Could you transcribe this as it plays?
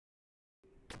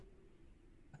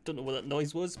don't know what that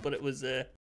noise was, but it was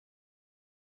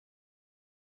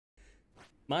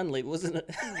manly, wasn't it?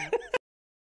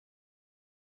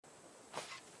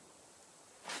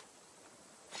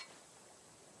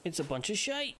 It's a bunch of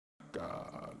shite.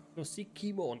 God. No, see,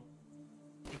 keep on.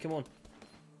 Hey, come on.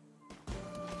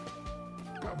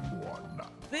 Come on.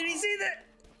 There, he said it!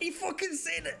 He fucking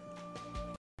said it!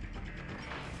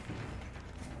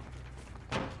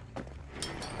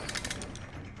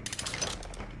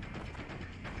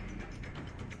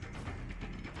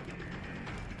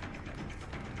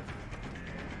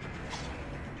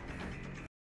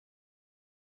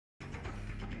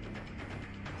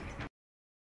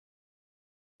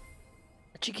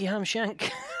 A cheeky ham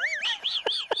shank.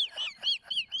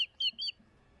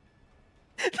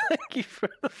 Thank you for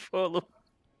the follow.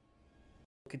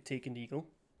 Could take an eagle.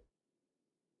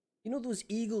 You know those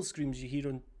eagle screams you hear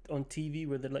on TV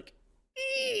where they're like,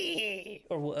 "Eee!"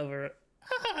 or whatever,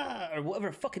 "Ah!" or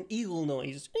whatever fucking eagle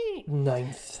noise. "Eee!"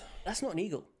 9th. That's not an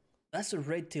eagle. That's a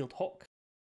red-tailed hawk.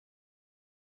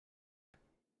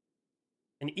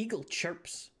 An eagle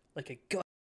chirps like a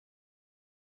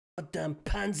goddamn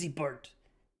pansy bird.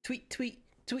 Tweet, tweet,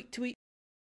 tweet, tweet.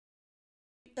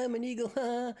 I'm an eagle,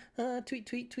 ha, ha, tweet,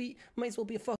 tweet, tweet. Might as well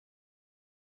be a fucking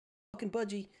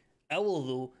budgie. Owl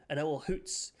though, an owl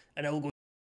hoots, an owl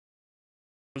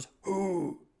goes,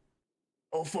 "Who?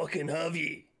 I'll fucking have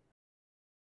ye."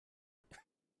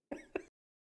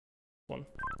 One.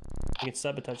 I get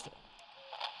sabotaged it.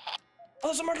 Oh,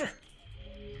 it's a murder!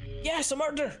 Yes, a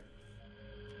murder!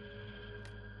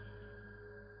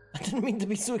 I didn't mean to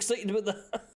be so excited about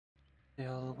that. They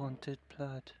all wanted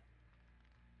blood.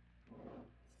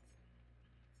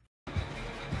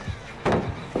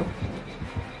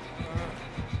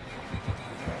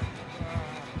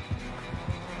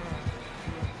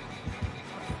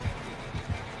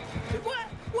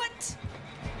 What?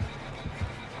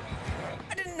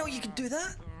 I didn't know you could do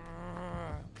that.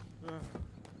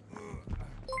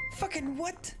 Fucking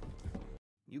what?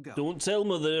 You go. Don't tell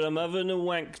mother I'm having a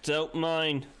wanked out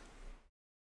mine.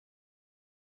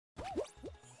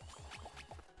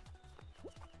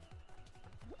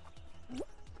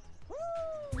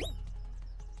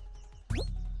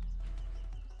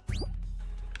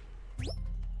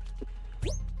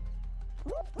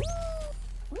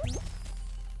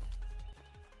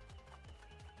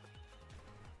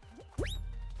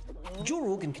 Joe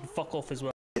Rogan can fuck off as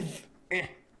well.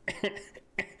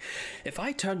 If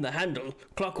I turn the handle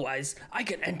clockwise, I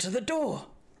can enter the door.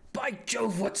 By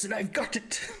Jove, Watson, I've got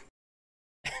it.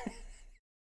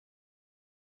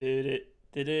 None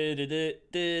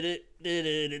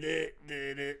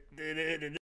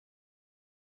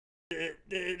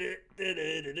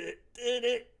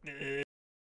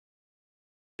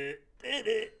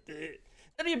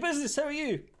of your business, how are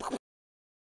you?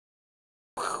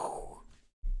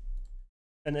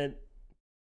 And then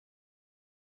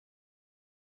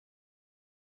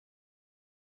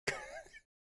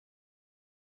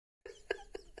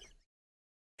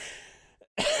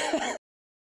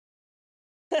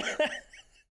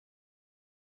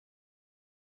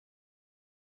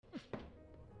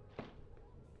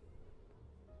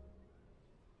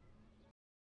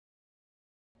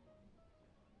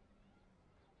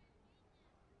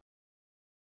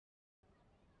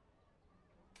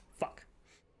fuck.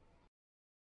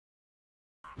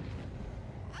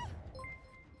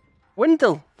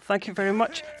 Wendell, thank you very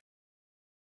much.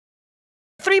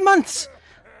 3 months!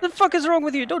 The fuck is wrong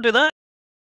with you? Don't do that.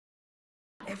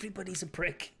 Everybody's a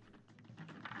prick.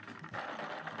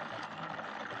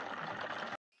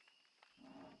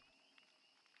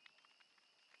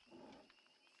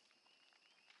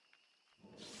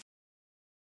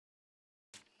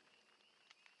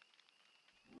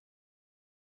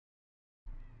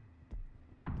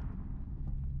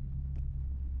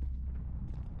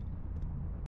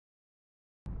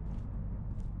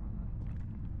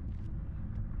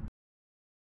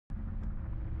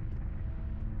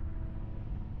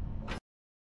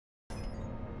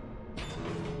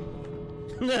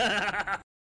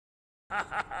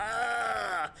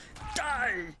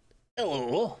 Die!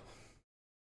 Hello.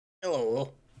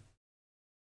 Hello.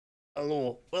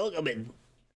 Hello. Welcome in.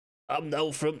 I'm now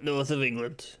from north of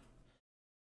England.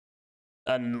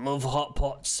 And love hot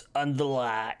pots and the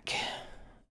like.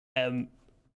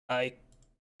 I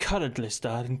currently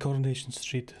star in Coronation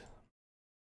Street.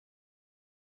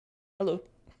 Hello.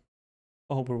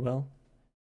 I hope we're well.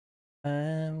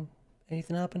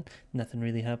 Anything happened? Nothing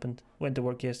really happened. Went to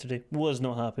work yesterday. Was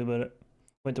not happy about it.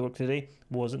 Went to work today.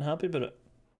 Wasn't happy about it.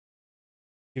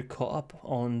 You're caught up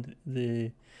on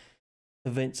the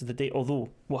events of the day. Although,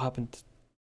 what happened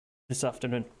this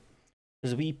afternoon?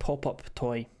 There's a wee pop-up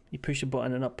toy. You push a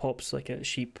button and up pops like a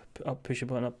sheep. Up push a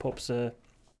button, up pops a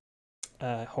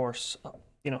horse.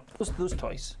 You know, those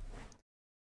toys.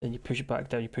 Then you push it back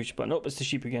down. You push a button. Oh, it's the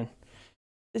sheep again.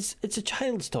 It's a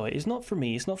child's toy. It's not for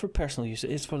me. It's not for personal use.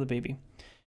 It is for the baby.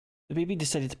 The baby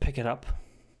decided to pick it up,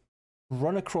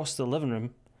 run across the living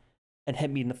room, and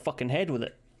hit me in the fucking head with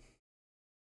it.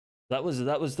 That's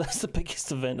the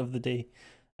biggest event of the day.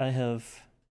 I have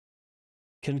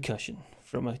concussion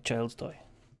from a child's toy.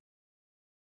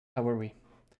 How are we?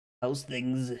 How's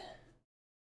things?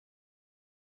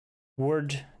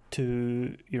 Word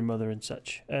to your mother and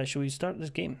such. Shall we start this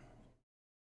game?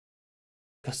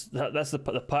 Because that's the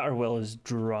patter well is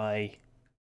dry.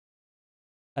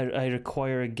 I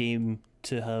require a game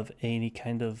to have any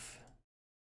kind of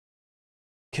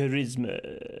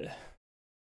charisma. I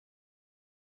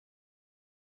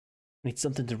need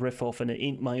something to riff off, and it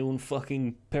ain't my own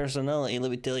fucking personality,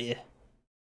 let me tell you.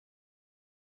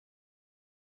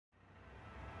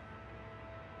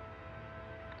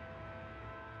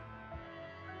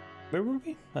 Where were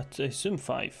we? I assume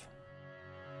 5.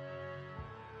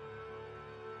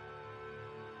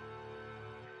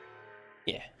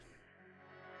 Yeah.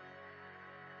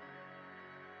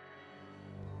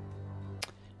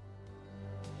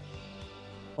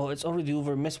 Oh, it's already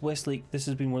over. Miss Westlake, this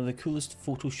has been one of the coolest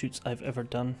photo shoots I've ever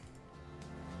done.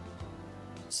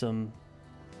 Some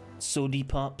sody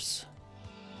pops.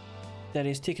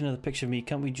 Darius, take another picture of me.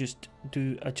 Can't we just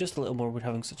do just a little more? We're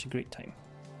having such a great time.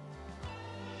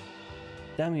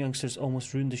 Damn youngsters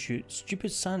almost ruined the shoot.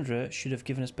 Stupid Sandra should have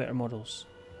given us better models.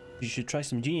 You should try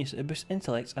some genius. It boosts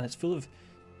intellects and it's full of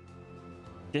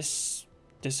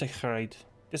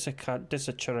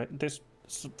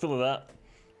full of that.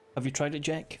 Have you tried it,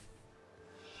 Jack?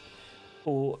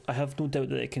 Oh, I have no doubt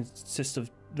that it consists of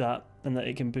that and that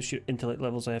it can boost your intellect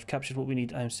levels. I have captured what we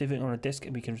need. I am saving it on a disk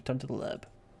and we can return to the lab.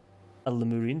 A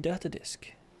Lemurian data disk.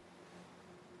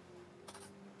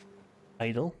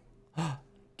 Idle.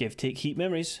 Give, take, heat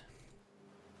memories.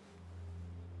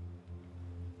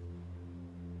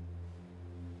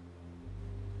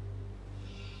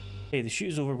 Hey, the shoot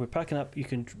is over. We're packing up. We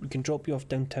can drop you off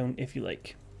downtown if you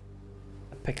like.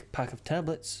 A pack of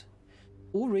tablets.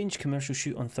 All-range commercial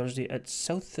shoot on Thursday at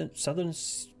Southern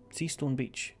Seastone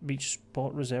Beach. Beach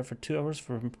spot reserved for 2 hours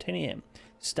from 10 AM.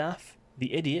 Staff,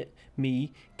 the idiot,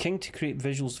 me, King to create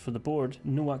visuals for the board,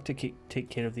 no act to take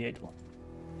care of the idol.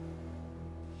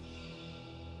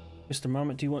 Mr.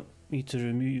 Marmot, do you want me to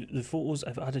remove the photos?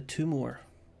 I've added 2 more.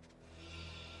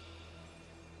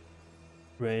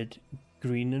 Red,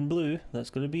 green and blue. That's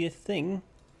going to be a thing.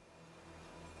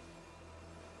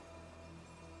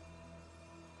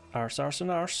 Arse, arse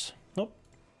and arse. Nope.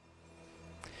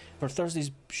 For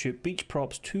Thursday's shoot, beach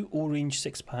props, 2 orange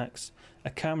 6-packs, a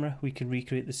camera, we can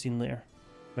recreate the scene later.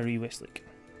 Marie Westlake.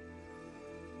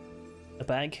 A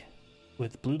bag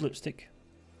with blue lipstick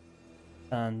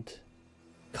and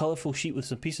colourful sheet with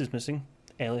some pieces missing.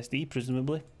 LSD,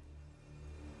 presumably.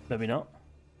 Maybe not.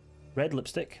 Red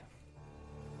lipstick.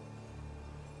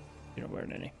 You're not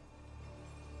wearing any.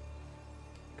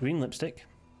 Green lipstick.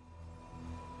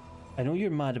 I know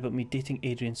you're mad about me dating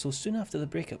Adrian so soon after the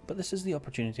breakup, but this is the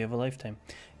opportunity of a lifetime.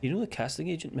 You know the casting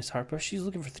agent, Miss Harper? She's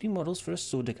looking for 3 models for a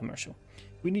soda commercial.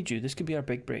 We need you. This could be our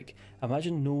big break.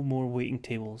 Imagine no more waiting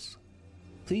tables.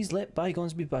 Please let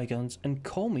bygones be bygones and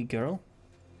call me, girl.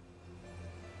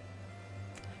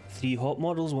 3 hot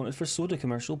models wanted for soda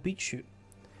commercial beach shoot.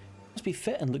 Must be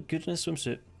fit and look good in a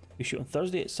swimsuit. We shoot on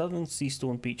Thursday at Southern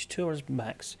Seastone Beach, 2 hours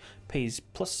max. Pays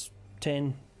plus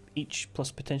 10 each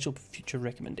plus potential future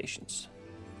recommendations.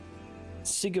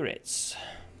 Cigarettes.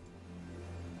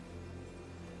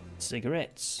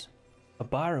 Cigarettes. A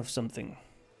bar of something.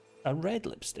 A red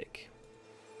lipstick.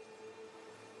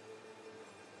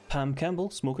 Pam Campbell,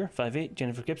 smoker, 5'8",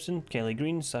 Jennifer Gibson, Kelly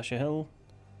Green, Sasha Hill,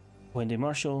 Wendy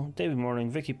Marshall, Debbie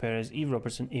Morning, Vicky Perez, Eve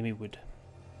Robertson, Amy Wood.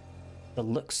 The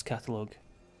Lux catalogue.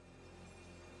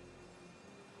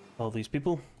 All these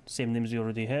people, same names you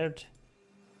already heard.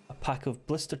 A pack of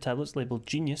blister tablets labelled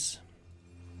Genius.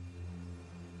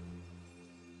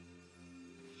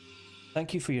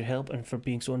 Thank you for your help and for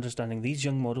being so understanding. These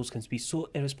young models can be so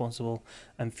irresponsible.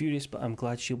 I'm furious, but I'm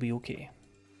glad she'll be okay.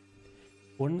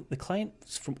 One, the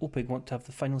clients from OPIG want to have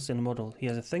the final say on the model. He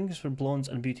has a thing for blondes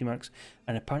and beauty marks,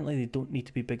 and apparently they don't need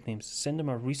to be big names. Send him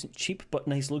a recent cheap but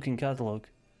nice looking catalogue.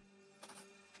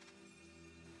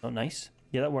 Not nice?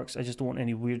 Yeah, that works. I just don't want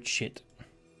any weird shit.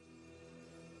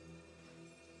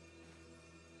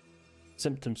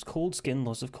 Symptoms: cold skin,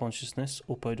 loss of consciousness,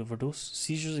 opioid overdose,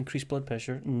 seizures, increased blood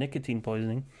pressure, nicotine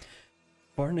poisoning,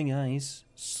 burning eyes,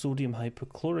 sodium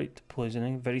hypochlorite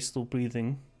poisoning, very slow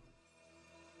breathing,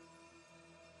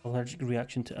 Allergic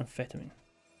reaction to amphetamine.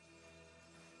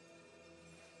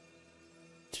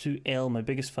 2L, my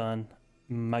biggest fan,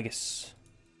 Magus.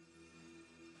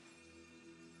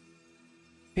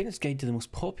 Parents' Guide to the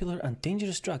Most Popular and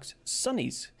Dangerous Drugs.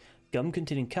 Sunnies. Gum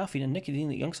containing caffeine and nicotine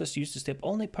that youngsters use to stay up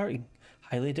all night partying.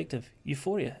 Highly addictive.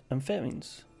 Euphoria.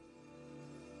 Amphetamines.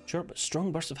 Short but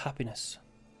strong bursts of happiness.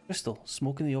 Crystal.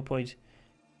 Smoking the opioid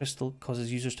crystal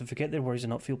causes users to forget their worries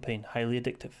and not feel pain. Highly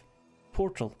addictive.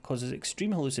 Portal. Causes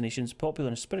extreme hallucinations, popular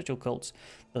in spiritual cults.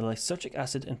 The lysergic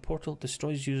acid in Portal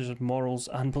destroys users' morals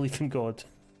and belief in God.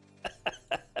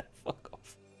 Fuck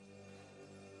off.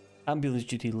 Ambulance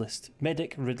duty list.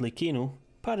 Medic Ridley Kano.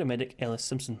 Paramedic Ellis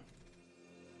Simpson.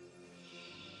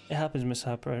 It happens, Miss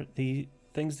Harper. The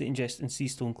things they ingest in sea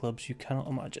stone clubs you cannot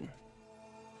imagine.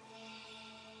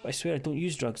 But I swear I don't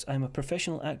use drugs. I'm a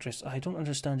professional actress. I don't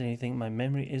understand anything. My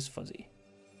memory is fuzzy.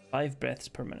 5 breaths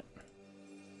per minute.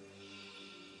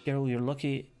 Girl, you're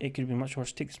lucky. It could be much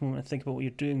worse. Take this moment and think about what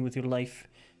you're doing with your life.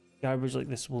 Garbage like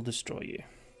this will destroy you.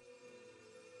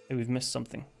 Hey, we've missed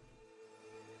something.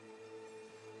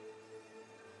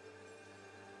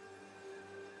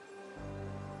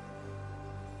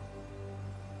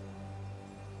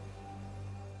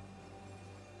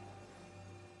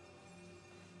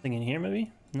 Something in here,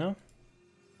 maybe? No?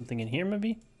 Something in here,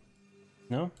 maybe?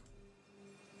 No?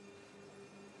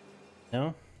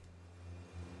 No?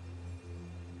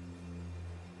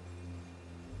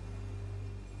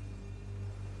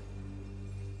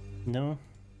 No?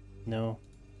 No?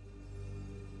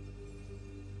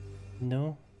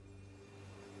 No?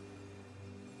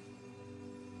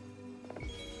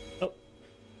 Oh!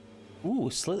 Ooh,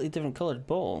 slightly different coloured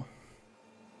ball.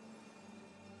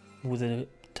 With a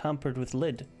tampered with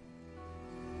lid.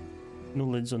 No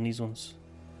lids on these ones.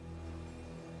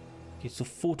 Okay, so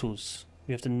photos.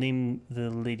 We have to name the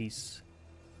ladies.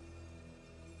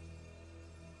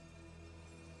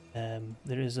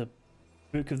 There is a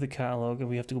book of the catalogue and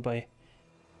we have to go by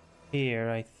hair,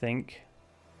 I think.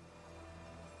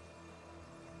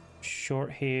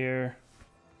 Short hair.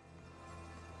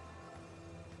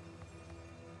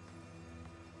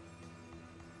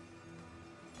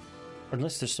 Or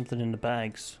unless there's something in the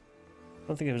bags. I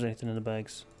don't think there was anything in the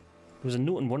bags. There was a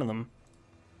note in one of them.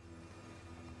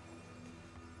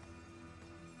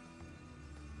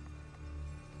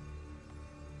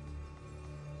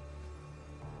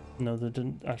 No, they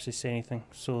didn't actually say anything.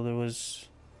 So there was...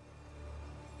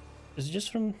 Is it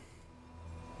just from...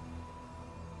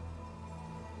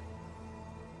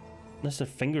 Unless their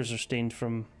fingers are stained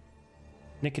from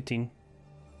nicotine.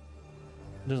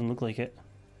 It doesn't look like it.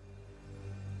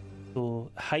 So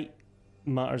height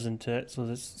matters into it. So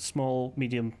there's small,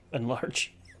 medium and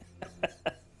large.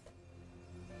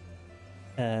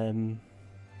 I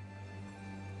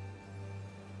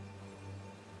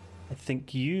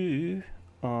think you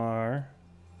are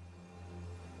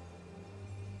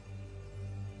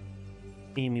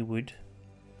Amy Wood.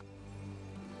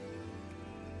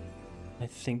 I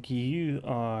think you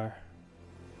are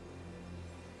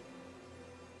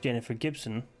Jennifer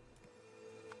Gibson.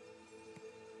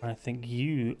 I think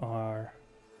you are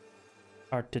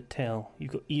hard to tell.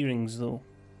 You've got earrings though.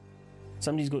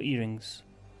 Somebody's got earrings.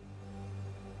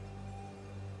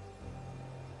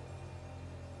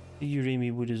 You're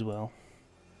Amy Wood as well.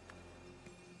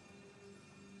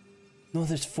 No,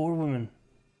 there's 4 women.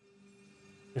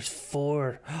 There's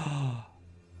 4. Oh,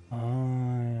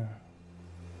 yeah.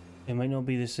 It might not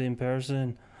be the same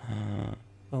person.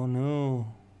 Oh no.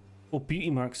 Oh, beauty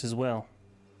marks as well.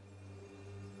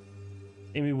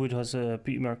 Amy Wood has a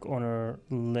beauty mark on her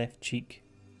left cheek.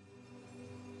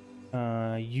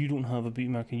 You don't have a beauty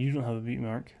mark and you don't have a beauty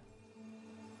mark.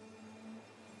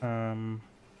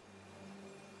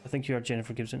 I think you are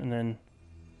Jennifer Gibson, and then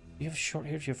you have short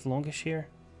hair, do you have longish hair?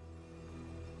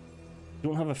 You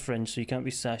don't have a fringe, so you can't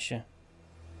be Sasha.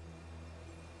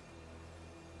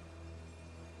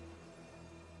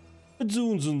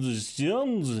 Don't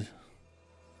understand.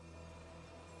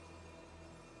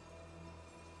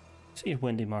 Say you're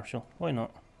Wendy Marshall. Why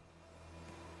not?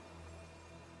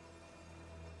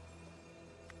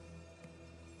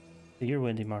 So you're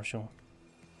Wendy Marshall,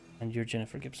 and you're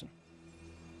Jennifer Gibson.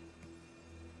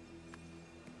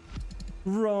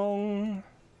 Wrong.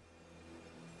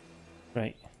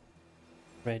 Right.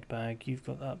 Red bag. You've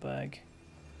got that bag.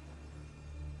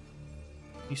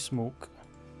 You smoke.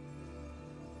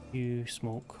 You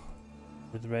smoke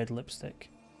with red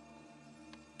lipstick.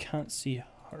 Can't see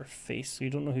her face, so you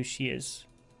don't know who she is.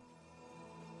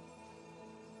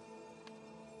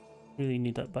 Really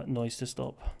need that noise to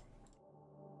stop.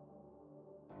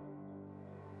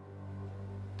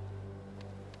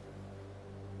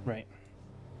 Right.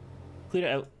 Clear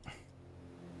it out.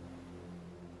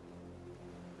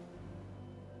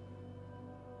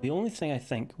 The only thing I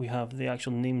think we have the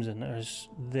actual names in is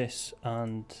this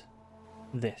and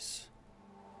this.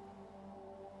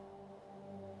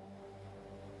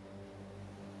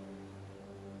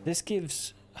 This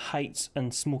gives heights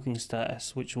and smoking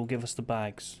status, which will give us the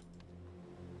bags.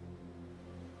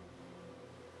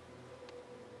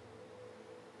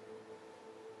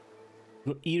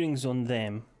 We've got earrings on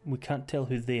them. We can't tell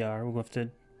who they are. We're going to have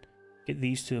to get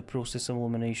these to a process of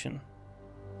elimination.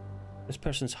 This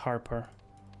person's Harper.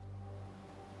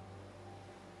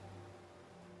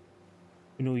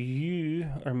 We know you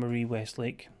are Marie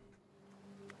Westlake.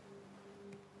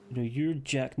 We know you're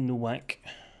Jack Nowak.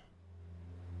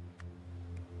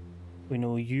 We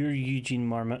know you're Eugene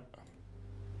Marmot.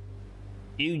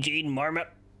 Eugene Marmot!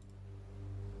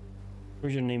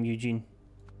 Where's your name, Eugene?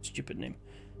 Stupid name.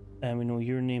 And we know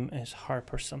your name is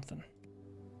Harper something.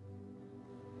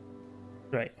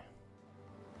 Right.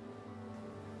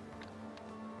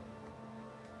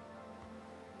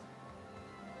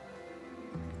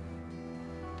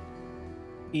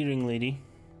 Earring lady.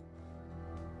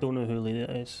 Don't know who lady that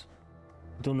is.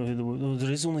 Don't know who the... Oh,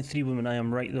 there is only 3 women. I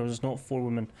am right. There was not 4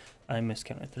 women. I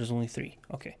miscounted. There's only 3.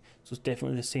 Okay. So it's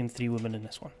definitely the same 3 women in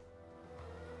this one.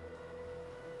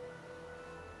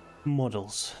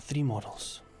 Models. 3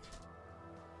 models.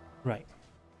 Right.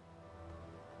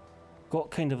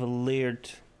 Got kind of a layered...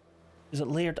 Is it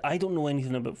layered? I don't know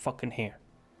anything about fucking hair.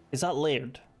 Is that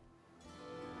layered?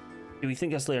 Do we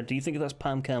think that's layered? Do you think that's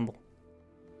Pam Campbell?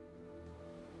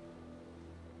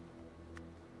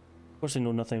 Of course I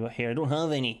know nothing about hair. I don't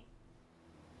have any.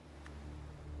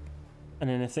 And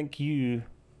then I think you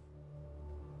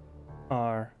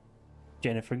are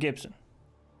Jennifer Gibson.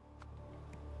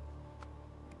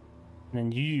 And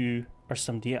then you are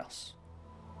somebody else.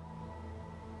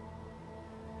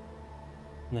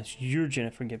 Unless you're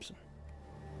Jennifer Gibson.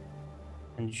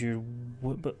 And you're...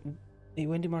 But hey,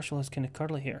 Wendy Marshall has kind of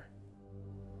curly hair.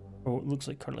 Or it looks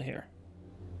like curly hair.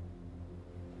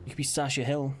 You could be Sasha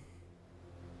Hill.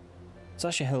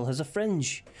 Sasha Hill has a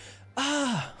fringe.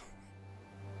 Ah!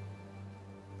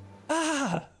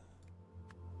 Ah!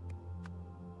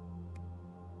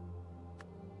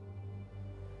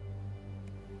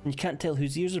 And you can't tell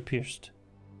whose ears are pierced.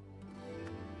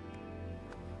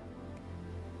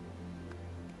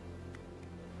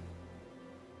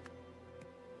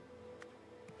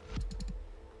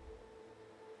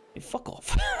 Hey, fuck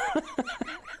off.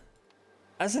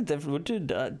 That's a different... We'll do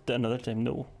that another time.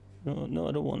 No. No,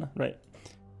 I don't wanna. Right.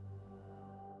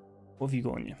 What have you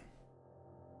got on you?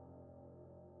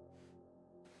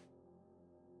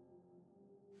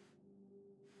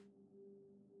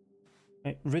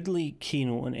 Right, Ridley,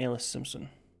 Kano, and Ellis Simpson.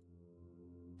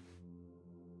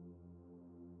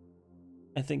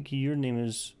 I think your name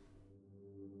is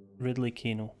Ridley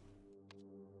Kano.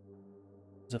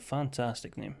 It's a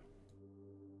fantastic name.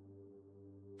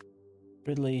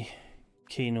 Ridley,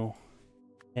 Kano,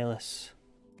 Ellis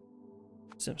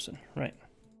Simpson. Right.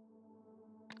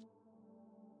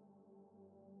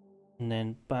 And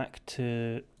then back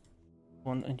to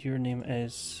one, and your name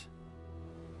is...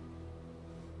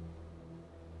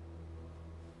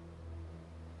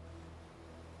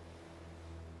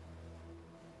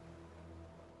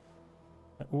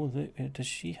 Oh, does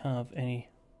she have any...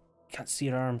 Can't see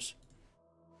her arms.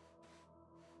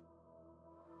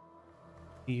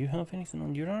 Do you have anything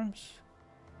on your arms?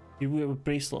 You wear a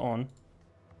bracelet on.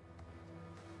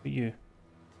 But you...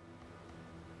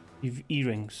 You've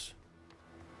earrings.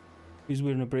 Who's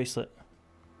wearing a bracelet?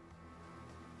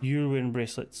 You're wearing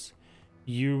bracelets.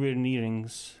 You're wearing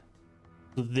earrings.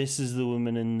 So this is the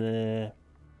woman in the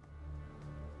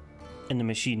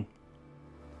machine.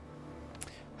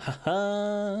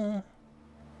 Haha.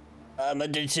 I'm a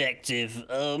detective.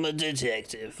 I'm a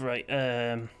detective. Right,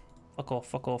 fuck off,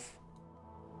 fuck off.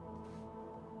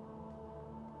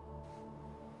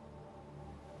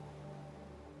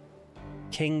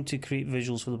 King to create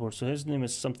visuals for the board. So his name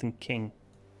is something King.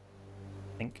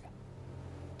 I think.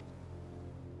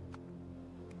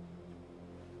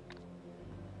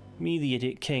 Me, the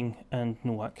idiot, King, and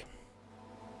Nowak.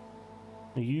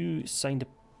 You signed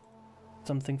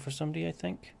something for somebody, I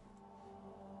think.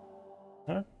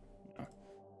 Huh? No.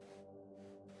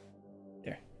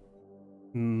 There.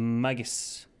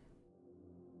 Magus.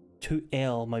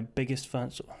 2L, my biggest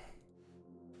fan. So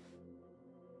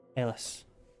Ellis.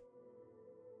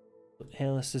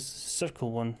 Ellis is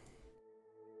circle one.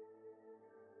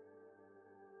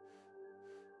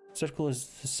 Circle is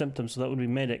the symptom, so that would be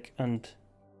medic, and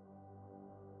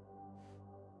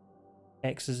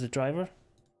X is the driver,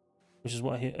 which is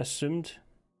what I assumed.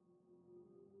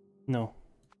 No.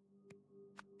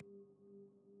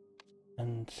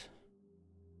 And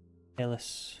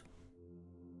Ellis.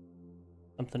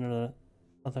 Something or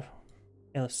other.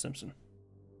 Ellis Simpson.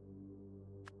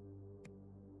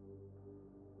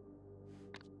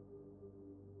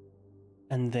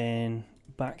 And then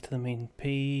back to the main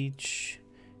page.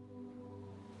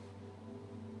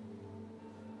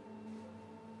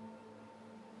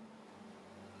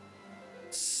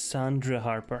 Sandra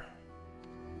Harper.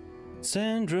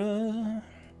 Sandra.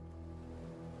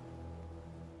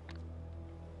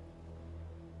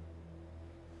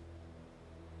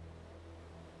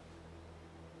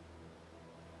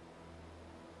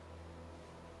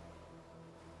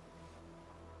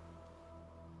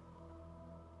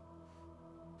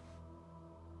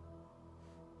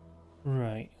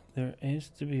 Right, there is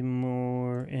to be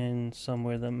more in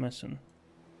somewhere that I'm missing.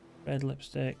 Red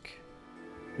lipstick,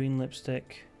 green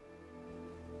lipstick.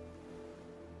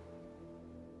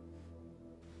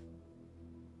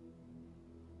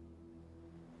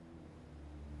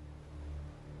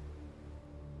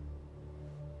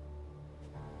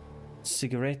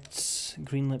 Cigarettes,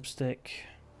 green lipstick.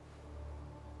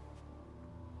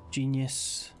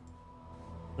 Genius.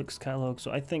 Looks catalog.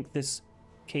 So I think this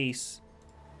case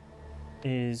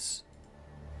is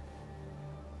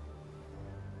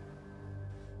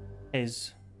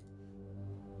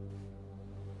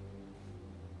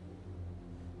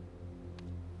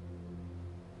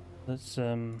let's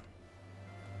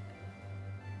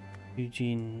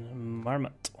Eugene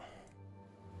Marmot.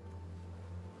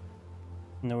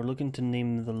 Now we're looking to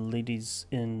name the ladies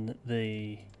in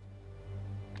the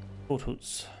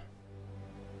photos.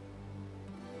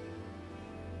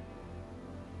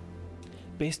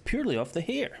 Based purely off the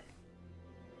hair.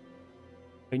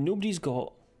 Right, nobody's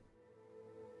got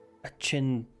a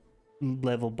chin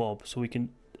level bob, so we can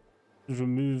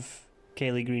remove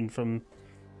Kelly Green from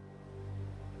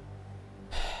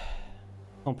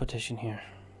competition here.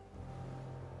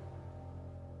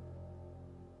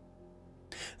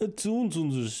 I don't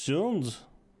understand.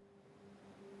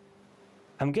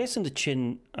 I'm guessing the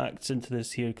chin acts into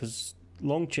this here because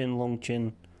long chin, long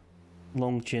chin,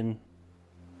 long chin.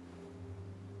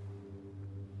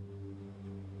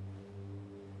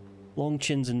 Long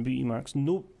chins and beauty marks.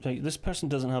 No, like, this person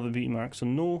doesn't have a beauty mark, so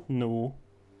no, no.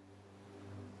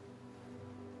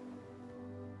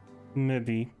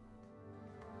 Maybe.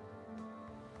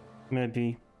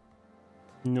 Maybe.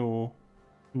 No.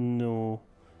 No.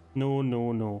 No,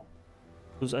 no, no.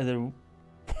 It was either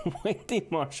Wendy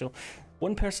Marshall.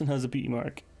 One person has a beauty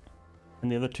mark, and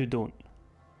the other two don't.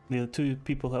 The other two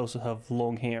people also have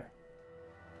long hair.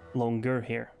 Longer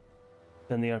hair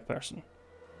than the other person.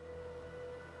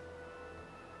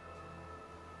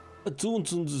 I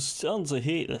don't understand. I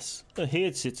hate this. I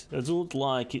hate it. I don't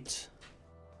like it.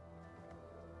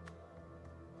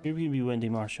 You're going to be Wendy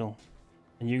Marshall,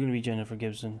 and you're going to be Jennifer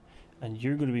Gibson, and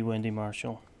you're going to be Wendy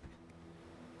Marshall,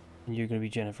 and you're going to be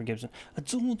Jennifer Gibson. I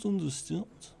don't understand.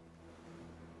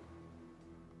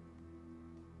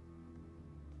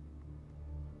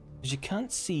 Because you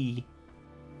can't see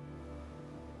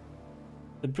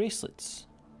the bracelets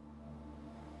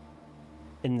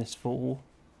in this photo.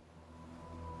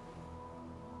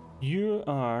 You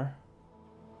are...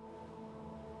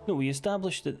 No, we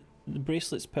established that the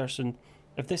bracelets person...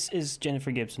 If this is Jennifer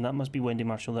Gibson, that must be Wendy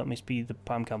Marshall, that must be the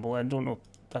Pam Campbell. I don't know.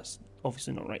 That's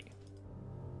obviously not right.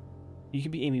 You could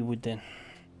be Amy Wood then.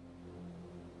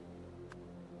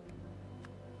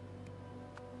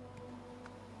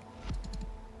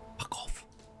 Fuck off.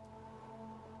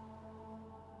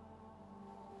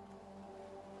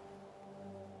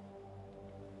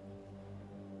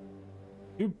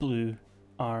 Your blue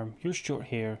arm, your short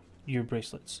hair, your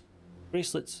bracelets.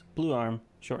 Bracelets, blue arm,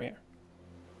 short hair.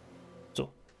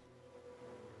 So,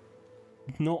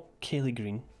 not Kelly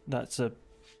Green, that's a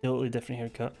totally different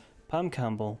haircut. Pam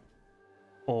Campbell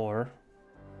or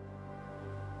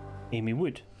Amy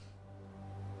Wood.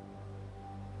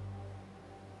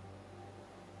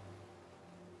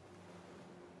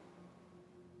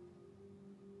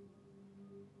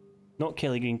 Not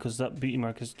Kelly Green because that beauty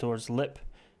mark is towards the lip.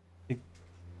 The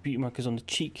beauty mark is on the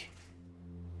cheek.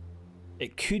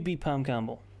 It could be Pam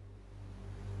Campbell.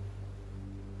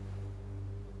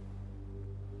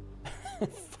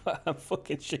 I'm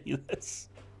fucking show you this.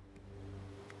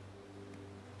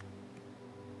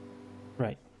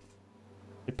 Right.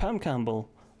 They're Pam Campbell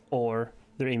or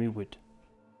they're Amy Wood.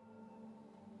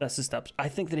 That's the steps. I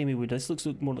think they're Amy Wood. This looks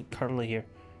more like curly hair.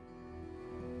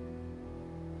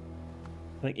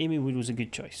 I think Amy Wood was a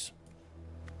good choice.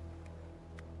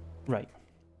 Right.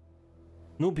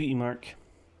 No beauty mark.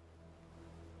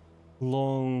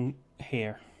 Long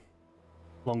hair.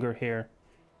 longer hair.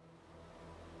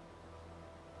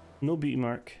 No beauty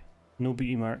mark. No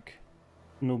beauty mark.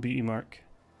 No beauty mark.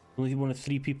 Only one of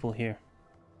 3 people here.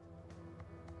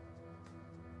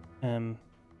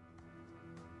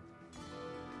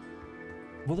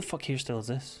 What the fuck hairstyle is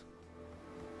this?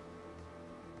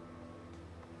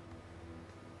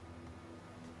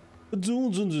 I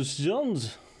don't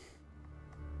understand.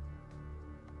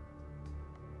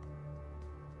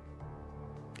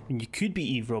 And you could be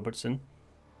Eve Robertson.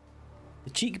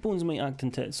 The cheekbones might act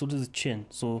in tits, so does the chin.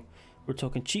 So we're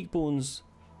talking cheekbones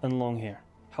and long hair.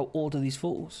 How old are these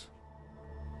photos?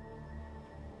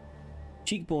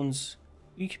 Cheekbones,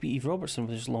 you could be Eve Robertson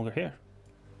with just longer hair.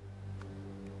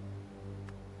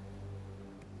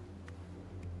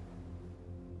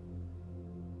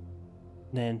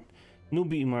 Then, no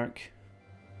beauty mark.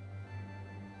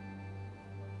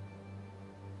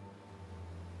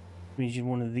 Means you're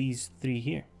one of these 3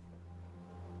 here.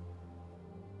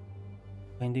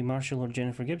 Andy Marshall or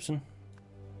Jennifer Gibson.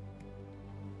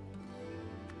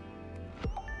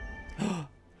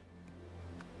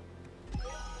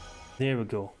 There we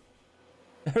go.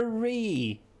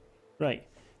 Hooray! Right.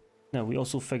 Now we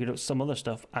also figured out some other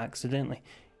stuff accidentally.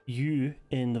 You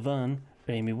in the van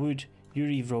are Amy Wood. You're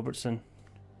Eve Robertson.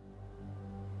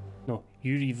 No,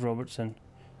 you're Eve Robertson.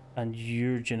 And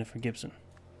you're Jennifer Gibson.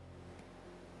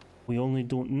 We only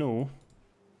don't know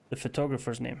the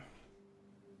photographer's name.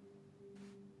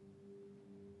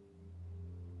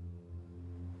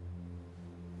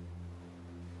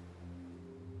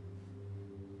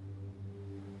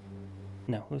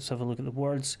 Now, let's have a look at the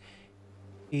words.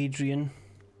 Adrian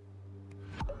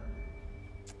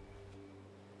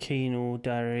Kano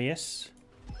Darius.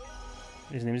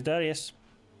 His name is Darius.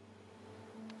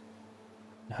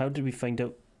 How did we find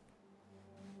out?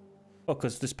 Oh,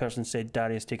 because this person said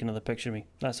Darius, take another picture of me.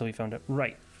 That's how we found out.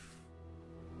 Right.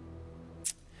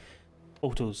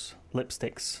 Photos,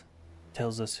 lipsticks.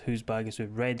 Tells us whose bag is who.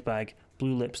 Red bag,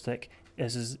 blue lipstick.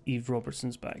 This is Eve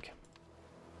Robertson's bag.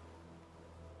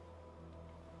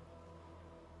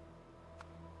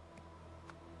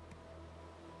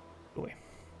 Go away.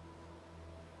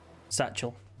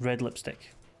 Satchel, red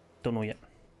lipstick. Don't know yet.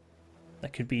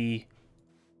 That could be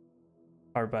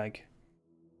her bag.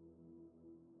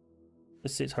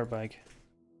 Let's say it's her bag.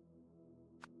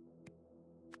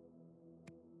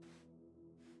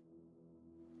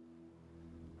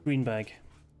 Green bag.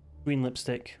 Green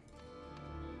lipstick.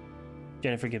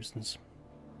 Jennifer Gibson's.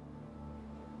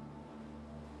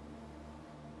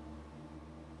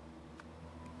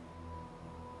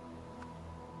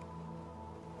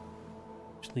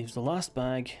 Which leaves the last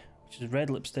bag, which is red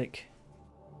lipstick,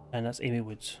 and that's Amy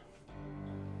Wood's.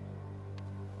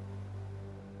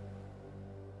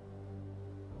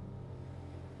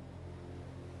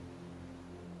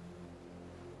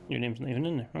 Your name's not even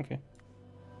in there, okay.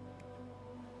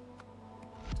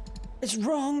 It's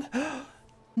wrong!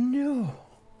 No!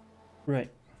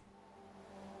 Right.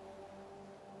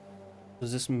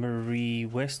 Was this Marie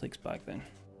Westlake's bag then?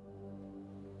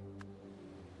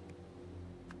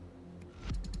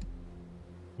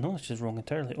 No, it's just wrong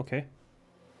entirely, okay.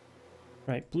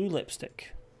 Right, blue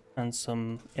lipstick and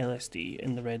some LSD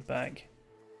in the red bag.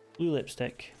 Blue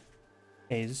lipstick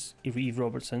is Eve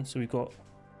Robertson, so we've got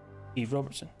Eve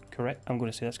Robertson, correct? I'm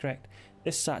going to say that's correct.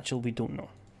 This satchel we don't know.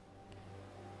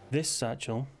 This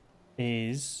satchel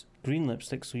is green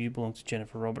lipstick, so you belong to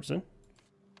Jennifer Robertson.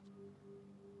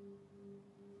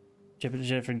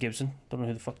 Jennifer Gibson. Don't know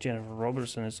who the fuck Jennifer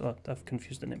Robertson is. Oh, I've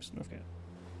confused the names. Okay.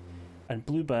 And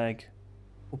blue bag.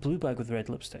 Well, blue bag with red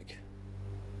lipstick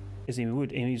is Amy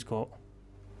Wood. Amy's got.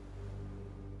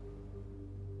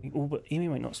 Oh, but Amy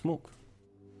might not smoke.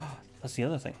 That's the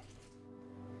other thing.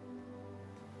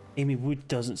 Amy Wood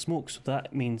doesn't smoke, so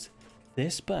that means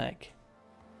this bag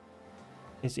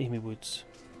is Amy Wood's.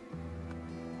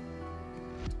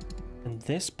 And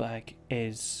this bag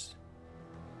is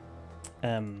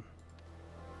Sandra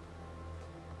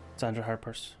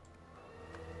Harper's.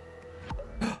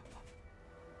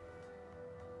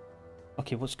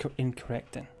 Okay, what's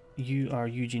incorrect then? You are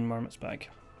Eugene Marmot's bag.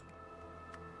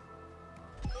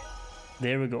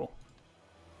 There we go.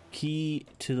 Key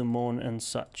to the Mon and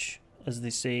such, as they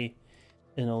say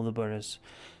in all the boroughs.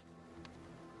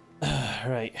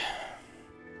 Right.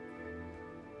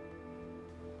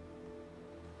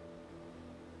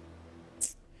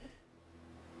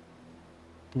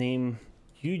 Name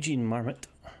Eugene Marmot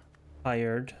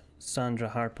hired Sandra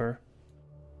Harper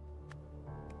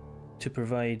to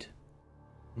provide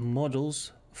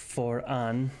models for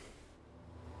Anne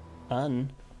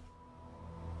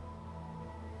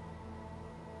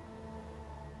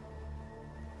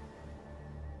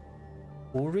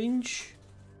Orange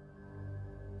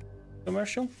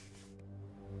commercial?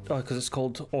 Oh, because it's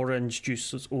called orange juice,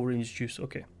 so it's orange juice,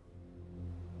 okay.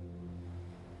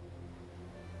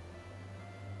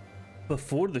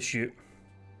 Before the shoot,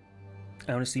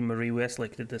 I want to see Marie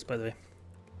Westlake did this, by the way.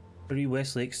 Marie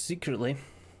Westlake secretly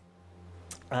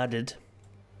added,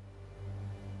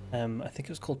 I think it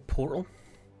was called Portal.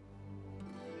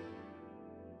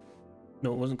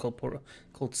 No, it wasn't called Portal.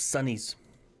 Called Sunnies.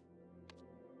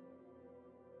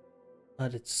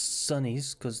 Added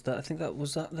Sunnies because that I think that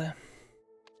was that there.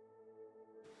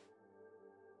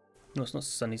 No, it's not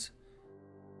Sunnies.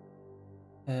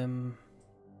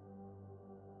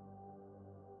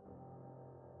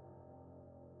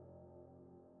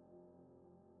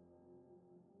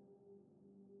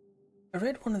 I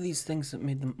read one of these things that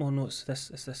made them. Oh no, it's this.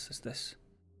 It's this. It's this.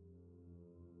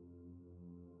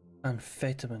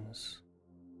 Amphetamines.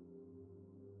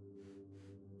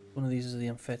 One of these is the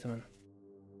amphetamine.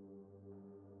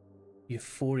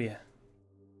 Euphoria.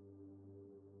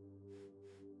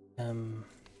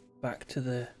 Back to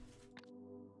the.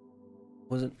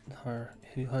 Was it her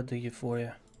who had the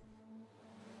euphoria?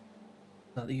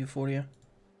 Is that the euphoria?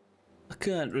 I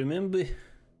can't remember.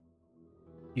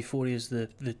 Euphoria is the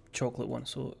chocolate one,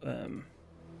 so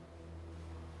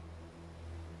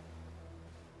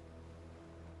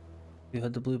who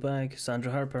had the blue bag?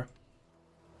 Sandra Harper.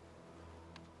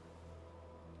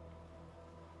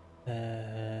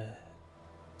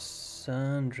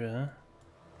 Sandra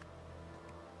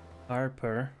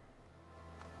Harper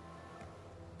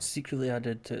secretly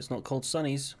added to, it's not called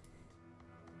Sunnies.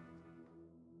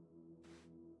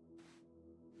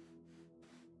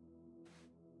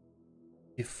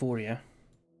 Euphoria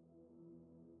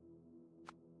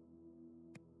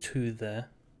to the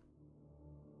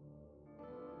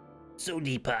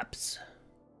Sody Pops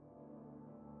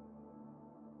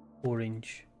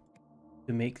orange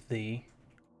to make the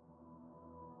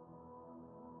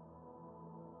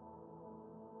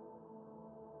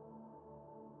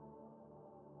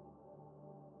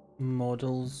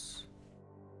models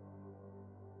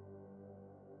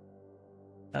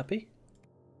happy.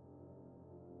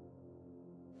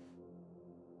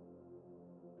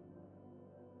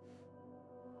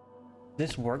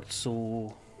 This worked,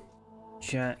 so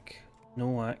Jack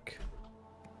Nowak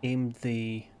aimed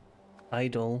the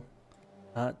idol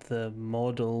at the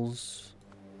models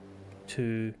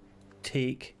to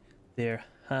take their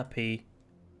happy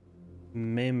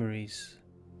memories.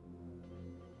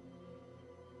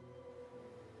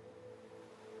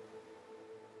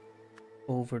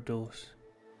 Overdose.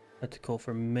 Had to call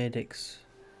for medics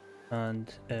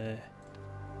and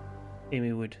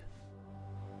Amy Wood.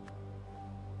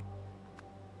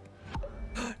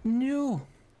 No!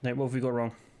 Right, what have we got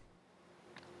wrong?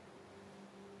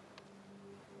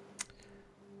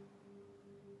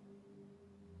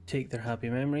 Take their happy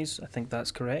memories. I think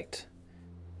that's correct.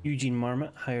 Eugene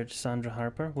Marmot hired Sandra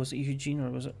Harper. Was it Eugene or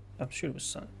was it? I'm sure it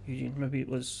was Eugene. Maybe it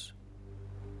was.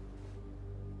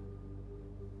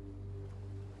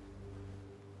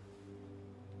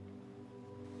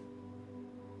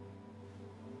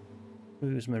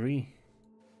 Maybe it was Marie.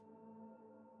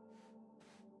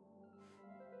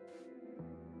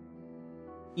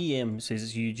 EM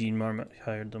says Eugene Marmot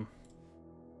hired them.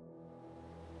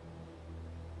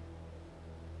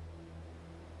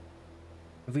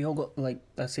 Have we all got, like,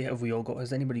 I say have we all got,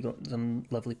 has anybody got some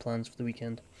lovely plans for the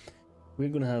weekend? We're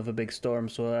going to have a big storm,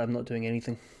 so I'm not doing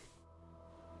anything.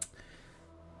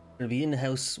 I'm going to be in the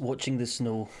house watching the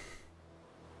snow.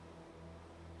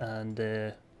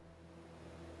 And,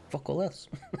 fuck all else.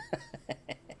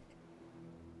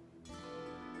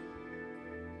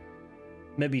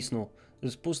 Maybe snow.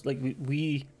 There's supposed to, like,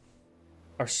 we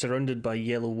are surrounded by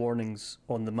yellow warnings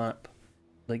on the map.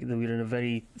 Like, we're in a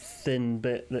very thin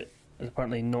bit that is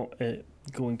apparently not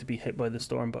going to be hit by the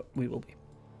storm, but we will be.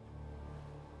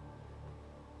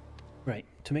 Right,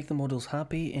 to make the models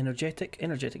happy, energetic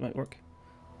might work.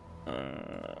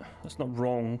 That's not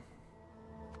wrong.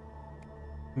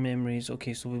 Memories,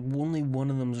 okay, so only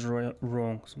one of them is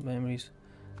wrong. So memories,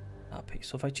 happy.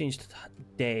 So if I changed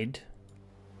dead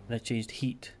and I changed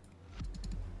heat,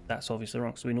 that's obviously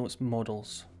wrong. So we know it's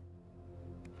models.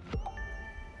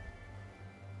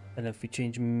 And if we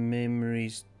change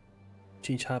memories,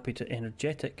 change happy to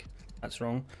energetic, that's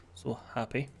wrong. So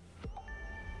happy.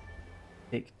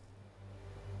 Take.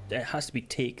 It has to be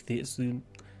take. It's the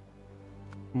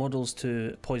models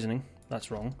to poisoning. That's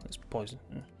wrong. It's poison.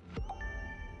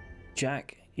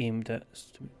 Jack aimed at,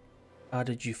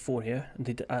 added euphoria, and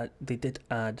they did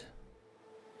add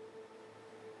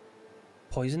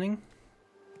poisoning.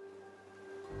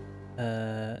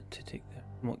 To take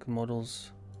the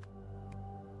models.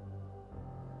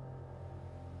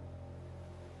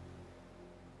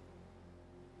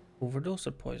 Overdose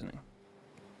or poisoning?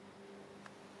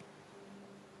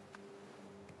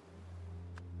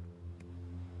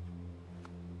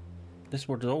 This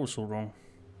word is also wrong.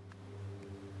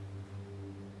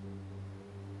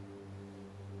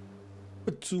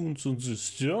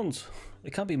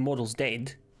 It can't be model's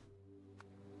dead.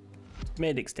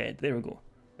 Medic's dead. There we go.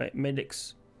 Right,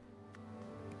 medic's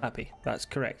happy. That's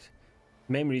correct.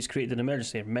 Memories created an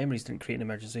emergency. Memories didn't create an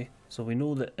emergency. So we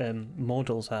know that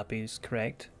model's happy is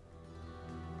correct.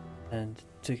 And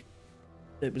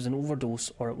it was an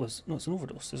overdose, or it was... No, it's an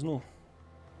overdose. There's no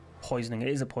poisoning. It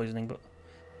is a poisoning, but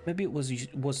maybe it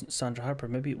wasn't Sandra Harper.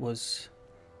 Maybe it was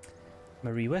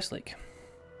Marie Westlake.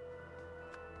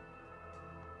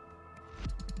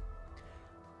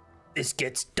 This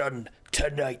gets done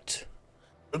tonight.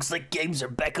 Looks like games are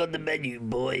back on the menu,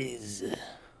 boys.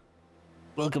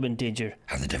 Welcome in danger.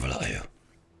 How the devil are you?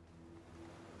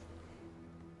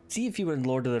 See if you were in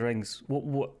Lord of the Rings. What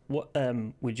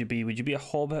would you be? Would you be a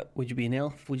hobbit? Would you be an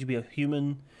elf? Would you be a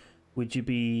human? Would you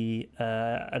be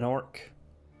an orc?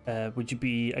 Would you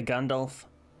be a Gandalf?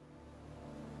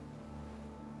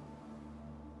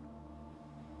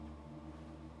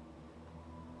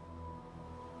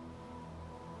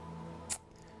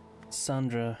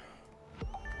 Sandra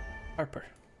Harper.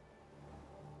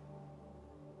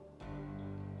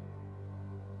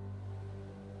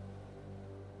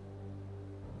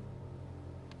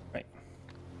 Right.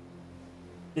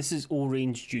 This is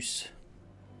orange juice.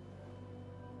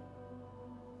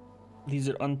 These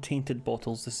are untainted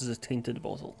bottles. This is a tainted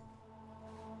bottle.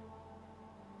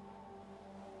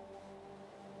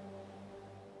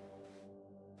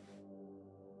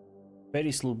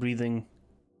 Very slow breathing.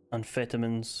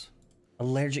 Amphetamines.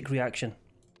 Allergic reaction.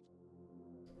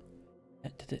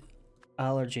 Did it?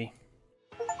 Allergy.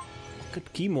 Good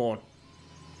chemo on.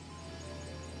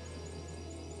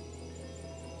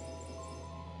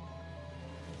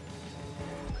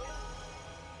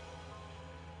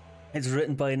 It's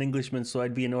written by an Englishman, so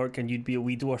I'd be an orc and you'd be a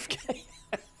wee dwarf guy.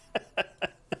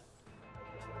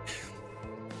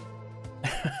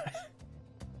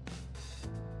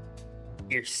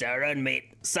 You're Sauron,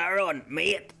 mate. Sauron,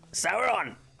 mate.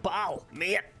 Sauron, pal,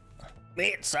 mate.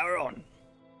 Mate, Sauron.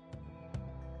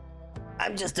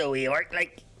 I'm just a wee orc,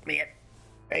 like, mate.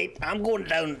 Right? I'm going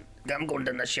down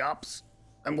the shops.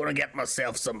 I'm gonna get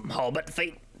myself some hobbit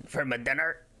feet for my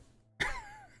dinner.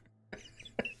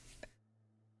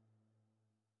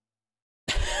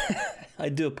 I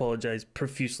do apologise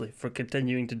profusely for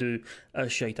continuing to do a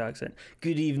shite accent.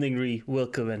 Good evening, Ree.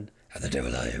 Welcome in. How the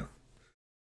devil are you?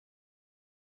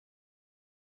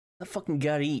 That fucking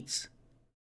Gary Eats.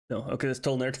 No, okay, that's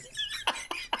Tall Nerd.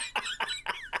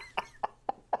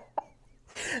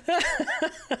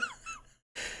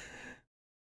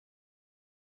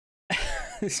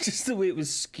 It's just the way it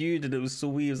was skewed and it was so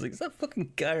weird. I was like, is that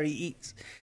fucking Gary Eats?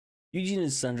 Eugene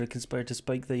and Sandra conspired to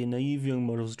spike the naive young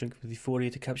model's drink with euphoria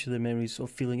to capture their memories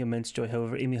of feeling immense joy.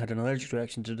 However, Amy had an allergic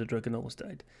reaction to the drug and almost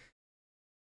died.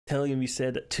 Telling him he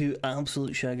said it, two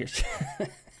absolute shaggers.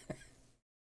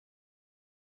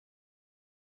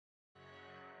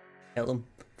 Tell him.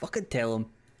 Fucking tell him.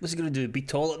 What's he gonna do? Be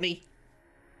tall at me?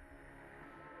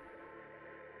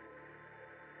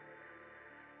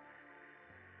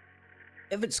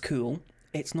 If it's cool,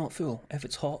 it's not full. If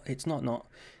it's hot, it's not.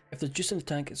 If there's juice in the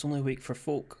tank, it's only awake for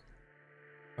folk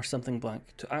or something blank.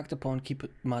 To act upon, keep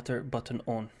it matter button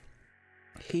on.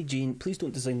 Hey Jane, please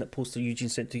don't design that poster Eugene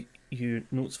sent to you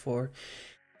notes for.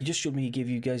 He just showed me he gave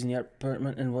you guys in the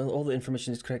apartment, and while all the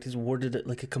information is correct, he's worded it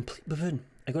like a complete buffoon.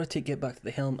 I gotta get back to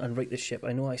the helm and right this ship.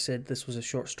 I know I said this was a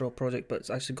short straw project, but it's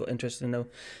actually got interesting now,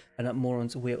 and that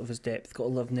moron's way out of his depth. Gotta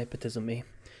love nepotism, eh?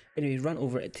 Anyway, run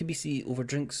over at TBC over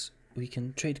drinks. We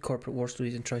can trade corporate war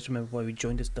stories and try to remember why we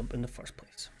joined this dump in the first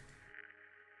place.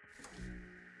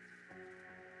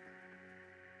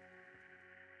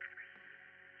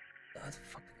 That's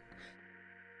fucking...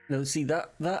 Now see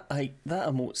that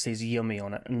emote says yummy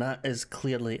on it, and that is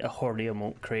clearly a horny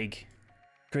emote, Craig.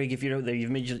 Craig, if you're out there,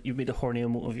 you've made a horny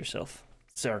emote of yourself,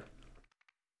 sir.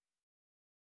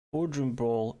 Boardroom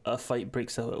brawl. A fight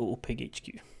breaks out at Little Pig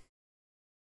HQ.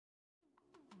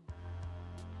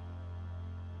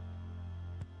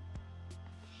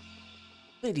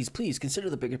 Ladies, please consider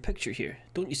the bigger picture here.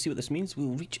 Don't you see what this means?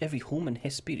 We'll reach every home in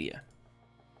Hesperia.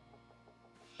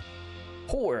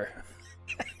 Whore.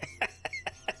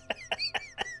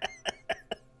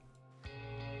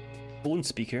 Phone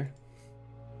speaker.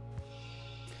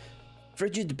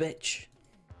 Frigid bitch.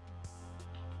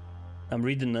 I'm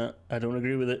reading that. I don't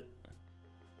agree with it.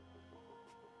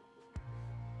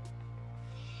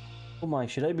 Oh my,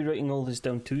 should I be writing all this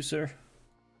down too, sir?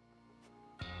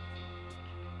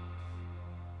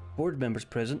 Board members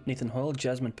present: Nathan Hoyle,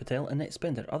 Jasmine Patel, Annette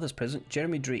Spender. Others present: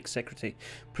 Jeremy Drake, Secretary.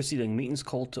 Proceeding: meetings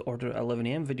called to order at 11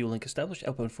 AM. Video link established.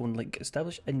 Outbound phone link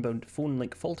established. Inbound phone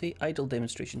link faulty. Idle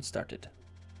demonstration started.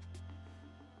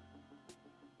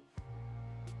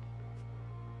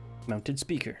 Mounted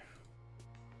speaker.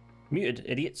 Muted,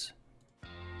 idiots.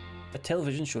 A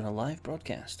television showing a live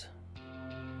broadcast.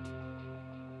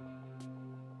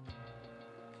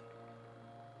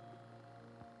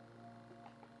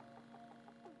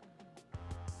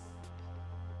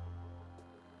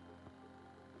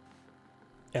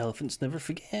 Elephants never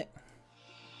forget.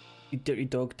 You dirty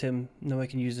dog, Tim. Now I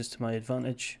can use this to my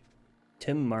advantage.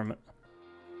 Tim Marmot.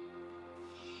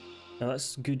 Now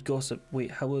that's good gossip. Wait,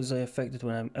 how was I affected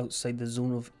when I'm outside the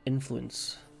zone of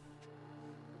influence?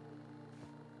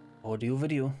 Audio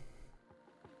video.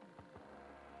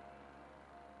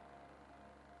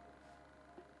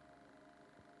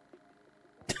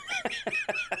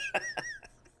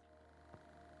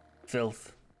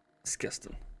 Filth.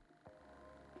 Disgusting.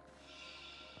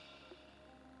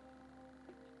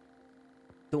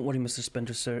 Don't worry, Mr.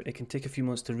 Spender, sir. It can take a few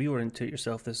months to reorientate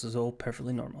yourself. This is all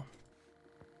perfectly normal.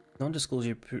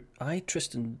 Non-disclosure. I,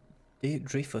 Tristan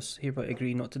Dreyfus, hereby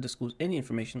agree not to disclose any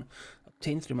information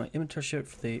obtained through my internship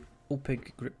for the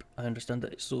OPIG group. I understand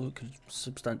that it's so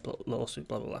substantial lawsuit,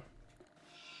 blah blah blah.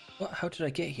 What? How did I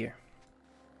get here?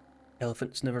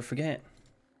 Elephants never forget.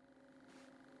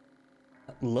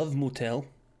 Love Motel.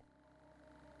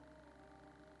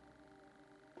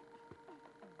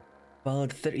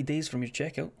 Valid 30 days from your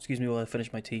checkout. Excuse me while I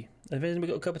finish my tea. Have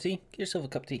anybody got a cup of tea? Get yourself a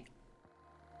cup of tea.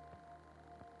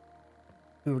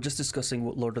 We were just discussing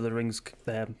what Lord of the Rings,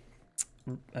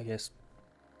 I guess,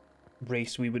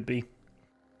 race we would be.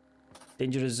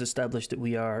 Danger has established that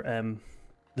we are,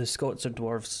 the Scots are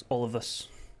dwarves, all of us.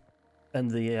 And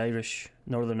the Irish,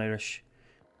 Northern Irish.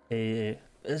 Is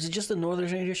it just the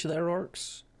Northern Irish that are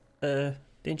orcs,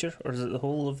 Danger? Or is it the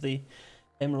whole of the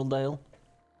Emerald Isle?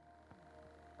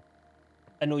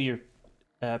 I know your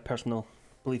personal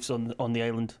beliefs on the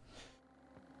island,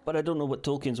 but I don't know what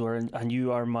Tolkien's were, and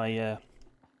you are my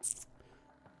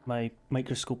my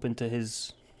microscope into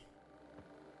his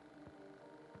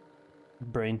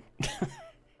brain.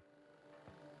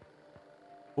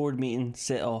 Board meeting,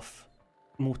 set off,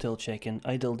 motel check-in,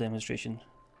 idle demonstration,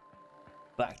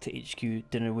 back to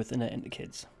HQ, dinner with Annette and the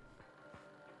kids.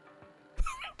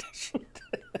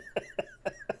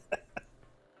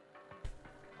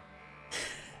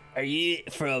 Are you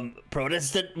from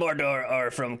Protestant Mordor or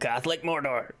from Catholic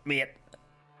Mordor, mate?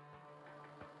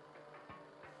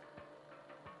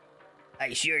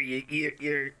 I sure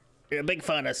you're a big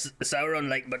fan of Sauron,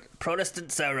 like, but Protestant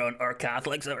Sauron or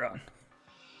Catholic Sauron,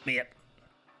 mate?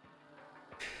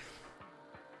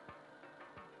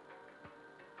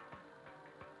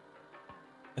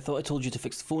 I thought I told you to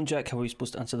fix the phone jack. How are we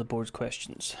supposed to answer the board's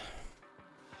questions?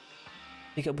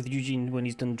 Pick up with Eugene when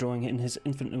he's done drawing. In his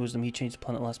infinite wisdom, he changed the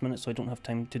planet last minute, so I don't have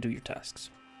time to do your tasks.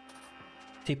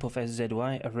 Tape off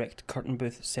SZY, erect curtain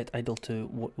booth, set idle to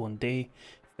 1 day,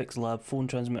 fix lab phone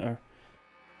transmitter,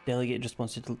 delegate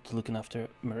responsibility to looking after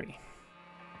Marie.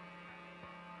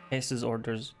 S's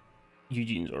orders,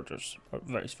 Eugene's orders, or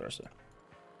vice versa.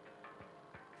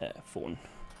 Phone.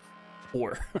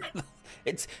 Whore.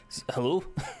 It's hello.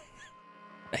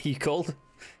 You called?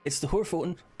 It's the whore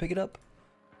phone. Pick it up.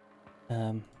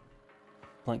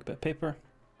 Blank bit of paper.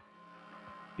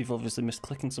 You've obviously missed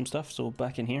clicking some stuff, so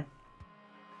back in here.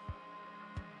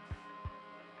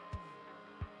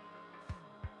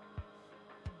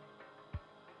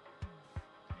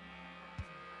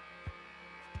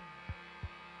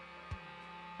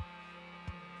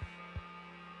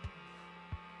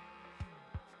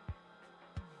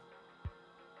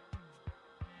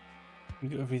 You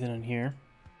got everything in here.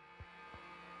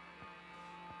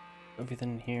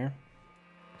 Everything in here.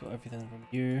 Got everything from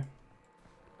you.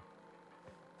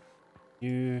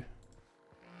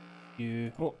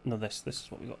 Oh no, this is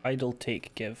what we got. Idle,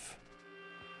 take, give.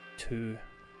 To.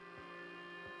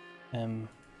 There's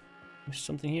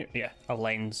something here. Yeah, a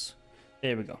lens.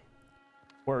 There we go.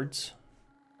 Words.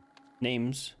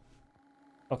 Names.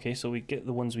 Okay, so we get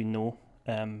the ones we know.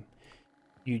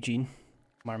 Eugene,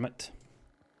 Marmot,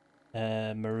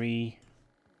 Marie,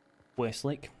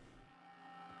 Westlake.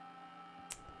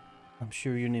 I'm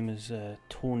sure your name is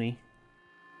Tony.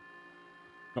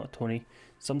 Not Tony.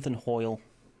 Something Hoyle.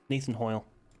 Nathan Hoyle.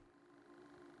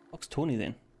 What's Tony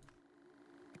then?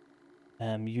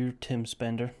 You're Tim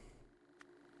Spender.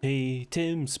 Hey,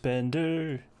 Tim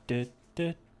Spender. Da,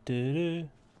 da, da, da.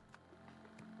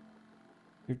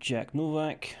 You're Jack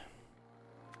Novak.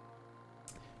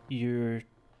 You're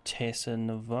Tessa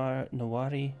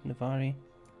Navari.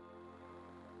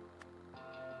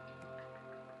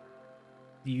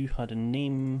 you had a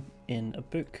name in a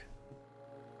book.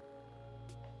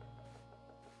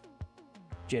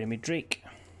 Jeremy Drake.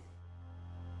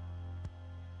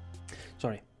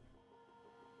 Sorry.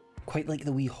 Quite like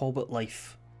the wee Hobbit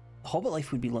life. The Hobbit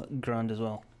life would be grand as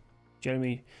well.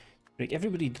 Jeremy Drake.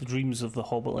 Everybody dreams of the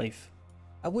Hobbit life.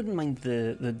 I wouldn't mind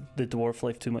the dwarf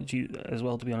life too much as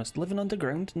well, to be honest. Living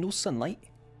underground, no sunlight.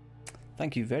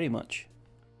 Thank you very much.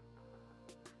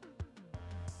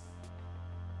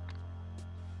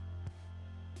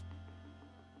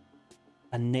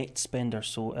 A net spender,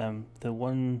 so the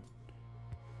one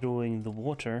throwing the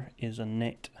water is a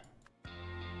net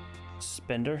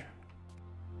spender.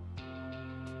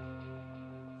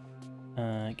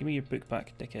 Give me your book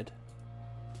back, dickhead.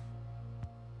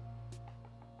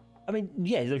 I mean,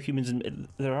 yeah, they're humans, and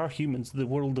there are humans. The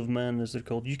world of man, as they're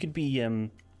called. You could be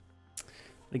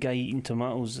the guy eating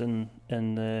tomatoes in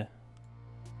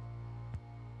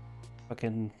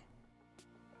fucking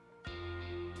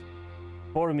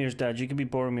Boromir's dad. You could be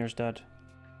Boromir's dad.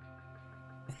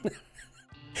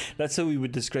 That's how he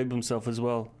would describe himself as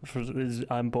well.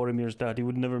 I'm Boromir's dad. He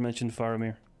would never mention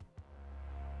Faramir.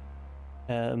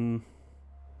 And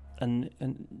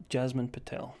Jasmine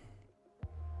Patel.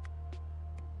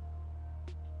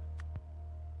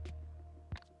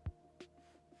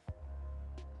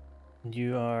 And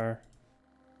you are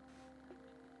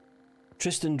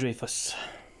Tristan Dreyfus.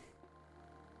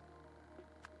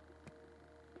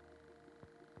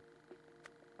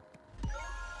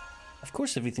 Of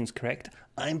course everything's correct.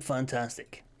 I'm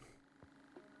fantastic.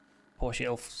 Posh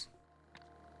elves.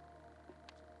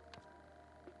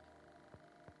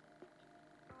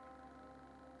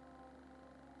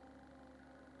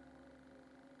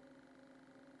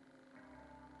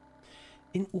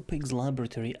 In Opig's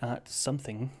laboratory at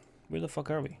something. Where the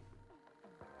fuck are we?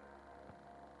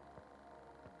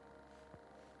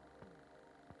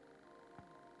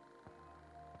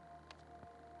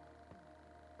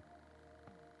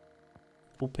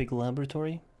 Opig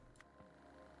laboratory.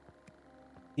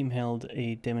 Team held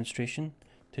a demonstration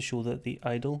to show that the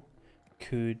idol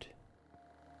could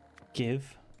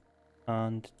give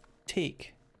and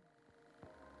take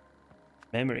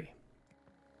memory.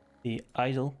 The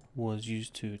idol was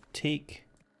used to take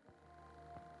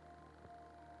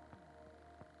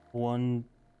 1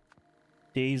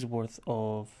 day's worth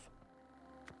of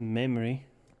memory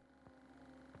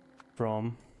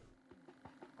from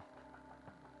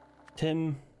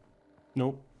Tim.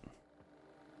 Nope.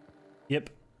 Yep.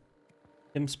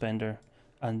 Tim Spender,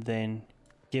 and then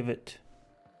give it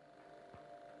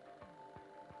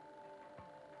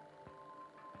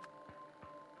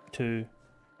to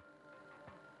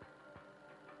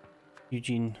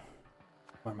Eugene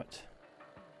Marmot.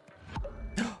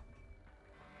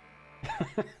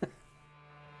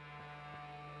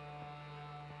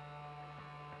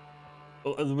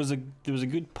 Oh, there was a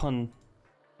good pun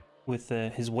with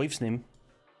his wife's name,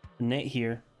 Annette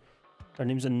here. Her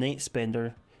name's Annette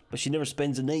Spender, but she never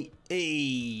spends a night.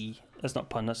 Hey, that's not a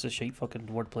pun. That's a shite fucking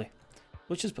wordplay.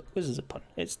 Which is a pun.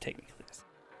 It's technically this.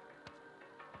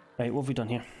 Right, what have we done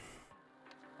here?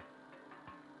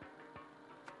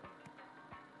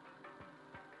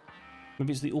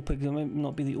 Maybe it's the Opig. It might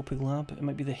not be the Opig lab. It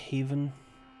might be the Haven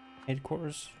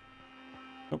headquarters.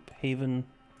 Nope, Haven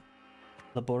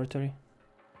laboratory.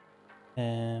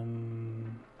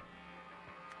 Haven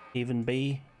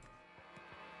Bay.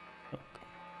 Oh.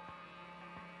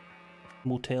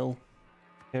 Motel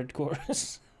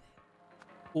headquarters.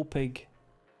 Opig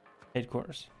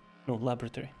headquarters. No,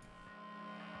 laboratory.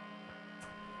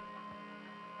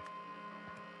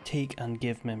 Take and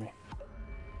give memory.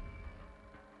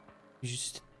 You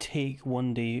just take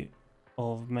 1 day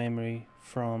of memory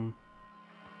from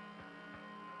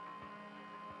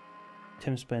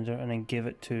Tim Spender and then give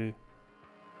it to...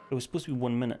 It was supposed to be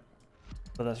 1 minute,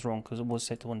 but that's wrong because it was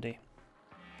set to 1 day.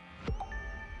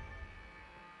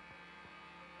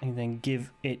 And then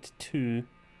give it to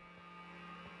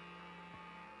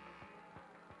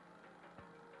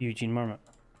Eugene Marmot.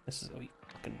 This is a wee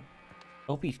fucking... I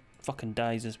hope he fucking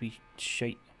dies as we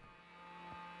shite.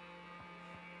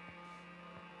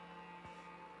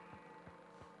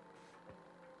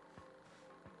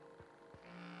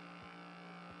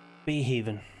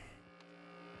 Bayhaven.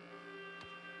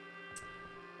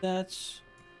 That's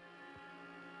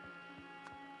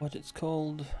what it's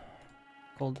called.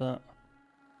 Called that.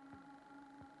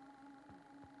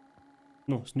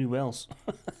 No, it's New Wells.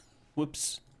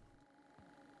 Whoops.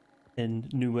 In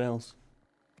New Wells.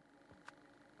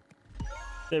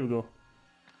 There we go.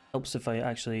 Helps if I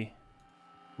actually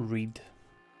read.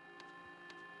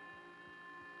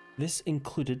 This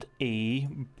included a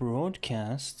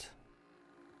broadcast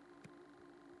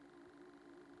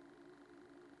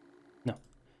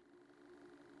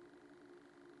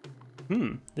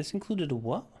This included a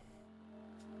what?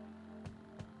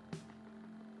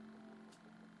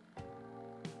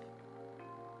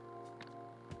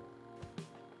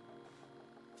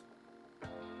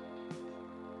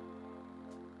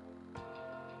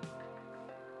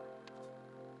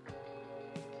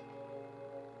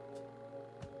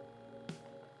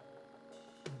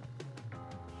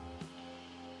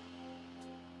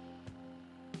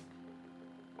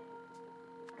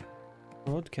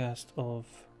 Broadcast of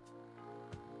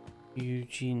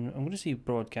Eugene. I'm going to say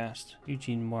broadcast.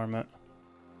 Eugene Marmot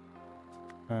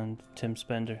and Tim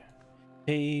Spender.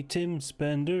 Hey, Tim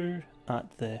Spender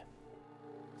at the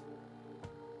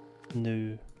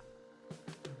New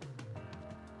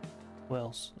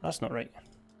Wells. That's not right.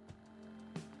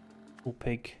 Old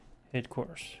Pig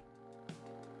headquarters.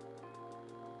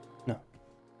 No.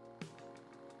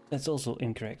 That's also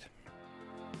incorrect.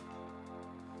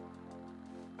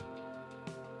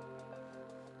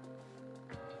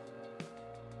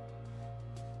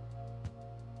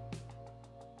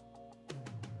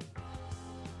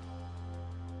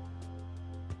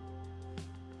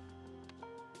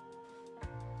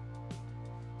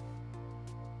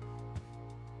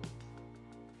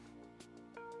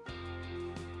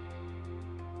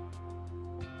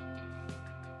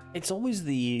 It's always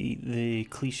the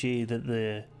cliche that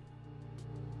the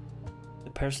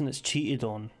person that's cheated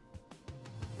on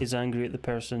is angry at the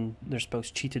person their spouse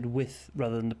cheated with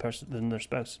rather than their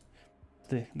spouse.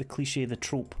 The cliche, the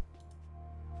trope.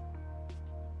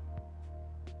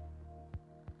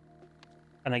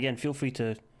 And again, feel free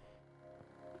to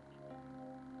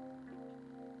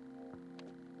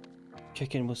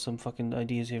kick in with some fucking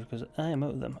ideas here because I am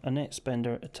out of them. Annette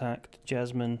Spender attacked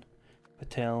Jasmine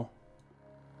Patel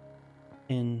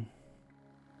in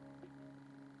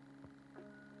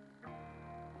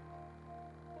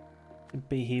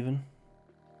Bayhaven.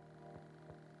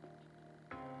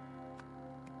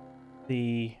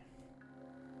 They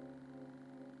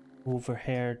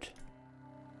overheard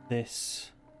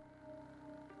this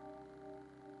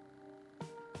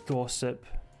gossip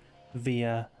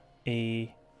via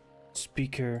a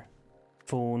speaker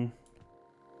phone.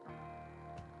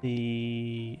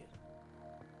 The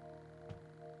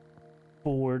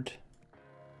board.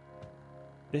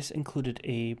 This included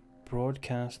a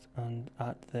broadcast and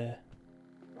at the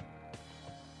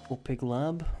Old Pig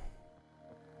Lab.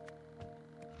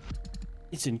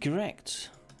 It's incorrect.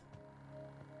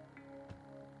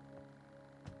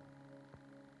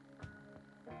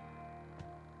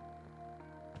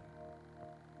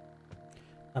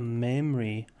 A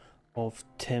memory of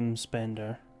Tim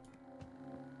Spender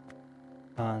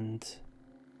and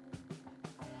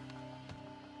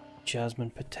Jasmine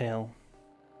Patel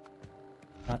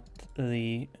at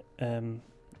the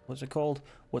what's it called?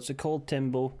 What's it called,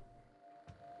 Timbo?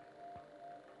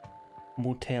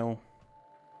 Motel.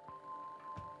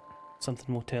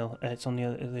 Something motel. It's on the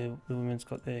other. The women's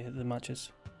got the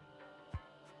matches.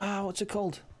 Ah, what's it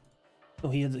called? Oh,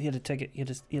 he had a ticket. He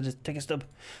had a ticket stub.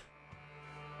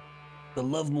 The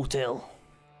Love Motel.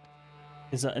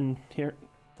 Is that in here?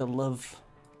 The Love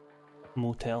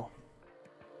Motel.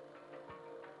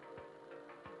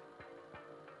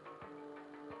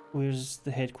 Where's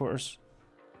the headquarters?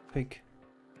 Pig.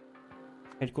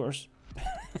 Headquarters.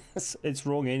 It's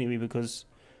wrong anyway because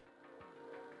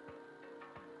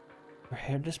I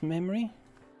heard this memory.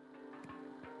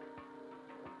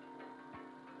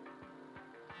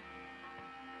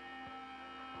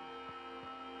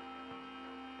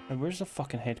 And where's the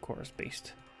fucking headquarters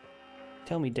based?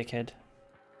 Tell me, dickhead.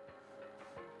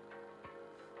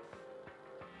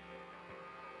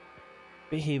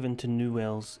 Bayhaven to New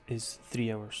Wells is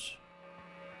 3 hours.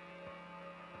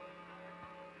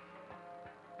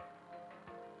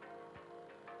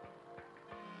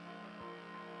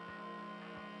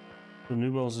 So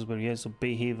New Wells is where he is, so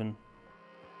Bayhaven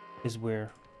is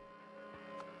where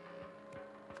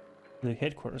the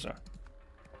headquarters are.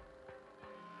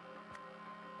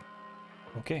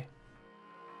 Okay.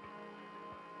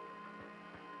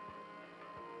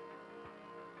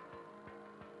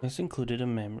 This included a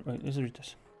memory. Right, let's read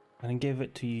this. And give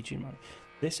it to Eugene Martin.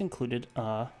 This included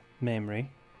a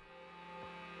memory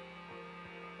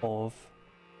of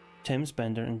Tim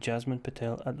Spender and Jasmine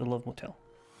Patel at the Love Motel.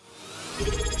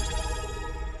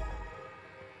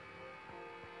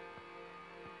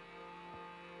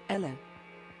 Hello.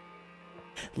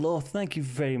 Law, thank you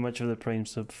very much for the Prime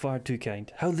sub. Far too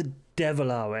kind. How the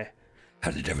devil are we?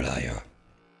 How the devil are you?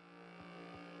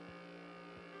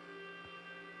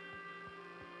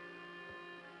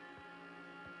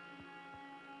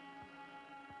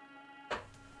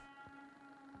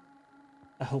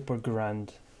 I hope we're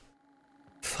grand.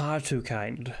 Far too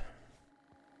kind.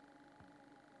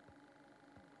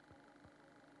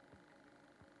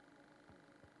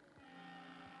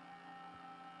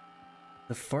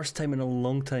 The first time in a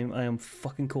long time I am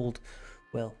fucking cold.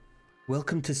 Well,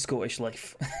 welcome to Scottish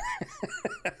life.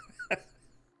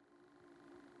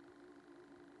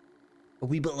 A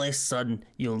wee bit less sun,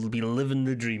 you'll be living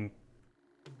the dream.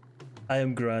 I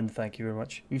am grand, thank you very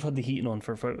much. We've had the heating on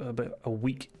for about a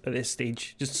week at this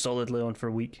stage, just solidly on for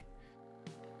a week.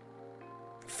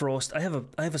 Frost. I have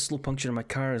a slow puncture in my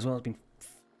car as well. It's been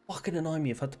fucking annoying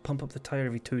me. I've had to pump up the tyre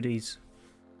every 2 days.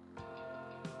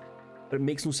 But it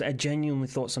makes no sense. I genuinely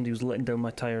thought somebody was letting down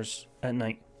my tyres at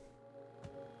night.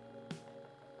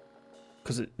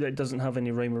 Because it doesn't have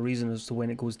any rhyme or reason as to when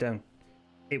it goes down.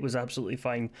 It was absolutely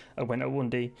fine. I went out one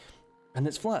day and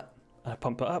it's flat. And I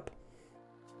pumped it up.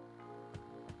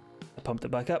 I pumped it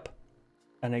back up.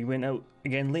 And I went out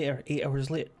again later, 8 hours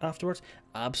late afterwards.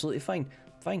 Absolutely fine.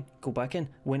 Fine. Go back in.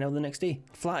 Went out the next day.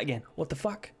 Flat again. What the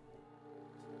fuck?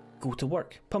 Go to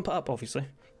work. Pump it up, obviously.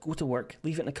 Go to work.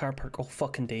 Leave it in the car park all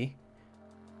fucking day.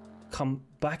 Come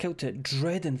back out to it,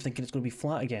 dreading thinking it's going to be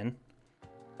flat again.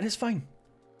 And it's fine.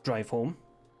 Drive home.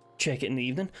 Check it in the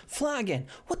evening. Flat again.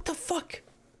 What the fuck?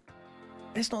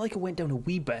 It's not like it went down a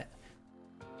wee bit.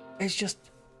 It's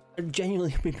just... It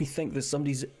genuinely made me think that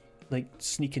somebody's like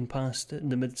sneaking past in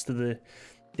the midst of the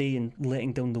day and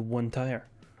letting down the one tyre.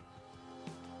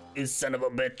 You son of a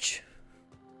bitch.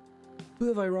 Who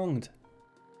have I wronged?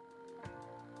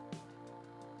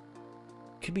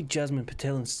 Could be Jasmine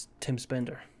Patel and Tim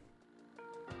Spender.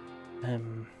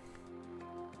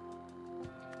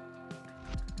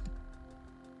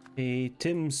 Hey,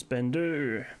 Tim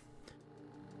Spender.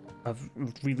 I've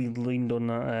really leaned on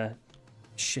that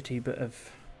shitty bit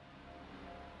of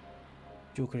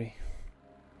jokery.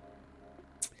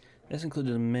 This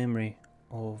included a memory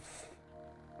of...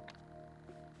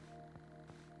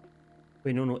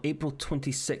 Wait, no, April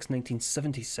 26,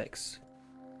 1976.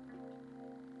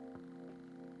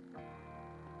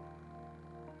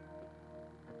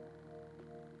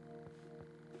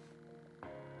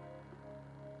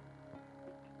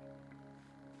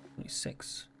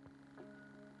 '76.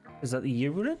 Is that the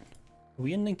year we're in? Are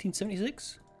we in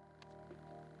 1976?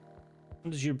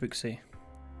 What does your book say?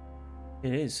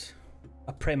 It is.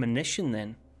 A premonition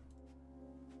then.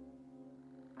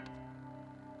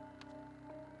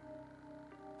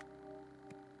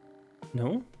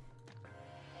 No?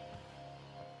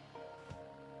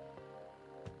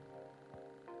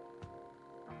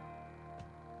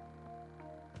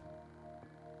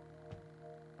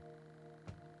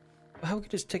 How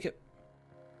could his ticket...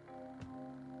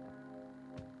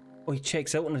 Oh, he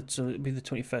checks out on it, so it'd be the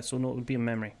 25th, so no, it would be a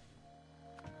memory.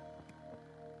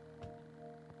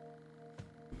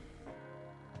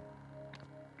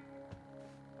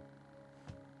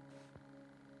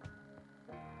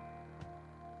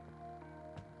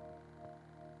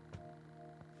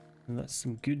 And that's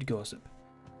some good gossip.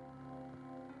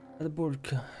 The board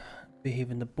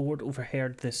behaving. The board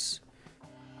overheard this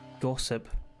gossip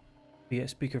via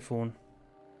speakerphone,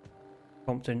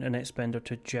 prompting Annette Spender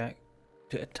to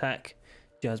attack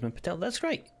Jasmine Patel. That's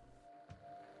right.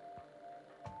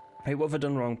 Right, what have I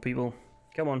done wrong, people?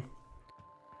 Come on.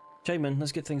 Chime in,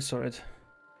 let's get things sorted.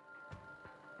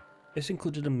 This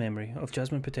included a memory of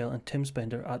Jasmine Patel and Tim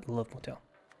Spender at the Love Motel.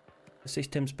 This says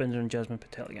Tim Spender and Jasmine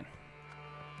Patel again.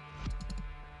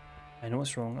 I know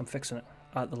it's wrong, I'm fixing it.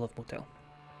 At the Love Motel.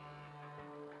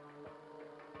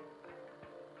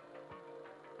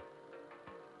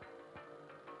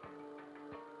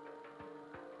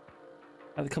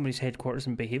 At the company's headquarters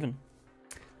in Bayhaven,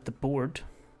 the board,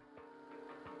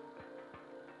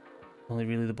 only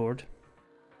really the board,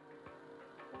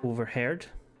 overheard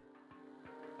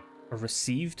or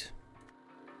received,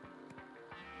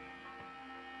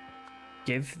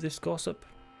 give this gossip,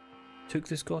 took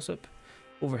this gossip,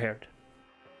 overheard.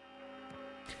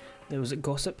 There was a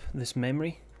gossip, this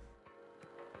memory,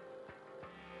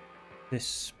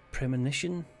 this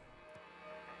premonition,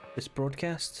 this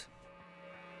broadcast,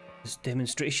 this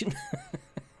demonstration,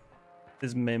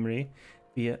 this memory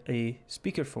via a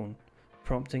speakerphone,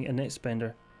 prompting Annette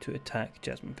Spender to attack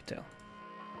Jasmine Patel.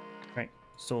 Right,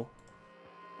 so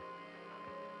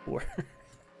 4.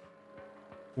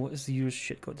 What is the yours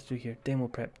shit got to do here? Demo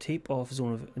prep, tape off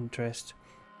zone of interest,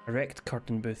 erect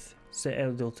curtain booth, set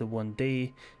L to 1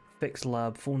 day, fix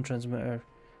lab phone transmitter,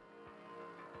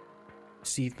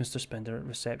 receive Mr. Spender at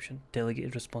reception,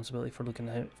 delegated responsibility for looking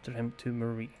after him to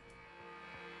Marie.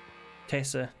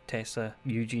 Tessa,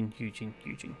 Eugene.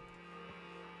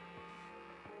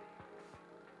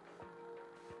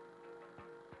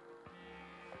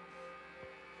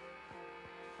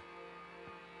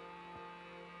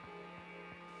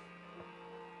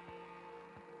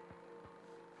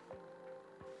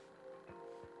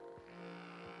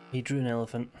 He drew an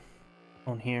elephant.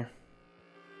 on here.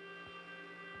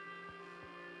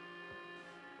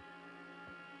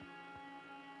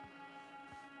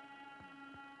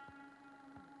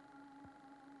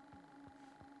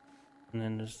 And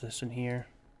then there's this in here.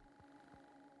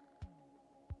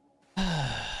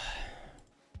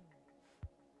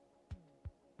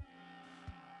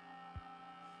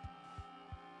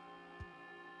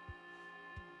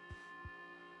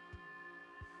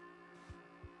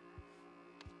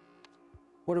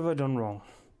 What have I done wrong?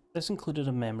 This included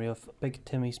a memory of Big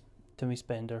Timmy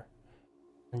Spender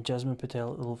and Jasmine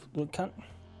Patel. It can't.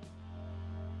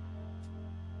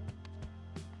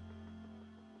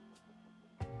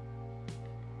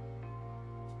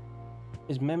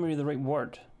 Is memory the right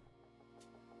word?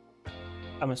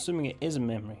 I'm assuming it is a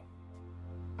memory.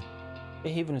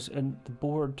 Behaving is in the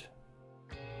board.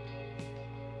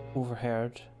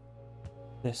 Overheard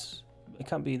this. It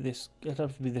can't be this. It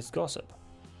have to be this gossip.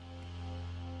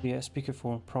 Via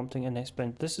speakerphone prompting a next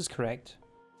blend. This is correct.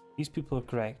 These people are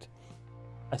correct.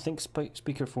 I think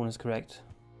speakerphone is correct.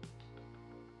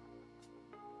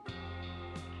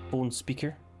 Phone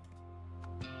speaker.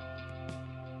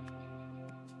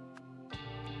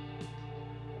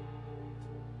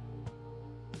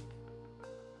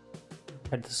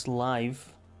 Had this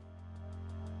live.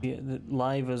 Yeah, the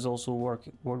live is also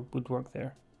would work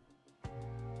there.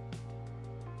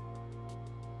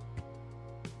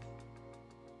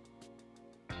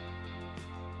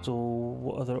 So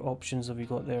what other options have you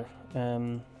got there?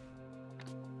 You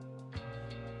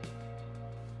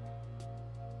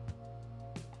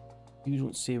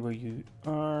don't say where you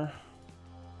are.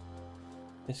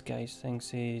 This guy's thing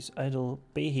says idle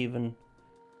Bayhaven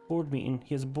board meeting.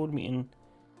 He has a board meeting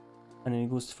and then he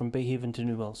goes from Bayhaven to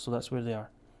Newell, so that's where they are.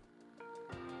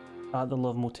 At the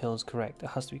Love Motel is correct. It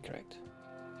has to be correct.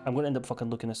 I'm going to end up fucking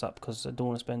looking this up because I don't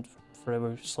want to spend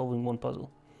forever solving one puzzle.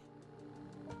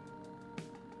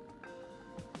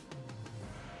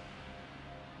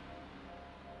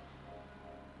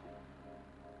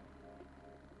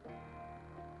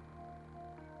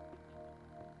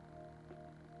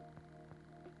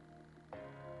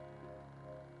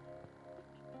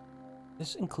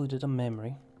 This included a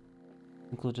memory.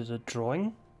 Included a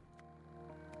drawing.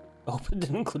 I hope it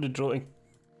didn't include a drawing,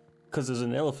 because there's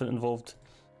an elephant involved.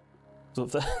 So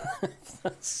if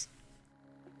that's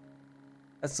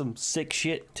some sick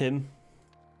shit, Tim.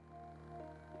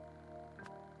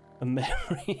 A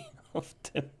memory of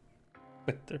Tim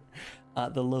Winter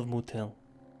at the Love Motel.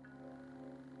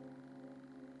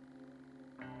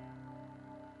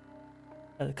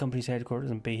 At the company's headquarters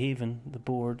in Bayhaven, the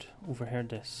board overheard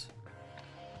this.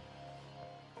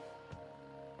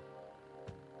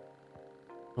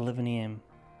 11 AM.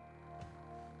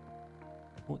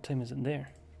 What time is it there?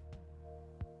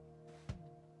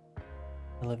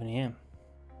 11 AM.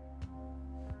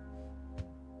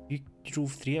 You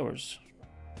drove 3 hours.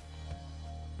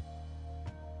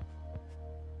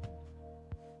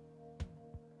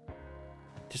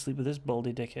 To sleep with this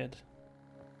baldy dickhead.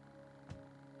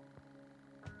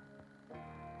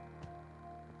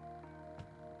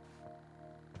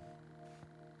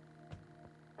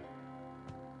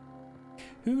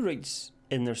 Who writes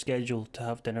in their schedule to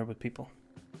have dinner with people?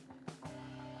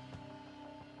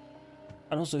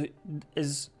 And also,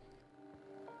 is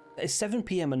 7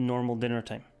 PM a normal dinner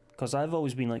time? Because I've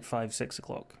always been like 5, 6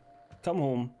 o'clock. Come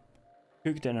home,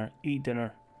 cook dinner, eat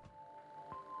dinner,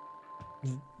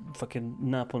 fucking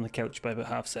nap on the couch by about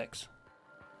 6:30.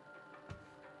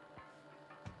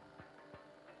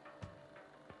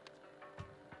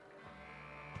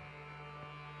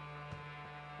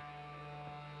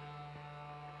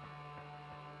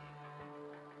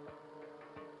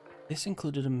 This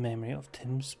included a memory of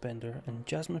Tim Spender and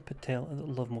Jasmine Patel at the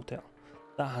Love Motel.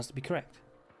 That has to be correct.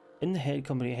 In the head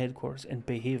company headquarters in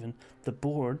Bayhaven, the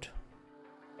board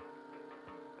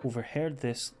overheard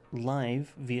this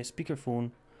live via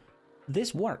speakerphone.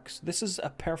 This works. This is a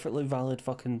perfectly valid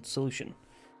fucking solution.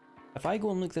 If I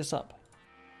go and look this up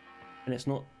and it's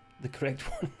not the correct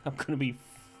one, I'm gonna be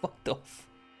fucked off.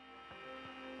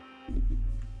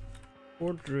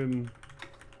 Boardroom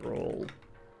Brawl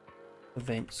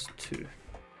Events 2.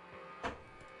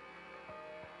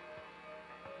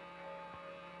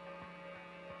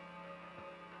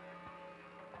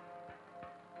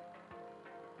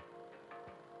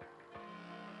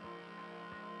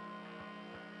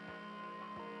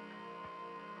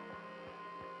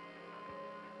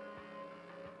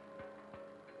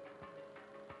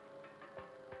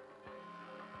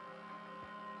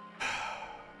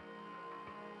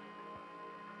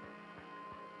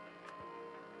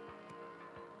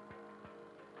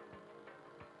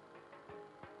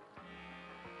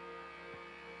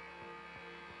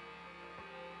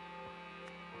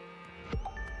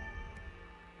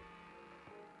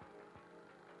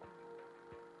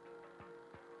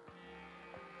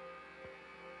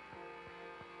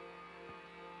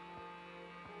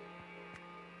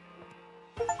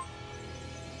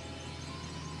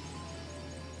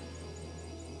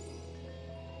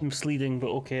 Misleading, but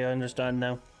okay, I understand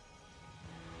now.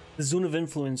 The zone of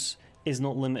influence is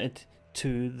not limited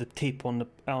to the tape on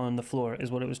the floor, is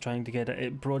what it was trying to get at.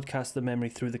 It broadcast the memory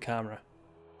through the camera.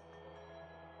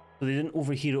 So they didn't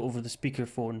overhear it over the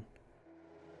speakerphone.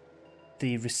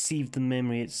 They received the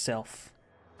memory itself.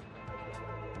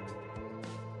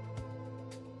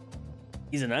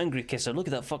 He's an angry kisser. Look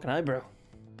at that fucking eyebrow.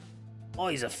 Oh,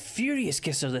 he's a furious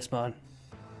kisser, this man.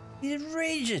 He's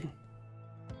raging.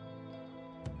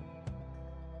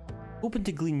 Hoping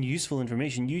to glean useful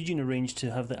information, Eugene arranged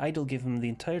to have the idol give him the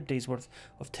entire day's worth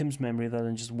of Tim's memory rather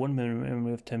than just one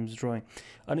memory of Tim's drawing.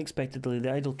 Unexpectedly,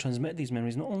 the idol transmitted these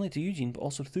memories not only to Eugene, but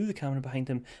also through the camera behind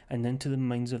him and into the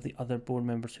minds of the other board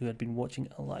members who had been watching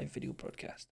a live video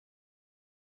broadcast.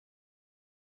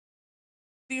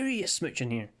 Furious smooch in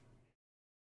here.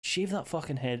 Shave that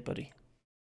fucking head, buddy.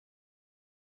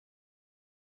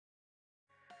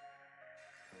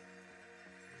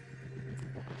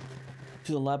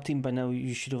 To the lab team, by now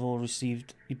you should have all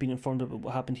received. You've been informed about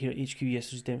what happened here at HQ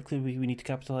yesterday. Clearly, we need to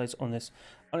capitalise on this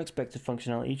unexpected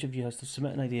functionality. Each of you has to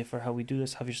submit an idea for how we do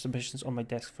this. Have your submissions on my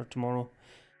desk for tomorrow.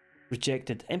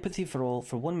 Rejected. Empathy for all.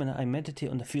 For 1 minute, I meditate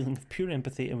on the feeling of pure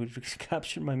empathy and would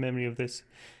capture my memory of this.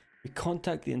 We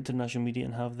contact the international media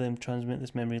and have them transmit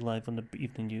this memory live on the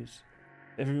evening news.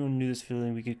 If everyone knew this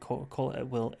feeling, we could call it at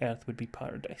will. Earth would be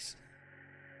paradise.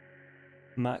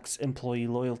 Max employee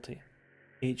loyalty.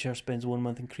 HR spends 1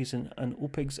 month increasing an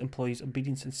OPIG's employees'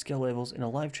 obedience and skill levels. In a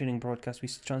live training broadcast, we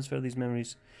transfer these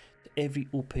memories to every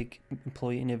OPIG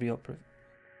employee in every operative.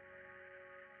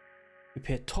 We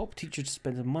pay a top teacher to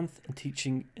spend a month in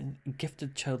teaching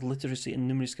gifted child literacy and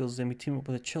numeracy skills. Then we team up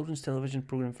with a children's television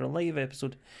program for a live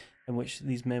episode in which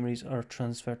these memories are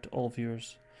transferred to all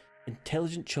viewers.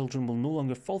 Intelligent children will no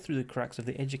longer fall through the cracks of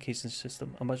the education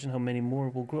system. Imagine how many more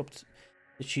will grow up to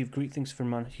achieve great things for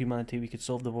humanity. We could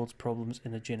solve the world's problems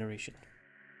in a generation.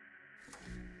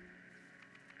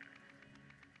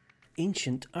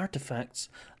 Ancient artifacts,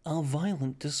 a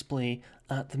violent display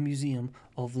at the Museum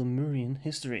of Lemurian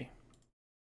History.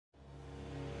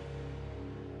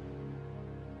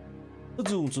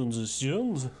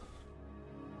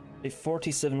 It's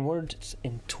 47 words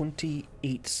in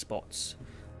 28 spots.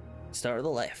 Start at the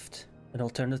left.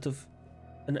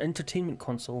 An entertainment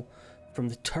console from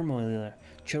the turmoil there.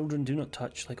 Children do not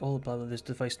touch, like all the blah blah, this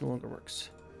device no longer works.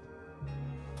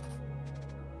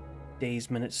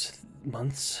 Days, minutes,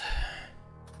 months.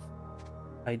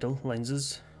 Idle,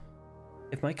 lenses.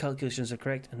 If my calculations are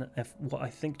correct, and if what I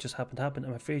think just happened,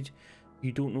 I'm afraid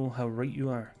you don't know how right you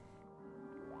are.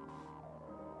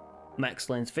 Max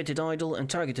lens fitted idle and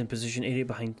target in position, area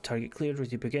behind target cleared.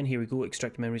 Ready to begin. Here we go.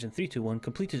 Extract memories in 3, 2, 1.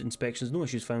 Completed inspections, no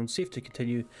issues found. Safe to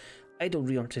continue. Idle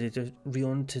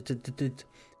reorientated.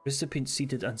 Recipient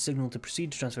seated and signal to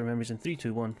proceed to transfer memories in 3,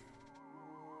 2, 1.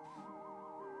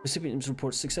 Recipient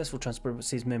reports successful transfer but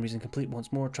says memories incomplete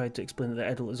once more. Tried to explain that the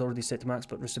idle is already set to max,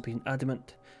 but recipient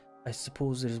adamant. I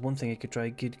suppose there is one thing I could try.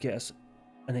 Could get us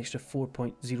an extra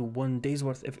 4.01 days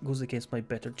worth if it goes against my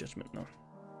better judgment now.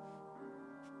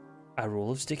 A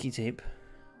roll of sticky tape.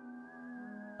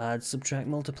 Add, subtract,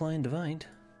 multiply, and divide.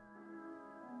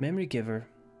 Memory giver.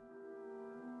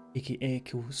 aka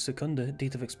equal secunda,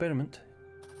 date of experiment.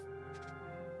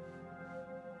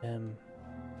 Oh,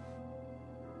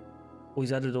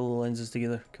 he's added all the lenses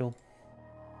together. Cool.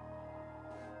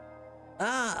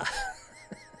 Ah!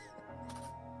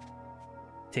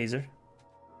 Taser.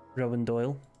 Rowan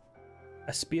Doyle.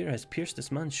 A spear has pierced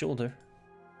this man's shoulder.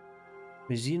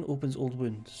 Museum opens old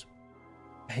wounds.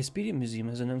 A Hesperian museum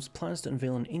has announced plans to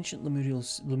unveil an ancient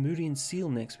Lemurian seal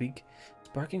next week,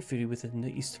 sparking fury within the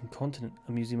eastern continent.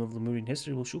 A museum of Lemurian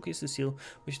history will showcase the seal,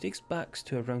 which dates back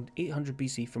to around 800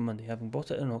 BC from Monday, having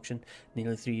bought it at an auction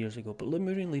nearly 3 years ago. But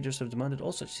Lemurian leaders have demanded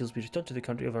all such seals be returned to the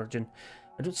country of origin.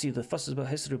 I don't see if the fuss about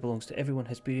history belongs to everyone.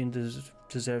 Hesperian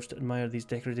deserves to admire these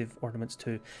decorative ornaments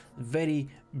too. Very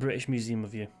British museum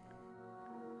of you.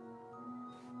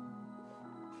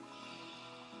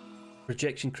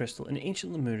 Projection crystal. In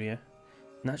ancient Lemuria,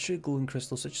 naturally glowing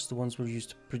crystals such as the ones were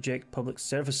used to project public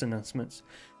service announcements.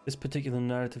 This particular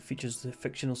narrative features the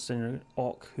fictional sinner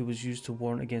Auk, who was used to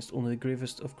warn against only the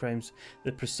gravest of crimes.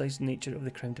 The precise nature of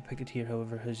the crime depicted here,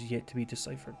 however, has yet to be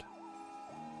deciphered.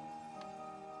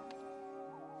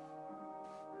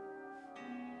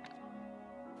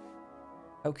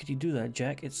 How could you do that,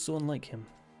 Jack? It's so unlike him.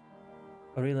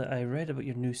 Aurelia, I read about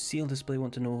your new seal display.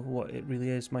 Want to know what it really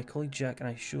is? My colleague Jack and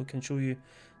I can show you.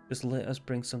 Just let us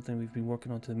bring something we've been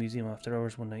working on to the museum after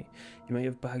hours one night. You might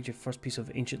have bagged your first piece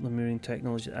of ancient Lemurian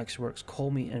technology that actually works.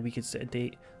 Call me and we could set a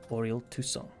date. Oriel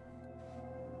Toussaint.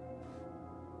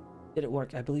 Did it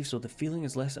work? I believe so. The feeling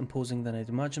is less imposing than I'd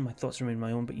imagined. My thoughts remain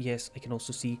my own, but yes, I can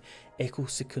also see Echo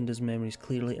Secunda's memories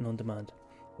clearly and on demand.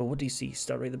 Well, what do you see?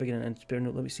 Start right at the beginning and spare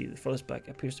note. Let me see. The furthest back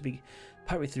appears to be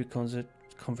partway through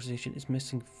conversation. Is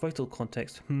missing vital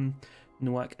context.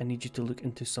 Noak, I need you to look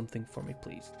into something for me,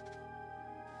 please.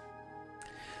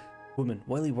 Woman,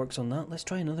 while he works on that, let's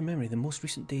try another memory. The most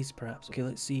recent days, perhaps. Okay,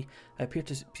 let's see. I appear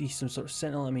to be some sort of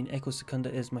sentinel. I mean, Echo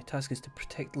Secunda is. My task is to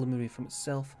protect Lemuria from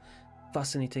itself.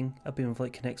 Fascinating. A beam of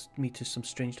light connects me to some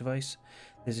strange device.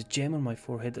 There's a gem on my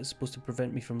forehead that's supposed to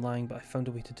prevent me from lying, but I found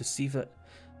a way to deceive it.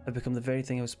 I've become the very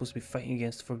thing I was supposed to be fighting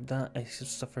against. For that, I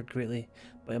suffered greatly.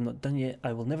 But I'm not done yet.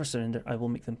 I will never surrender. I will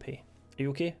make them pay. Are you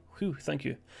okay? Whew, thank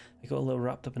you. I got a little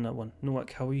wrapped up in that one.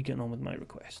 Noak, how are you getting on with my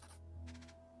request?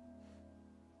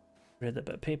 Read that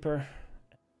bit of paper.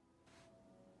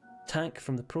 Tank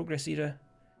from the Progress era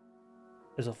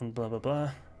is often blah blah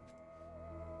blah.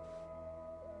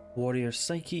 Warrior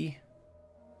Psyche.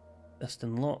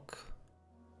 Destin Locke.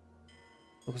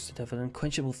 Focus to have an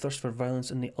unquenchable thirst for violence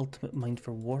and the ultimate mind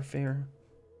for warfare.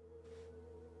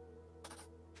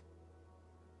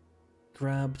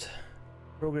 Grabbed.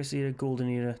 Progress era, Golden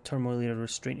era, Turmoil era,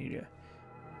 Restraint era.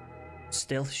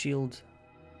 Stealth Shield.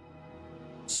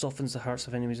 Softens the hearts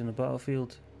of enemies on the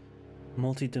battlefield.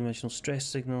 Multi-dimensional stress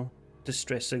signal.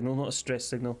 Distress signal, not a stress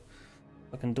signal.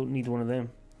 Fucking don't need one of them.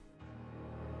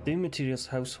 The materials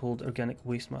household organic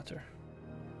waste matter.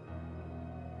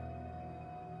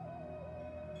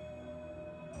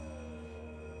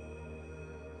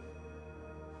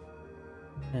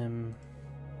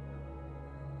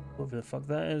 Whatever the fuck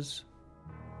that is.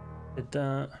 Did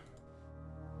that.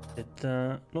 Did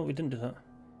that. No, we didn't do that.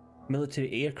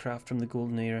 Military aircraft from the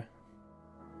Golden Era.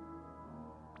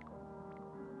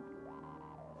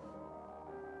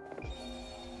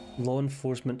 Law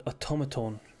enforcement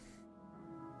automaton.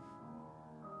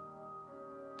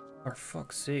 For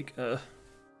fuck's sake.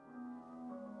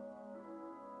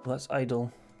 That's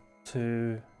idle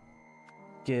to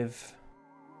give.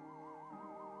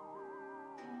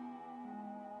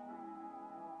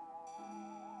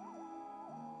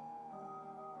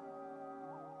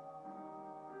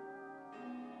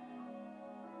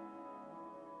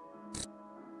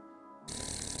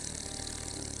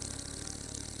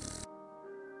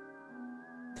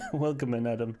 Welcome in,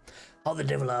 Adam. How the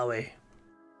devil are we?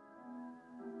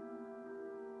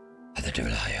 How the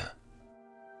devil are you?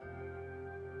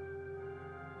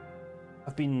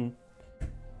 I've been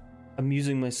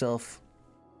amusing myself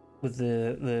with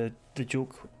the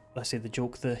joke. I say the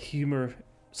joke, the humor,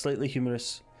 slightly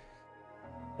humorous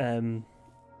thing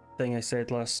I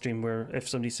said last stream, where if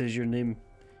somebody says your name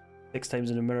 6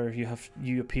 times in a mirror,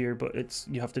 you appear, but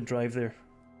you have to drive there.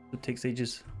 It takes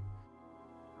ages.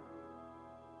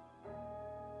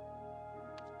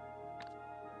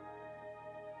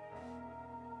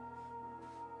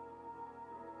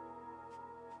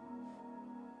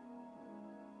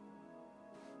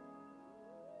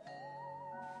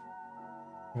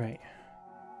 Right.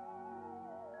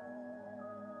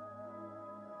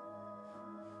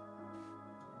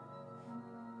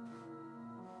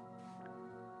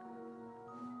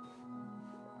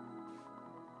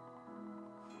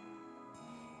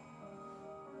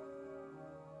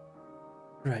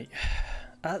 Right.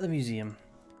 At the museum.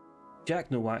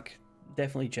 Jack Nowak.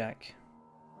 Definitely Jack.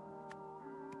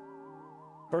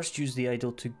 First use the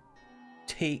idol to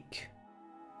take,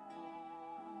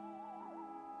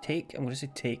 I'm going to say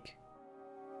take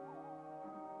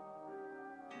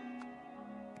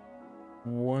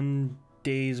 1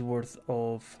 day's worth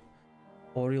of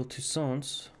Auriel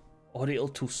Toussaint's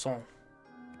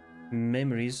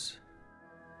memories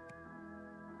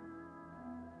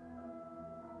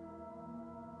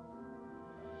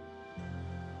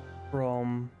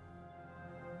from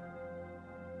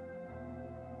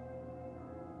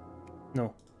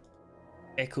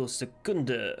Echo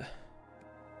Secunda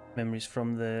memories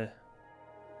from the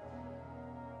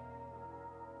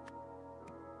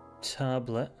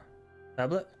tablet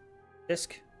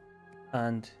disc,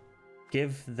 and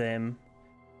give them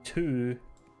to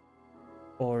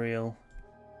Auriel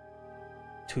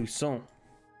Toussaint.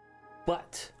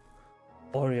 But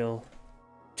Auriel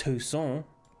Toussaint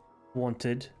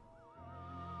wanted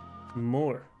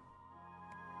more.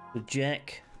 So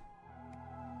Jack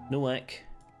Nowak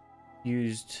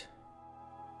used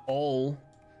all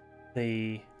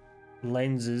the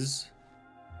lenses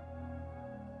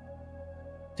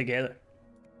together.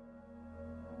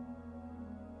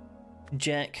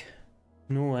 Jack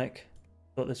Nowak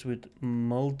thought this would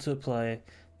multiply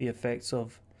the effects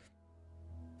of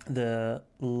the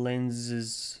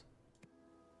lenses.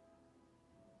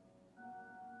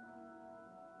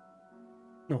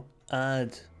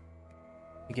 add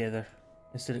together.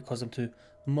 Instead it caused them to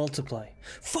multiply.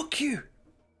 Fuck you!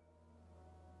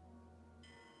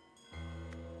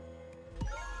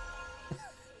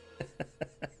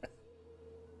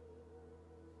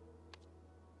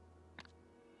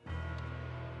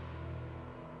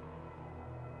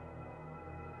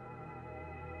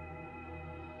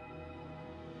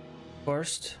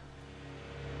 First,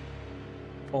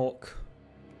 Orc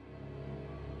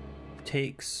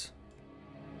takes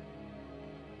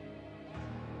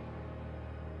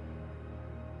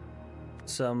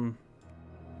some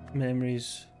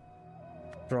memories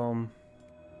from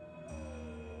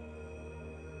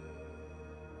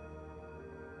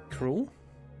Crow?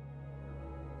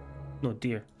 No,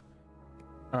 deer.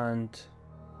 And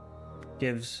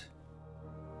gives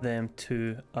them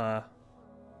to a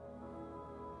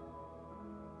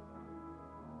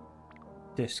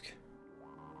disc.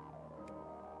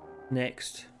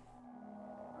 Next,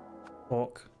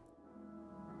 Orc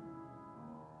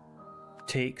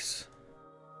takes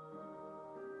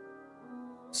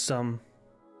some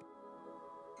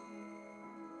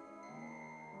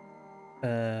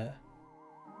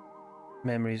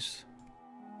memories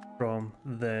from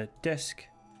the disc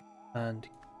and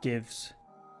gives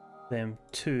them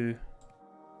to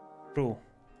Pro.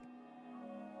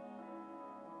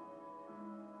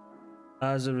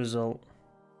 As a result,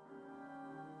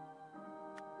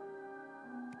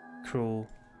 Crow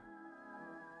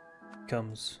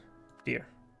becomes deer.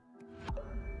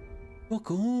 Fuck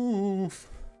off!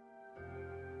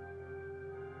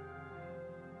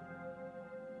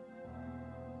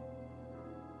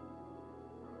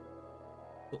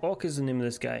 So Orc is the name of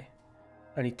this guy,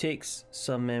 and he takes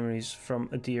some memories from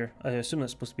a deer. I assume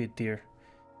that's supposed to be a deer.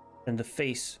 And the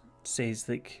face says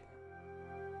like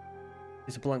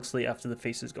it's a blank slate after the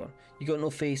face is gone. You got no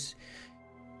face,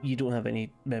 you don't have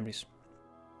any memories.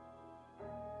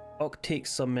 Orc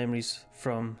takes some memories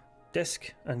from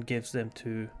Disc and gives them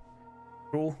to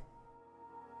Crow.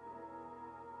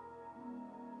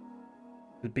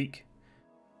 The beak.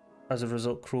 As a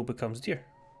result, Crow becomes deer.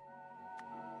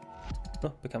 No,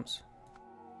 becomes.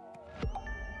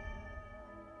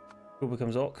 Crow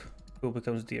becomes Orc. Crow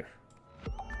becomes deer.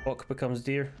 Orc becomes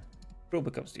deer. Crow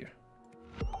becomes deer.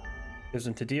 Gives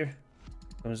them to deer.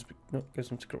 Gives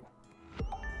them to Crow.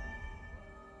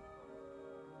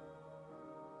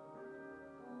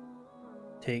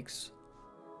 Takes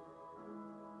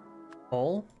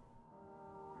all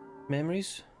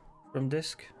memories from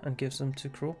Disc and gives them to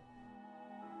Crow.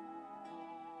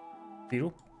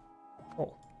 0.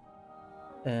 All.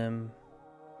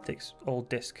 Takes all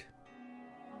Disc.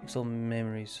 Takes all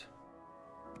memories.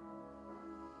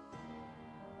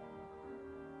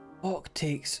 Orc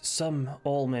takes some,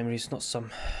 all memories, not some.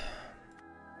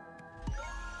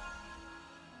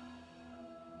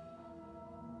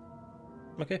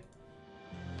 Okay.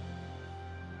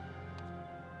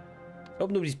 I hope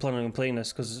nobody's planning on playing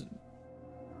this, because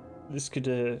this could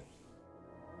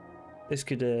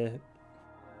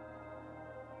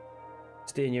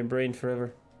stay in your brain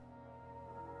forever.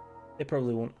 It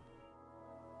probably won't.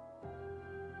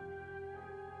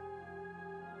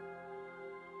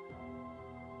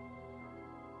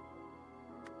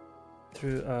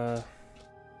 Through a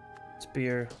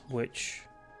spear which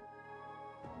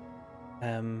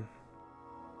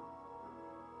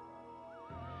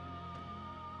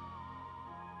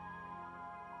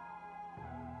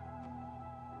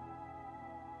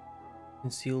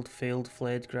concealed, failed,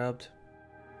 fled, grabbed.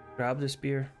 Grabbed a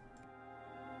spear.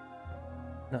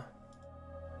 No.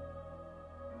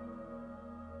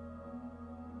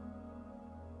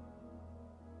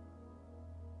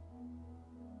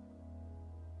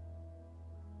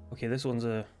 Okay, this one's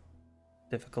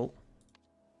difficult.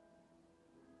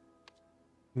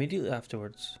 Immediately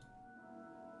afterwards,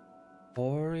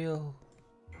 Boreal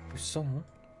song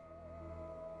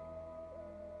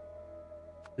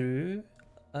through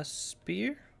a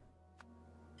spear,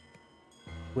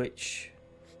 which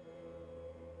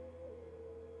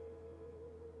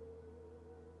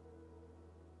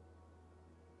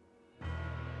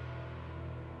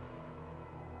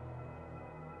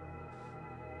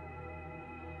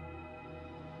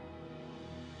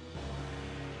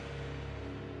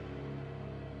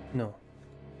no.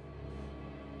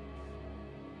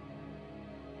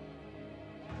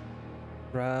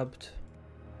 Grabbed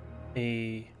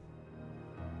a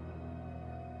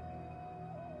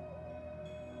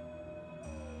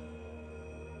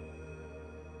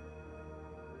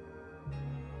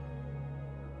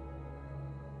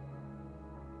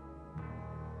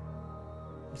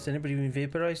Has anybody been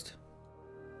vaporized?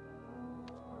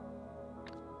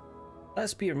 That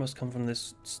spear must come from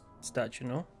this statue,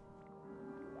 no?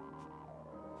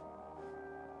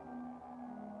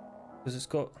 Because it's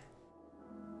got...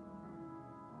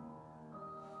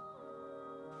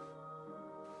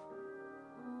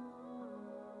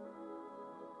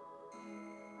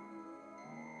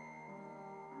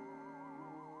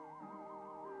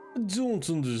 I don't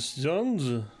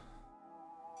understand.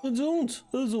 I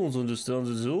don't understand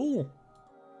at all.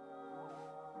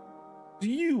 Do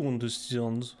you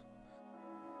understand?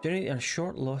 Generate a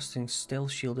short-lasting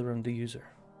stealth shield around the user.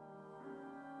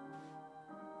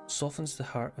 Softens the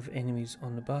heart of enemies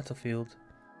on the battlefield.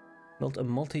 Built a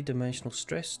multi-dimensional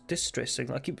distress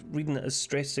signal. I keep reading it as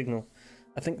stress signal.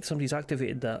 I think somebody's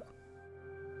activated that.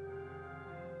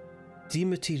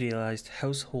 Dematerialized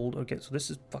household or get... So this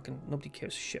is fucking... Nobody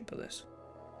cares shit about this.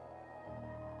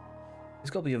 It's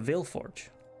got to be a Veil Forge.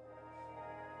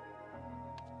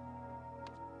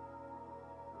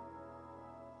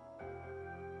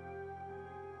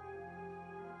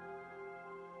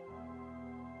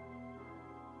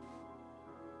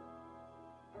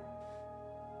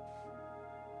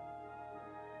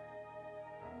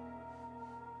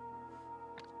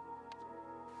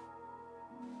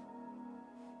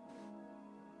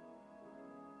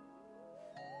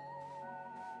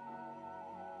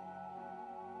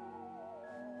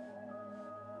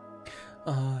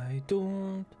 I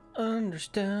don't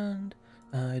understand.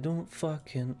 I don't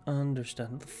fucking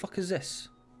understand. What the fuck is this?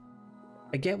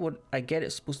 I get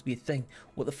it's supposed to be a thing.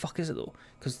 What the fuck is it though?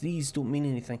 Because these don't mean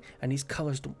anything and these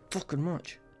colours don't fucking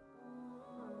match.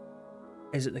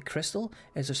 Is it the crystal?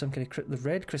 Is there some kind of the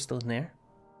red crystal in there?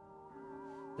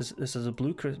 This is a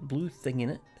blue thing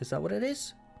in it. Is that what it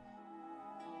is?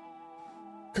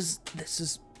 Because this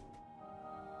is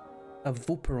a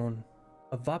Vaporon.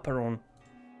 A Vaporon.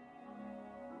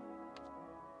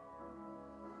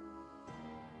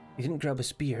 You didn't grab a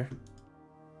spear.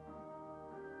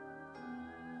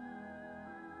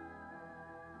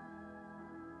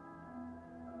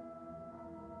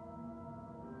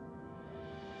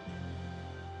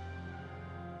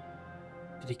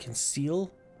 Did he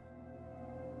conceal?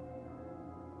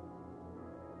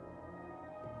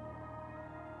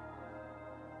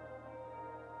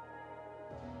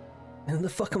 How the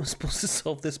fuck am I supposed to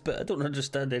solve this bit? I don't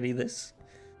understand any of this.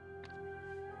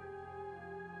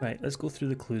 Right, let's go through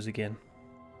the clues again.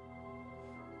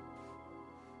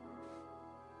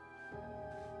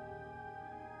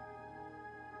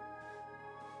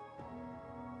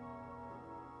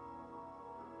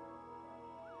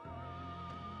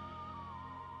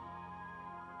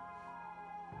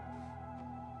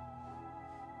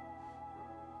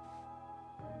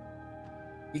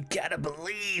 You gotta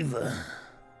believe.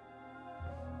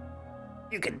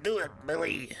 You can do it,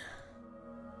 Billy.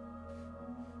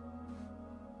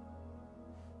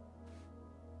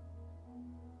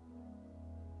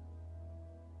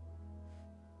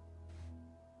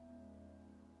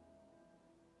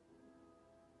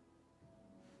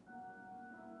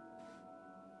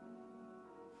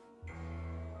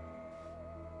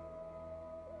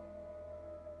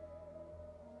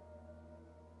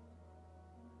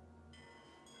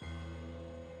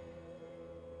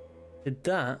 Did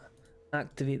that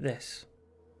activate this?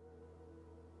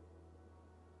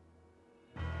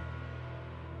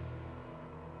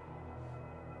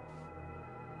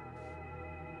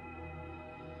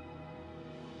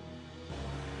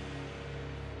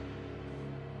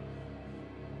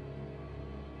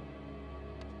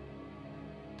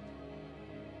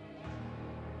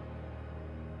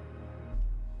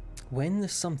 When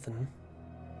there's something,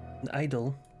 an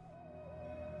idol,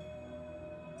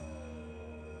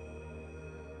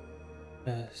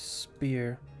 a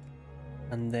spear,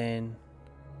 and then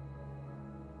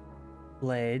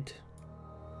lead.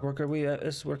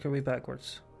 Let's work our way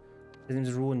backwards. His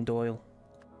name's Rowan Doyle.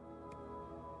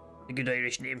 A good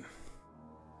Irish name.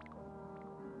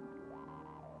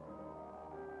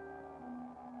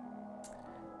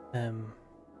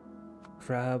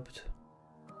 Grabbed.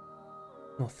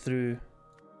 No, through.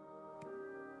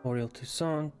 Oriel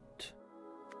Toussaint.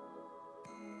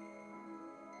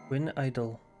 Win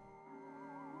idol.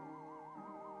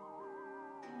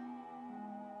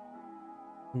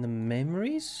 In the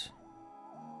memories?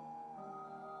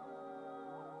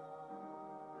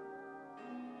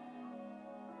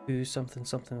 To something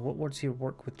something. What words here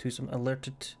work with to some?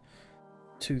 Alerted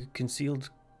to concealed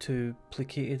to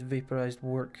placated vaporized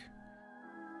work.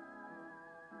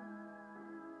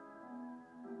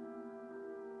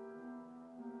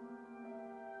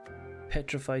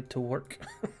 Petrified to work.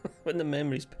 When the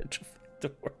memory's petrified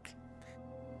to work.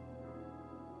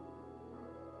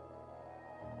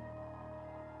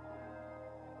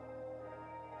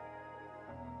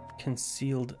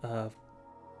 Concealed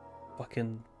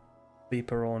fucking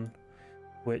Vaporon,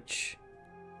 which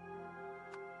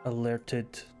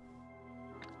alerted.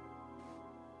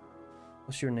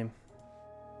 What's your name?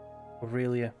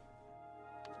 Aurelia.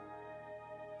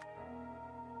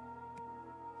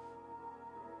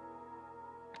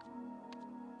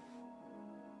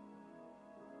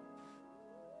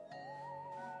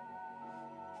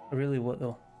 Really, what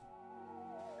though?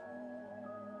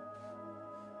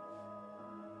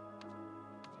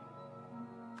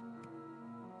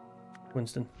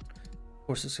 Winston. Of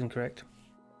course it's incorrect.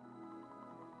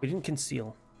 We didn't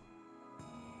conceal.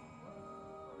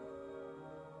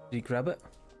 Did he grab it?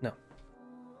 No.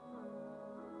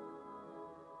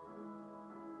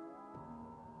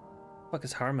 Fuck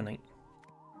is Harmonite?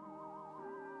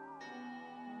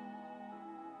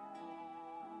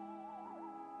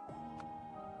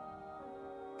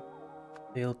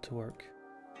 Failed to work.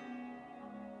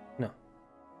 No.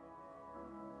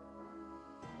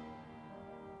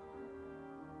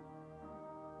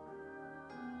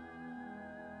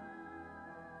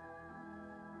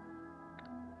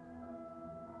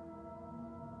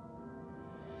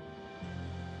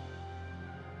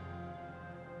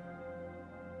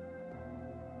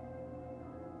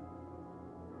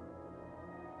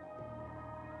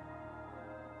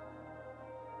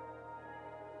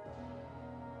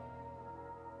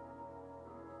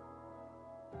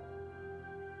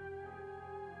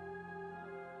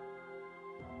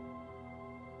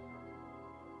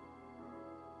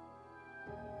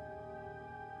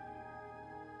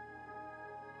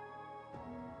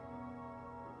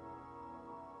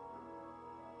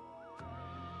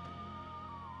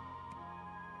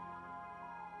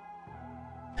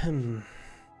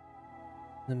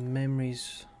 The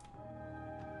memories.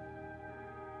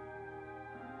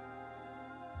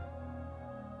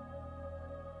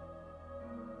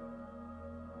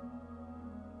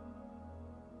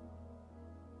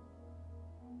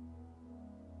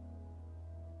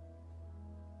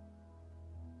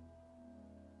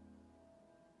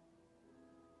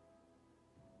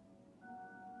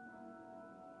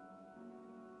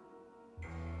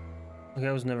 Okay,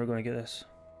 I was never going to get this.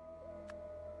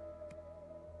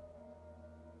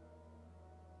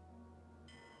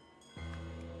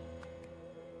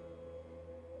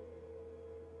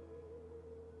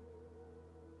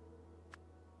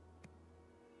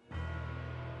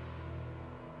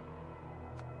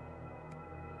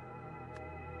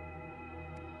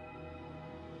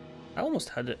 I almost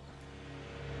had it.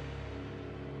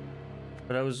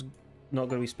 But I was not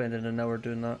going to be spending an hour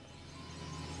doing that.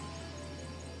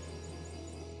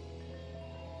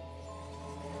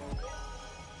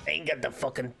 I ain't got the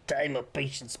fucking time or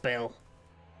patience, spell.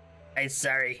 I'm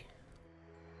sorry.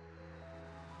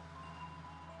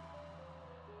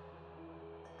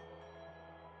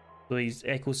 So he's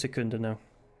Echo Secunda now.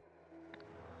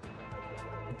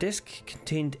 The disc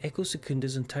contained Echo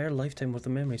Secunda's entire lifetime worth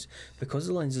of memories. Because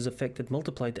the lines is affected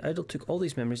multiplied, the idol took all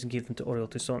these memories and gave them to Oriel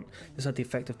Toussaint. This had the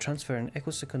effect of transferring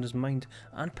Echo Secunda's mind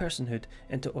and personhood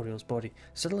into Oriel's body.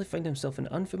 Suddenly finding himself in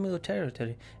unfamiliar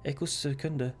territory, Echo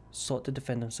Secunda sought to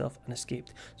defend himself and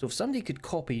escaped. So if somebody could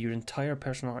copy your entire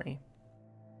personality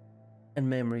and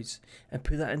memories and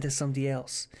put that into somebody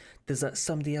else, does that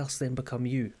somebody else then become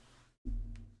you?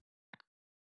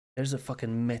 There's a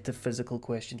fucking metaphysical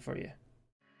question for you.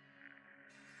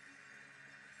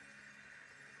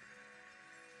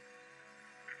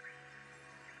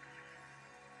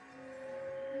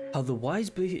 How the wise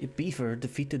beaver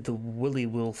defeated the woolly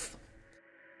wolf.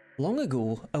 Long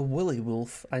ago, a woolly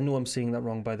wolf, I know I'm saying that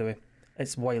wrong by the way,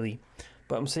 it's wily,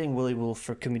 but I'm saying woolly wolf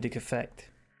for comedic effect.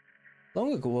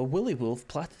 Long ago, a woolly wolf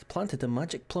planted a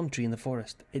magic plum tree in the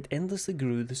forest. It endlessly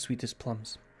grew the sweetest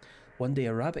plums. One day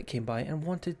a rabbit came by and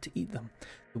wanted to eat them.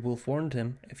 The wolf warned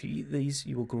him, if you eat these,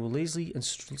 you will grow lazy and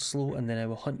slow and then I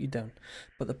will hunt you down.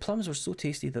 But the plums were so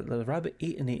tasty that the rabbit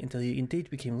ate and ate until he indeed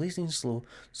became lazy and slow,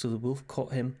 so the wolf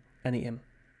caught him and ate him.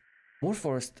 More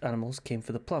forest animals came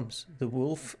for the plums. The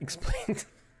wolf explained...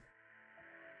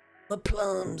 The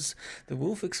plums! The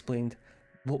wolf explained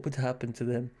what would happen to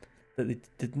them, that they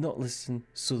did not listen,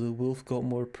 so the wolf got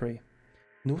more prey.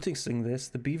 Noticing this,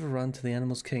 the beaver ran to the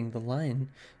animals' king, the lion,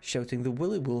 shouting, "The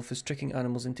woolly wolf is tricking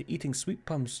animals into eating sweet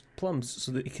plums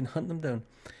so that he can hunt them down."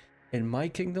 "In my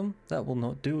kingdom, that will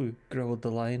not do," growled the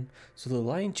lion. So the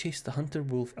lion chased the hunter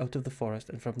wolf out of the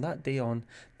forest, and from that day on,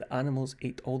 the animals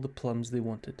ate all the plums they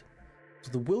wanted.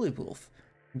 So the woolly wolf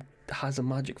has a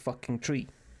magic fucking tree,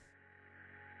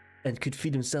 and could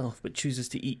feed himself, but chooses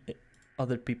to eat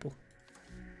other people.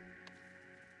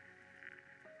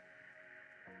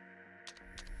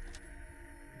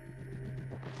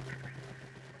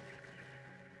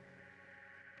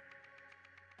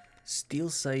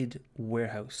 Steelside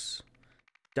Warehouse.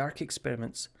 Dark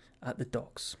experiments at the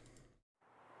docks.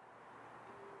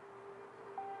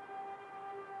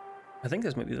 I think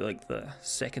this might be like the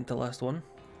second to last one.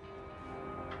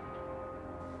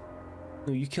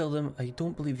 No, you killed him. I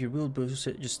don't believe your real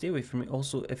bullshit. Just stay away from me.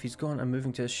 Also, if he's gone, I'm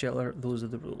moving to his shelter. Those are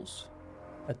the rules.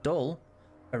 A doll,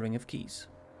 a ring of keys.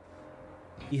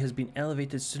 He has been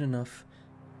elevated soon enough.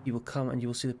 He will come and you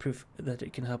will see the proof that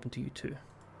it can happen to you too.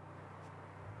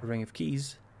 A ring of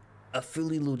keys, a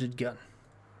fully loaded gun.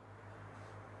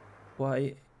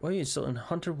 Why are you insulting?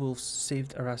 Hunter Wolf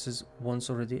saved our asses once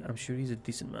already. I'm sure he's a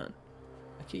decent man.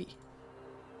 A key.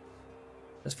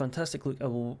 That's fantastic. Look, I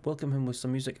will welcome him with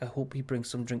some music. I hope he brings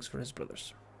some drinks for his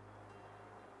brothers.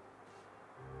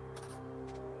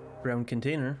 Brown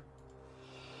container.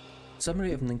 Summary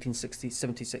of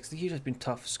 1976. The year has been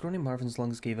tough. Scrawny Marvin's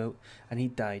lungs gave out and he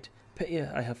died. Pity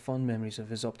I have fond memories of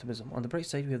his optimism. On the bright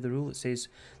side, we have the rule that says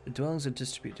the dwellings are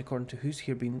distributed according to who's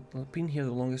here been here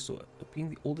the longest, so being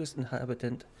the oldest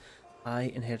inhabitant, I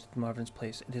inherited Marvin's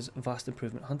place. It is a vast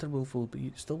improvement. Hunter Wolf will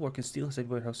be still work in Steelside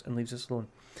Warehouse and leaves us alone.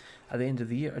 At the end of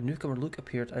the year, a newcomer Luke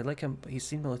appeared. I like him, but he's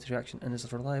seen military action and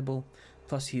is reliable.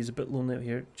 Plus, he is a bit lonely out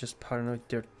here. Just paranoid,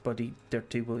 buddy,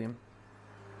 Dirty William.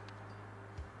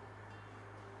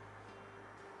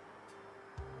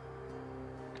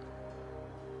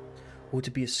 Oh, to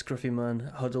be a scruffy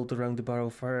man huddled around the barrel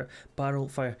fire.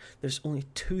 There's only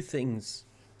two things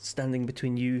standing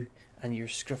between you and your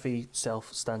scruffy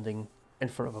self standing in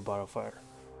front of a barrel fire.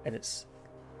 And it's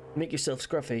make yourself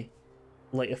scruffy,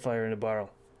 light a fire in a barrel.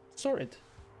 Sorted.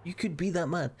 You could be that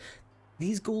man.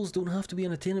 These goals don't have to be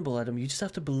unattainable, Adam. You just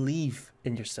have to believe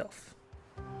in yourself.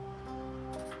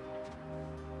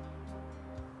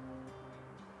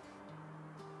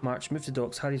 March, move to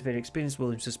docks. Harry's very experienced.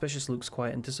 William suspicious. Luke's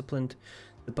quiet and disciplined.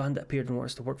 The bandit appeared and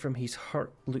wants to work for him. He's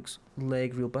hurt Luke's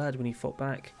leg real bad when he fought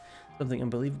back. Something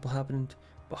unbelievable happened,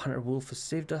 but Hunter Wolf has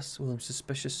saved us. William's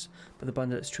suspicious, but the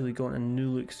bandit is truly gone and new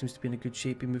Luke seems to be in a good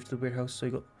shape. He moved to the warehouse, so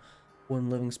he got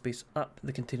one living space up.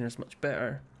 The container is much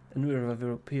better. A new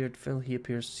reviver appeared. Phil, he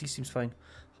appears. He seems fine.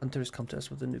 Hunter has come to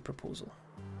us with a new proposal.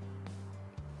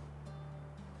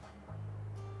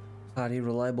 Harry,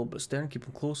 reliable but stern, keep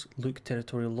him close. Luke,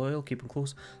 territorial loyal, keep him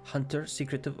close. Hunter,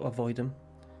 secretive, avoid him.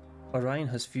 Orion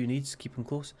has few needs, keep him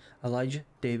close. Elijah,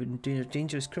 David,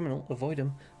 dangerous criminal, avoid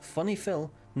him. Funny Phil,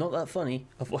 not that funny,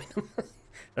 avoid him.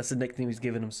 That's the nickname he's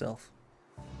given himself.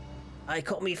 I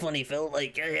call me Funny Phil,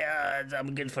 like, yeah,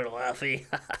 I'm good for a laughy.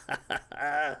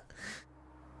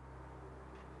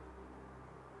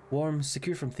 Warm,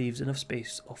 secure from thieves, enough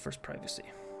space, offers privacy.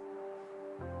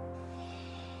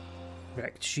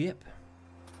 Wrecked ship.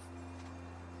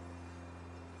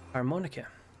 Harmonica.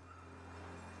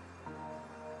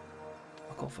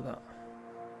 I'll go for that.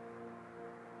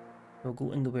 We'll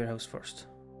go in the warehouse first.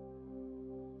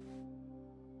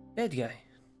 Dead guy.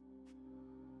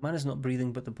 Man is not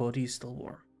breathing, but the body is still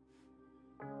warm.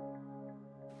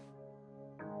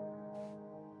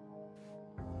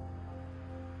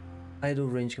 Idle,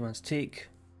 range commands take,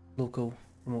 local,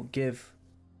 remote give,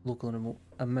 local and remote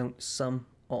amount, sum,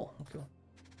 all. Okay.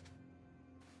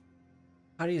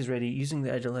 Harry is ready. Using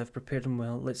the idle, I have prepared him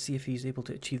well. Let's see if he's able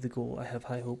to achieve the goal. I have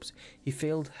high hopes. He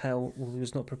failed. How? Well, he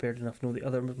was not prepared enough. No, the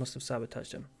other must have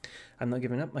sabotaged him. I'm not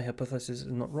giving up. My hypothesis is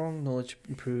not wrong. Knowledge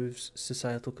improves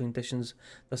societal conditions.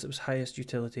 Thus, it was highest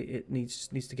utility. It needs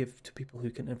to give to people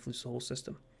who can influence the whole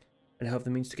system, and have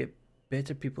the means to get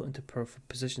better people into powerful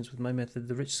positions. With my method,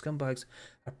 the rich scumbags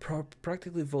are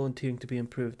practically volunteering to be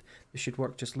improved. This should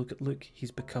work. Just look at Luke.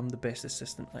 He's become the best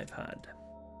assistant I've had.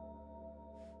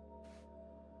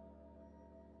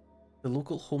 The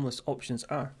local homeless options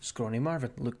are Scrawny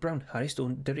Marvin, Luke Brown, Harry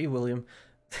Stone, Dirty William,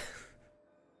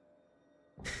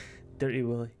 Dirty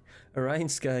Willie, Orion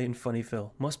Sky, and Funny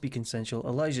Phil. Must be consensual.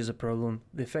 Elijah's a problem.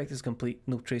 The effect is complete.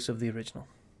 No trace of the original.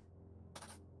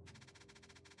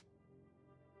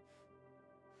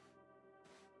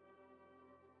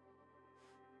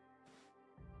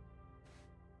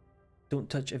 Don't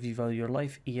touch if you value your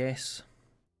life. Yes.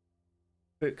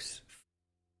 Books.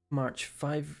 March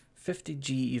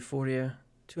 50G Euphoria,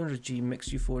 200G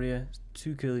Mixed Euphoria,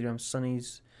 2 kilograms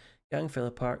Sunnies, Gang fell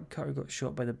apart, Carter got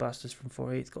shot by the bastards from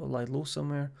 48th, got to lie low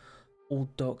somewhere,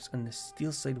 Old Docks and the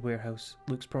Steelside Warehouse.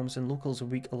 Looks promising, locals are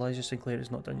weak, Elijah Sinclair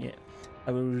is not done yet.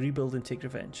 I will rebuild and take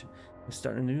revenge. I'm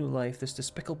starting a new life. This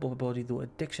despicable body, though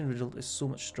addiction riddled, is so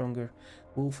much stronger.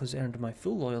 Wolf has earned my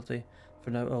full loyalty. For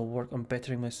now, I'll work on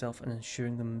bettering myself and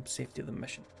ensuring the safety of the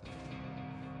mission.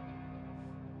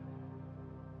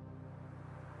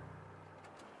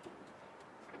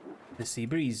 The Sea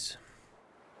Breeze.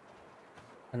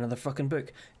 Another fucking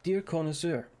book. Dear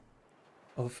connoisseur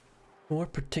of More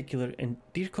particular and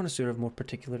dear connoisseur of more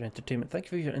particular entertainment, thank you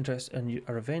for your interest in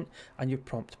our event and your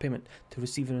prompt payment. To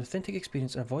receive an authentic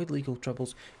experience and avoid legal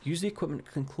troubles, use the equipment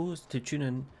enclosed to tune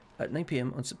in at 9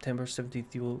 PM on September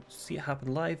 17th. You will see it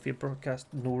happen live via broadcast,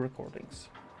 no recordings.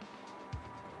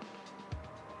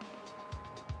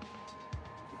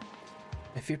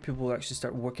 I fear people will actually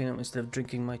start working out instead of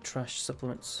drinking my trash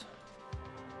supplements.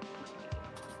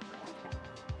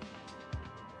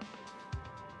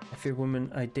 I fear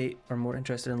women I date are more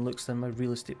interested in looks than my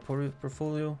real estate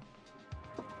portfolio.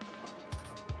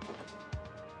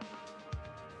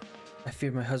 I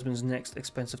fear my husband's next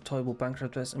expensive toy will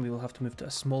bankrupt us and we will have to move to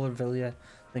a smaller villa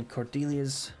than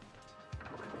Cordelia's.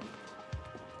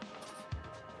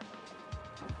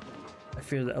 I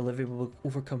fear that Olivia will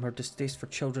overcome her distaste for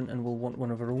children and will want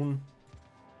one of her own.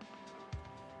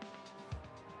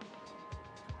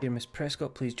 Dear Miss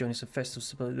Prescott, please join us at Festive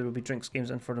Stability. There will be drinks,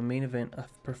 games, and for the main event, a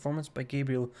performance by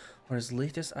Gabriel on his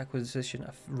latest acquisition,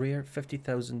 a rare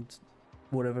 50,000,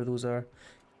 whatever those are,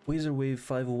 Wazer Wave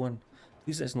 501.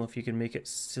 Please let us know if you can make it.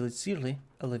 Sincerely,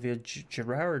 Olivia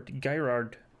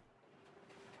Girard.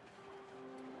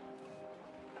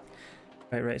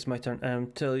 Right, it's my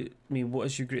turn. Tell me, what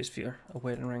is your greatest fear? A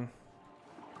wedding ring.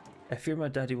 I fear my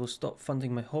daddy will stop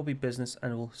funding my hobby business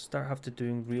and will start have to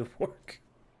doing real work.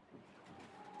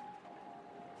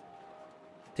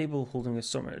 Table holding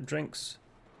assortment of drinks.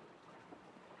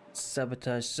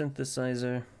 Sabotage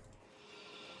synthesizer.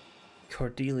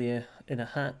 Cordelia in a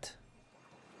hat.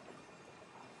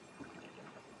 Why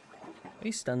are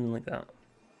you standing like that? Are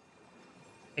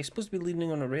you supposed to be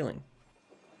leaning on a railing?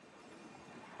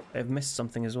 I've missed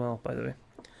something as well, by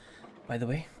the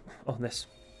way. Oh, this.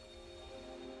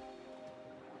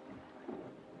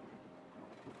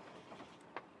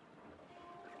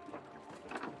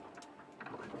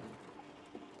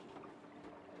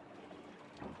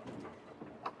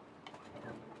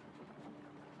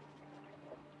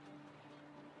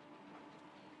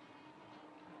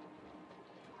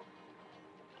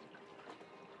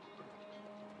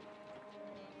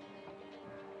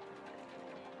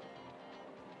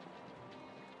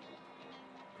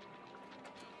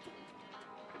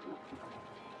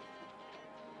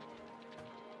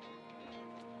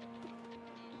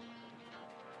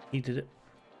 He did it.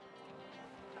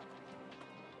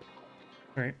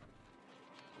 Right.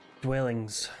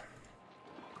 Dwellings.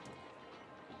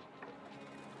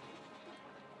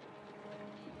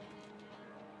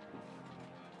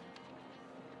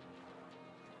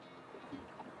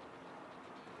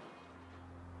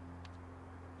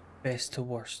 Best to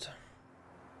worst.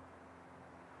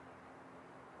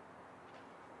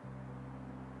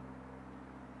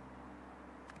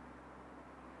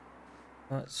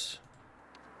 That's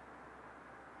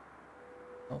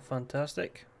not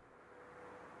fantastic.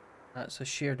 That's a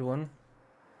shared one.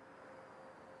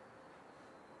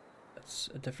 That's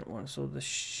a different one. So the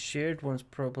shared one's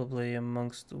probably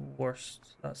amongst the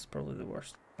worst. That's probably the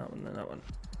worst. That one, then that one.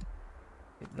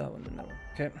 That one, then that one.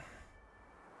 Okay.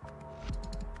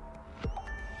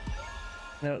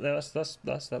 No, that's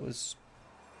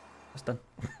done.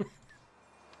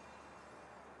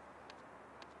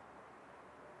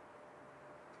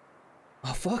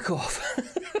 Oh, fuck off.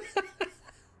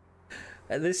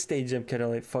 At this stage, I'm kind of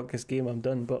like, fuck this game, I'm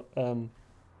done, but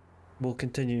we'll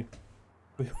continue.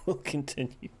 We will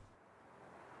continue.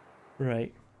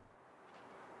 Right.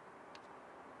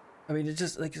 I mean, it's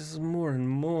just like, this is more and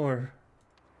more.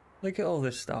 Look at all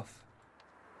this stuff.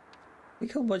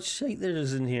 Look how much shit there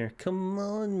is in here. Come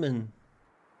on, man.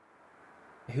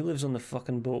 Who lives on the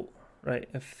fucking boat? Right,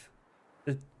 if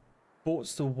the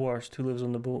boat's the worst, who lives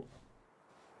on the boat?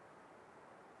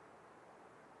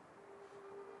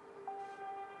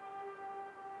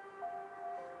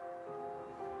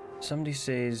 Somebody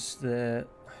says that...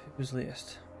 Who's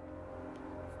latest?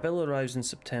 Bill arrives in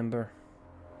September.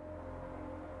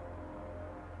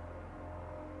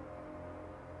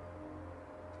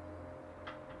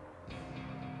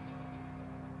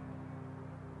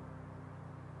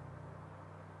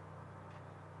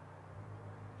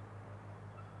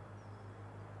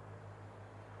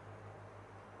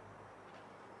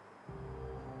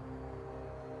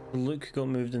 Luke got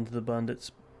moved into the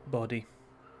bandit's body.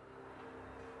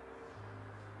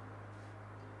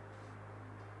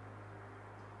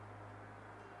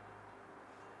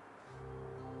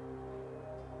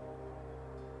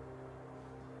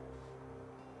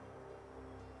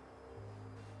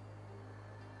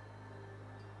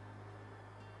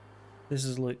 This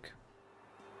is Luke.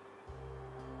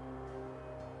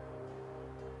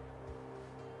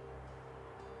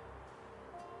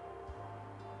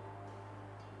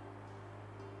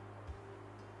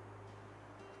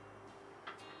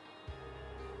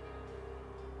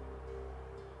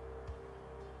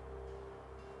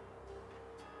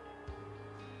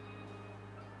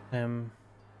 Who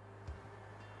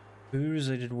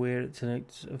resided where at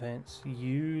tonight's events?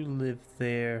 You live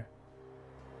there.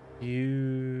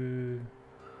 You...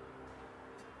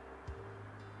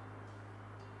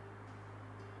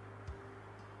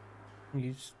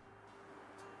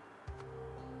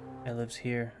 I lives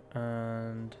here,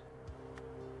 and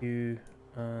you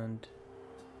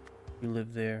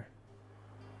live there,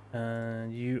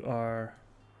 and you are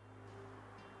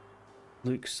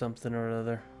Luke something or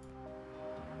other.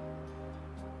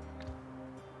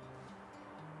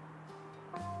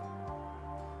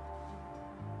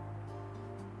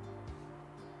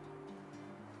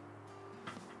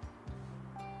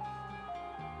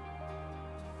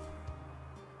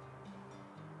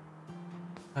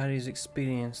 Harry's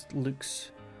experienced.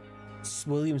 Luke's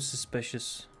William's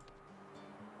suspicious.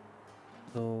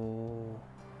 So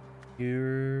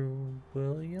you're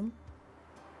William?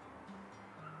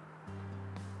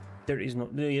 Dirty's not.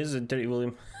 He is a dirty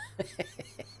William.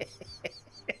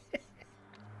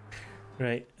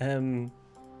 Right.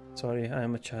 Sorry, I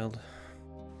am a child.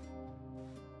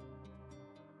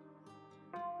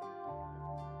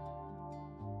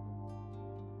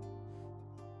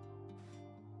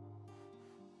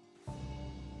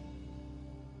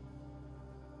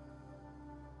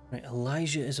 Right,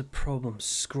 Elijah is a problem.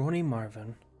 Scrawny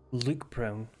Marvin, Luke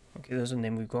Brown. Okay, there's a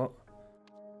name we've got.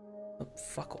 Oh,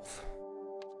 fuck off.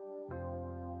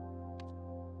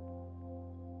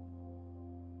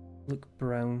 Luke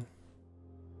Brown,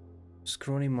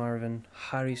 Scrawny Marvin,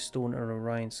 Harry Stone, or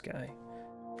Orion Sky.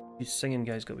 You singing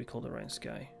guy's got to be called Orion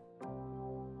Sky.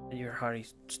 And you're Harry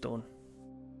Stone.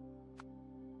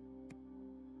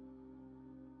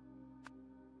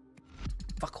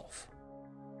 Fuck off.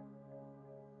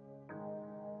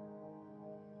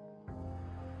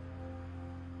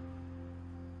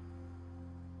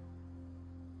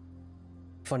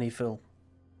 Funny Phil.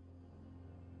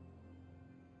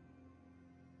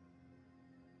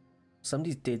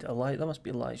 Somebody's dead. That must be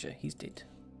Elijah. He's dead.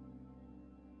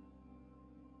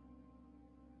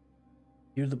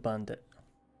 You're the bandit.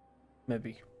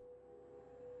 Maybe.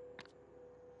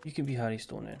 You can be Harry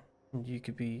Stone then. And you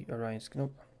could be Orion.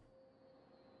 Nope.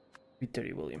 Be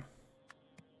Dirty William.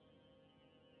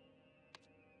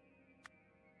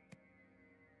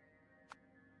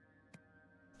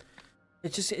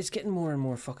 It's getting more and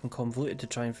more fucking convoluted to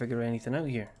try and figure anything out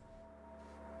here.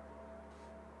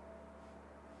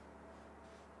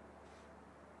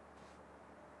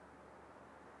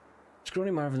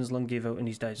 Scrawny Marvin's lung gave out and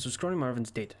he's died. So Scrawny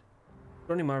Marvin's dead.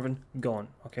 Scrawny Marvin, gone,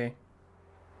 okay?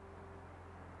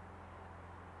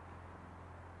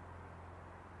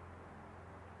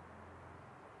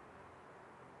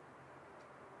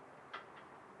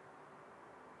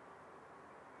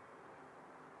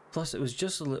 Plus, it was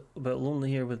just a little bit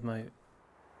lonely here with my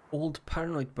old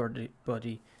paranoid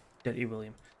buddy, Dirty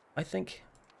William. I think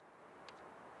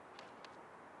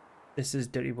this is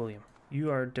Dirty William. You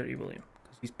are Dirty William.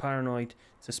 Because he's paranoid,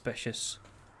 suspicious,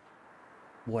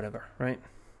 whatever, right?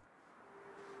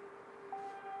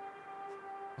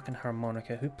 Fucking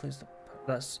harmonica. Who plays the...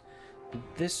 That's...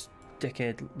 This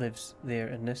dickhead lives there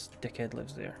and this dickhead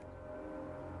lives there.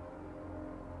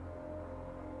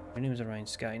 My name is Orion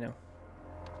Sky now.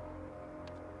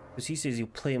 Because he says he'll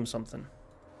play him something.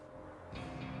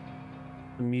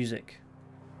 The music.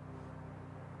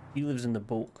 He lives in the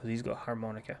boat because he's got a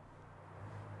harmonica.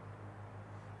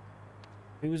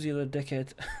 Who was the other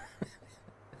dickhead?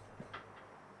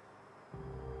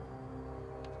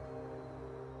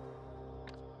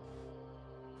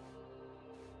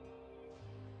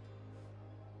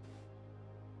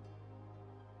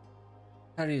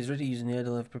 Harry is ready using the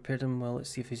idol I've prepared him. Well, let's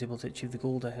see if he's able to achieve the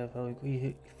goal I have.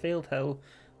 He failed. How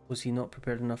was he not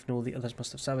prepared enough? No, the others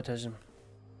must have sabotaged him.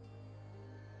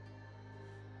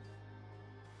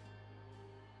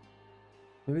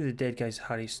 Maybe the dead guy's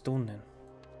Harry Stone then.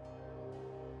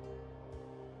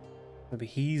 Maybe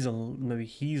he's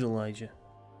Elijah.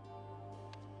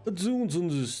 I don't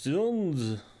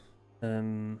understand.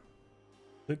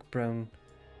 Luke Brown,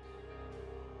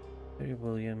 Harry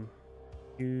William,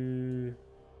 you,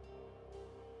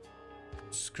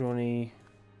 Scrawny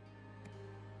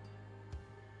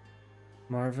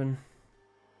Marvin,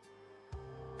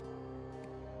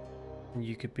 and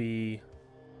you could be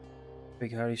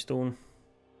Big Harry Stone.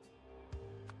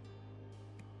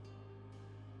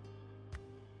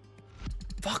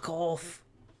 Fuck off!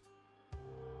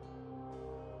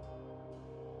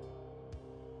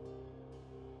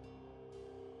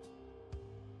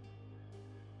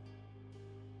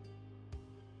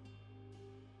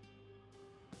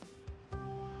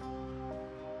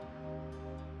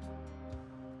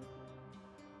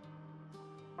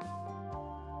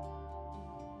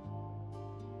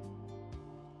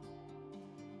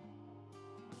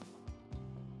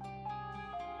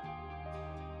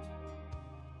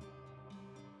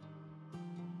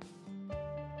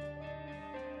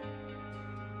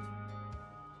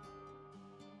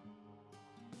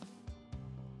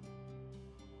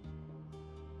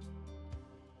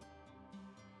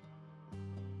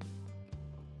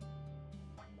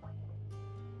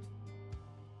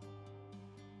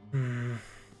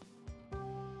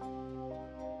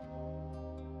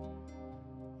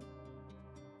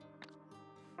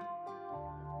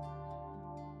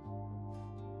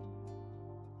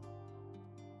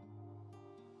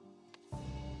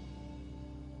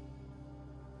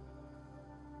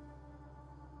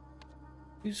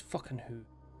 Who's fucking who?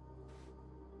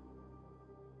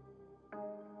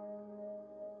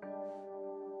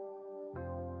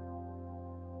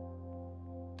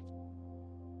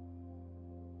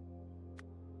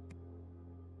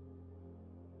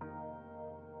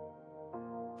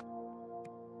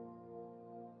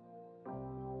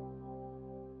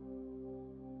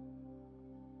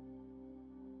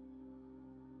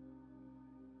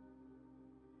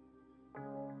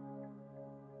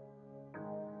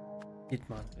 Dead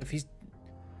man.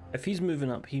 If he's moving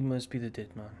up, he must be the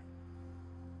dead man.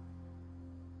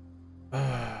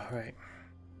 Ah, right.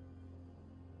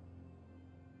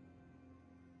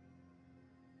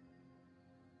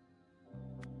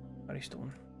 Harry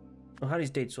Stone. No, Harry's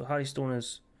dead, so Harry Stone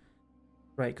is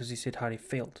right because he said Harry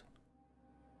failed.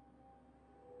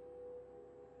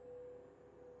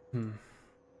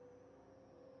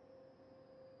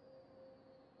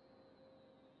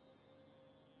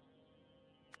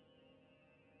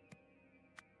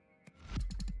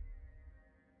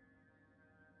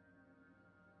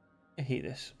 I hate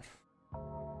this.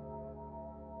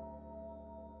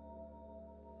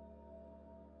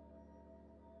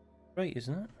 Right,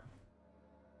 isn't it?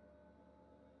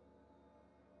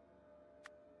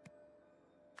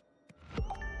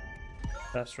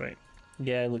 That's right.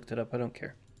 Yeah, I looked it up. I don't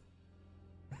care.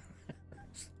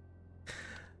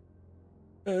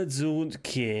 I don't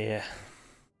care.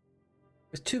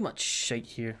 There's too much shite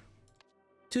here.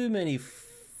 Too many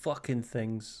fucking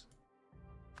things.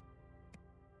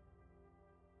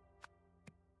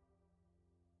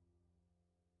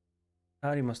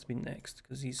 Harry must have been next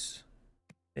because he's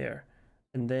there.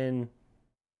 And then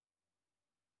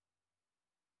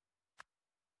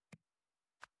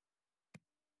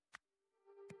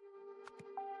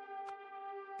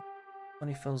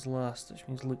Funny Phil's last, which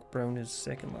means Luke Brown is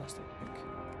second last, I think.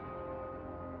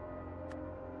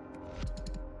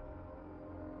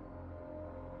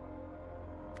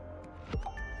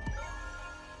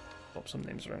 Swap some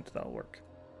names around, that'll work.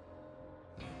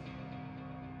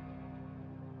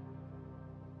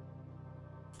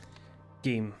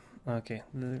 Game. Okay,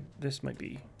 this might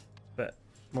be a bit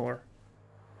more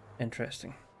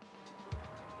interesting.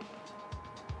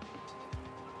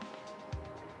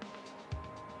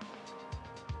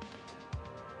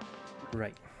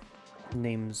 Right.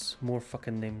 Names. More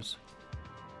fucking names.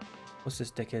 What's this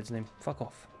dickhead's name? Fuck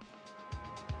off.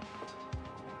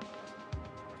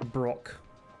 Brock.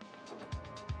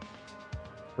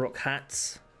 Brock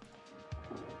Hats.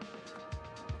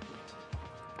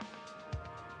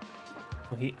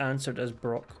 Well, he answered as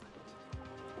Brock.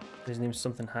 His name's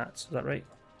something Hats, is that right?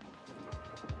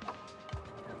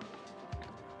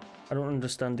 I don't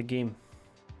understand the game.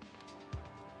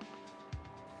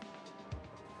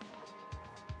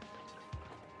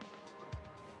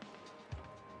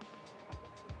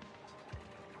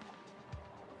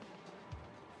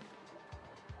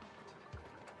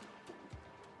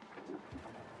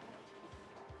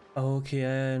 Okay,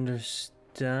 I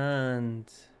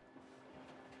understand.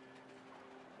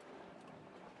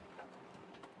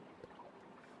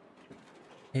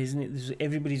 Isn't it?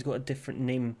 Everybody's got a different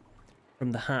name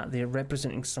from the hat. They're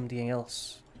representing something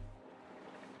else.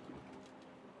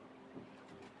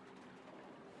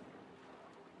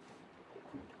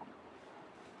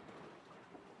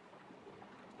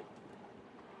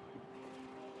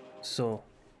 So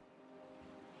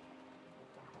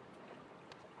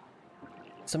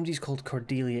somebody's called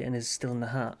Cordelia and is still in the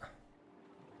hat.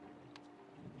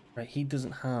 Right, he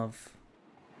doesn't have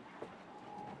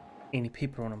any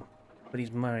paper on him, but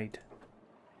he's married.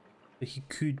 So he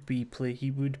could be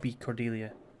he would be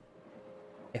Cordelia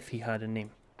if he had a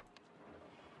name.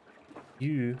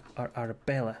 You are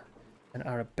Arabella, and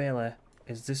Arabella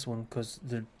is this one because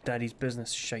their daddy's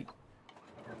business shite.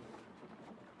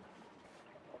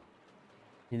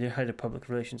 You know how to public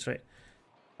relations, right?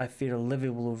 I fear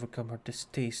Olivia will overcome her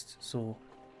distaste, so...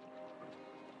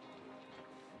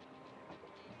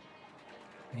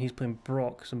 And he's playing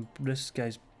Brock, so this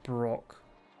guy's Brock.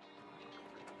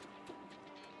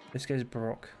 This guy's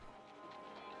Brock.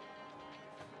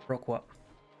 Brock what?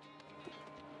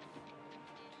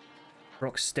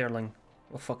 Brock Sterling.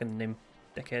 What a fucking name,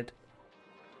 dickhead.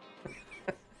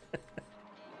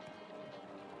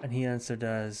 And he answered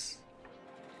as...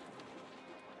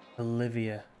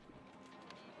 Olivia.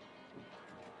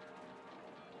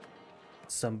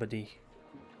 Somebody.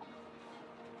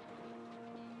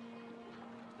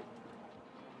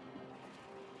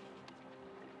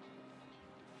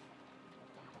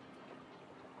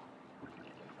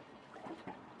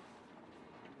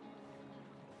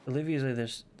 Olivia's either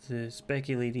the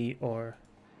Specky lady or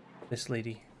this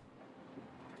lady.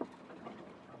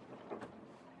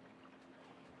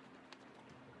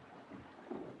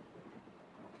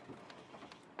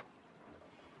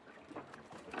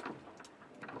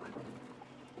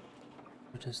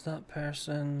 Does that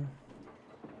person...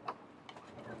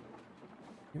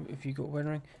 If you got a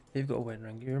wedding ring, they've got a wedding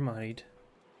ring. You're married.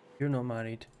 You're not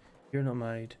married. You're not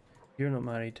married. You're not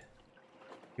married.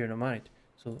 You're not married.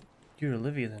 So you're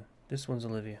Olivia then. This one's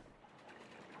Olivia.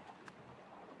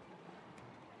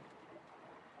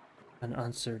 And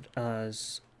answered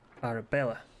as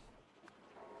Arabella.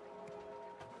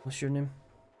 What's your name?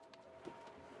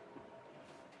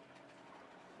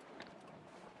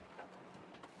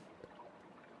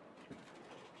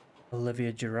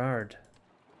 Olivia Gerard.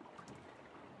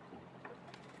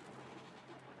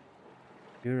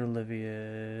 You're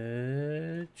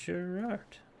Olivia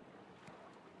Gerard.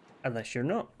 Unless you're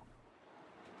not.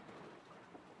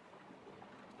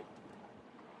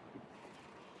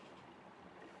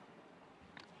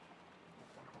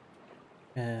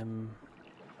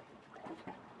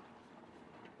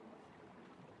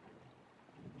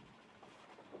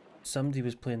 Somebody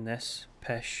was playing this.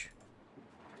 Pish.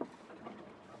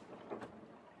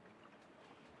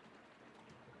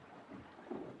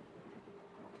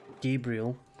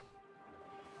 Gabriel.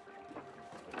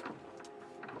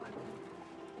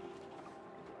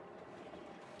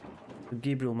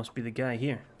 Gabriel must be the guy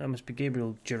here. That must be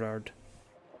Gabriel Gerard.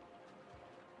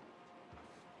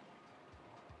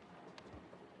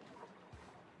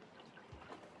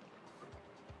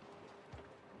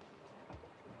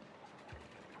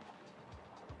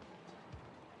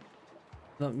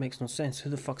 That makes no sense. Who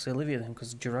the fuck's Olivia then?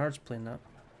 Because Gerard's playing that.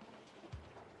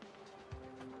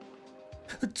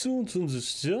 I don't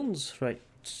understand. Right,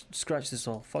 scratch this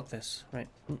all. Fuck this. Right.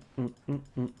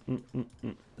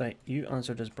 Right, you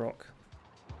answered as Brock.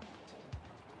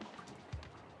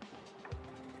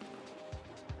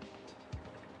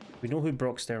 We know who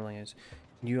Brock Sterling is.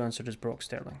 You answered as Brock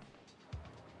Sterling.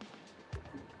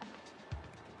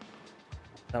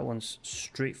 That one's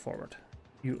straightforward.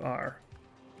 You are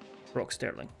Brock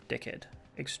Sterling, dickhead,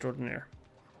 extraordinaire.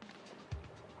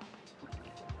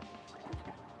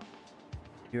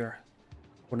 You're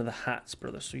one of the Hats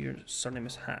brothers, so your surname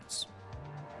is Hats.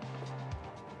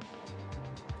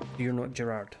 You're not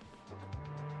Gerard.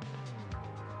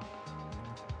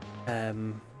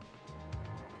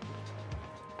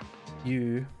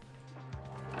 You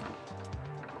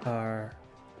are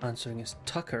answering as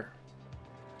Tucker.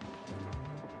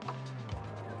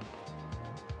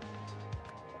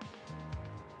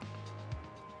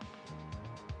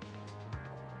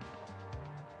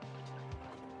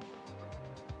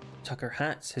 Tucker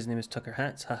Hats. His name is Tucker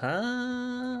Hats.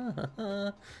 Haha.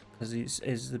 Because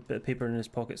the bit of paper in his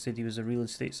pocket said he was a real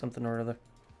estate something or other.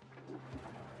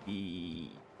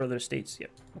 Brother Estates.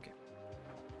 Yep. Okay.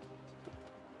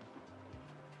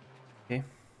 Okay.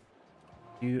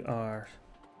 You are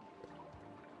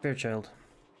Fairchild.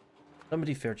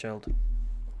 Somebody Fairchild.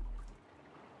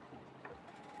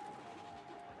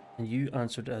 And you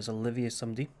answered as Olivia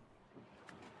somebody.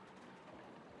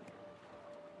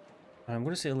 I'm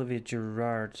going to say Olivia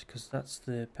Gerard because that's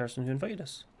the person who invited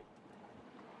us.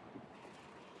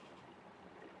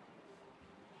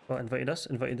 Well, invited us?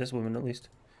 Invited this woman at least.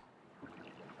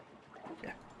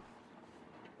 Yeah.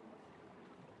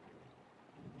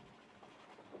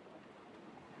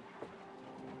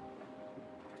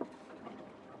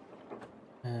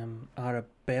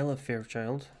 Arabella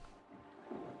Fairchild.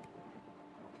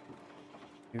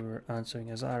 You were answering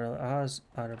as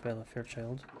Arabella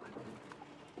Fairchild.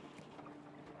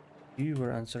 You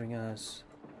were answering as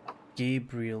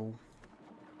Gabriel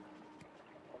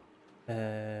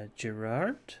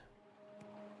Gerard.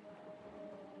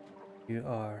 You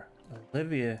are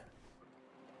Olivia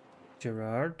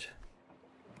Gerard.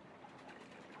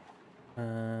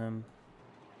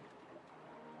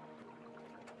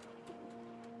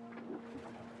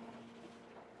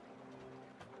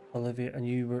 Olivia, and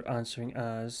you were answering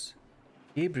as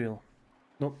Gabriel.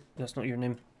 Nope, that's not your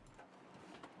name.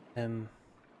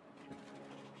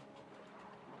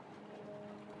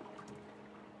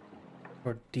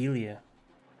 Cordelia.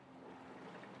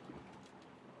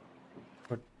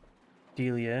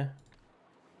 Cordelia.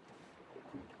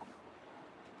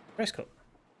 Prescott.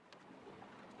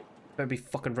 Better be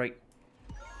fucking right.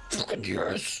 Fucking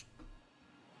yes.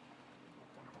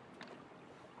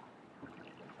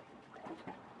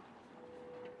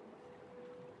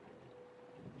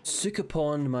 Sook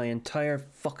upon my entire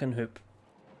fucking hoop.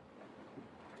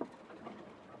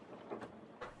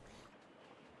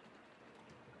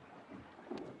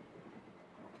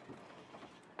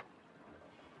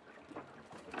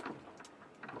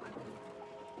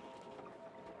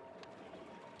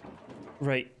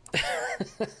 Right.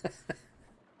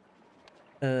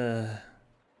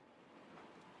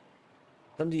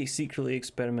 Somebody secretly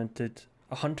experimented.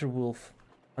 A hunter wolf.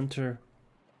 Hunter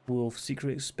Wolf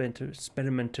secretly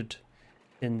experimented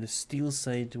in the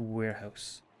Steelside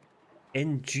warehouse.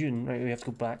 In June, right, we have to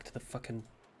go back to the fucking...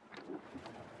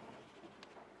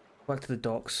 back to the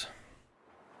docks.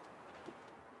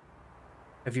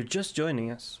 If you're just joining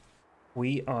us,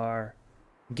 we are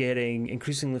getting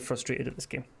increasingly frustrated at this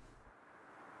game.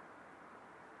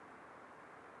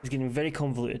 It's getting very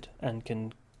convoluted and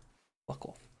can fuck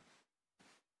off.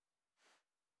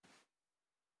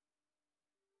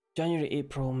 January,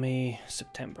 April, May,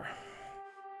 September.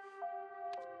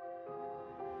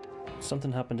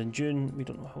 Something happened in June. We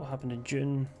don't know what happened in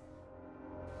June.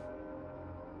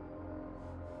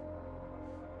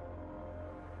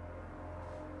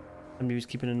 Somebody was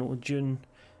keeping a note of June.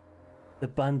 The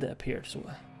bandit appeared. So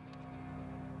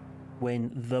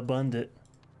when the bandit...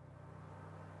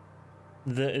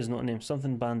 The is not a name.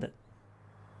 Something bandit.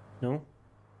 No?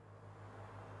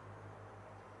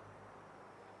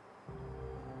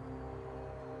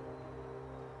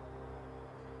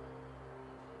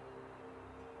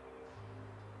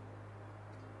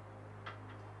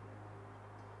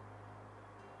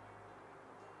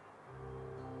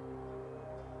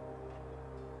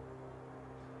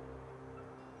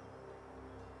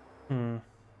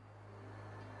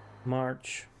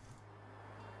 March.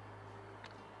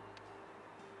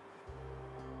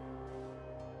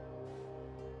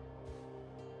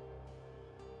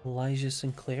 Elijah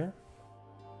Sinclair.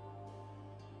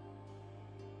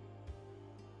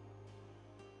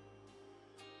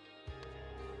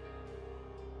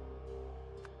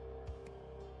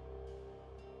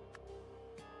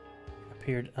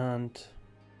 Appeared and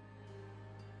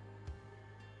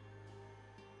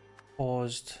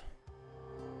paused.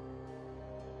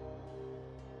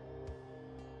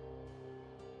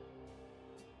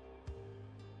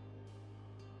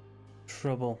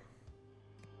 Trouble.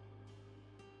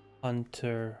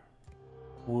 Hunter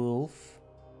Wolf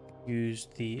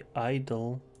used the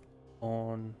idol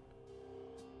on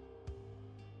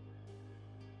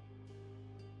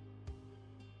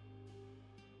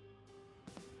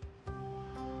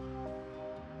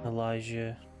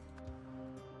Elijah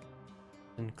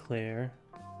Sinclair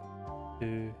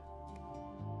to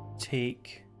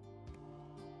take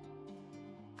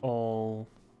all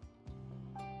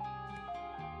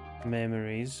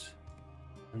memories,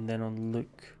 and then on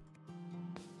Luke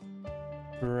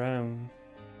Brown,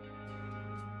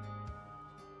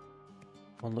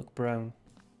 and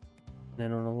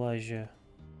then on Elijah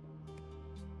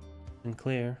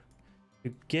Sinclair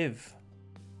to give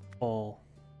all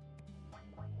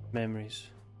memories.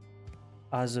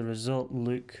 As a result,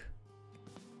 Luke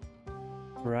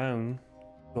Brown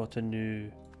got a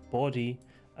new body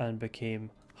and became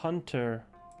Hunter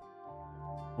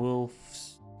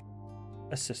Wolf's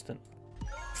assistant.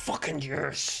 Fucking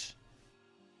yes!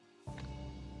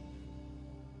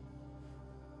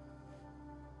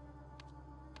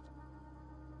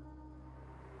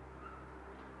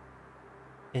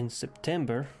 In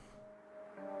September,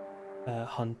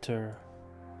 Hunter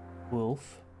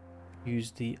Wolf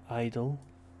used the idol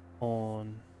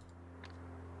on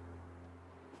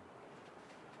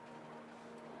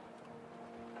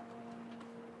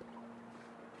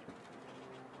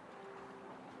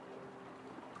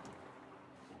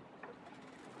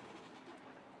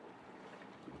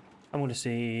I'm going to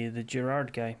say the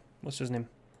Gerard guy. What's his name?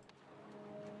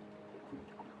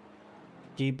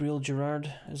 Gabriel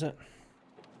Gerard, is it?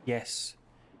 Yes.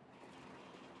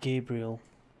 Gabriel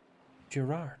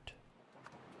Gerard.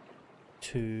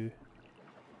 To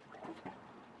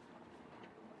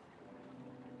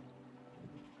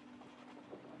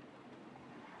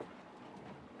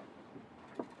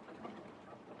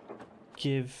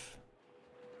give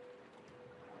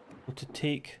or to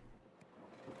take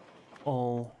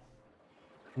all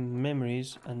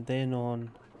memories, and then on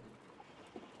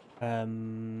I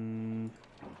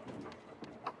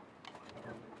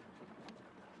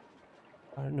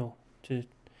don't know, to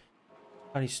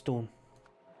Harry Stone.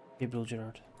 Gabriel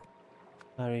Gerard.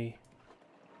 Harry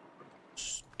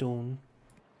Stone,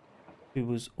 who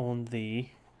was on the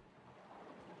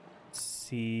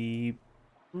Sea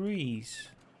Breeze,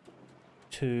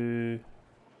 to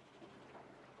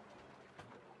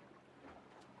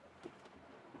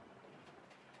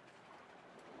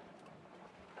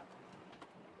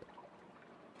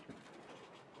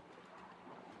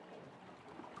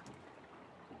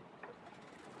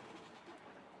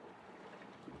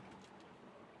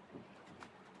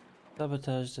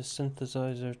sabotage the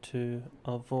synthesizer to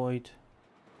avoid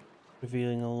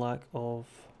revealing a lack of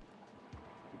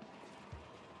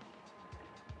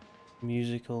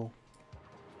musical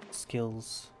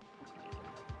skills.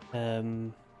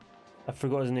 I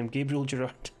forgot his name. Gabriel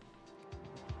Gerard.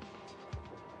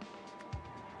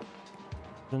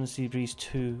 On the sea breeze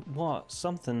 2. What?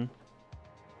 Something.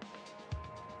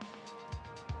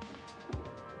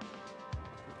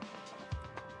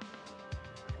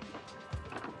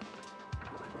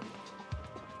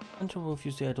 Hunter Wolf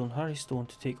used the idol on Harry Stone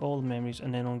to take all the memories,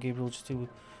 and then on Gabriel just to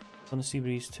on the sea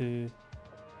breeze to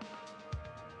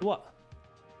what?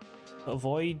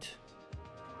 Avoid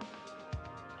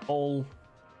all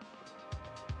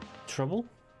trouble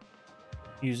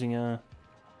using a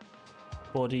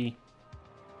body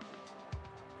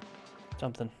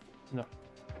something. No.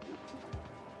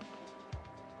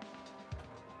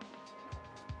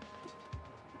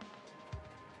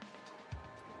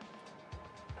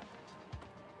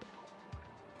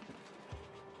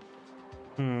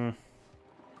 Hmm.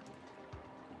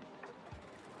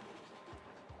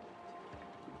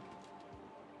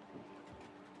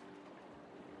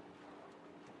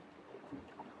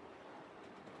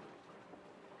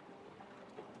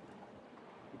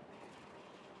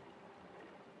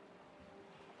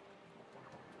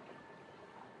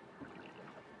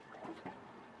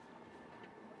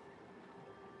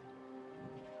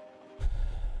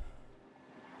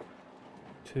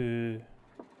 To...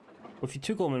 Well, if you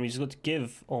took all memories, you've got to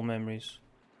give all memories.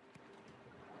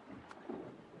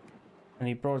 And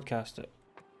he broadcast it.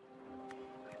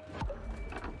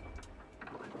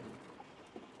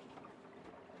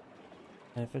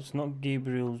 And if it's not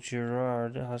Gabriel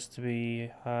Gerard, it has to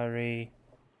be Harry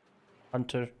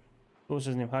Hunter. What was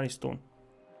his name? Harry Stone.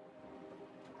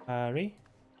 Harry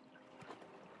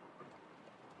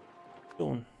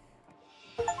Stone.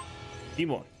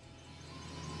 Demon.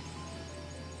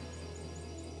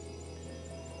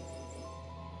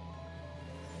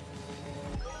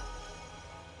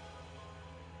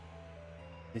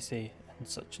 They say in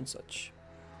such and such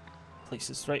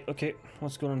places. Right, okay,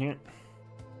 what's going on here?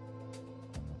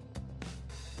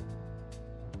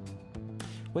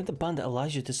 When the bandit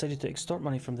Elijah decided to extort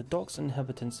money from the dock's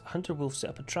inhabitants, Hunter Wolf set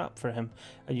up a trap for him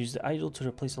and used the idol to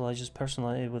replace Elijah's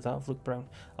personality with that of Luke Brown.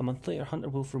 A month later, Hunter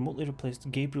Wolf remotely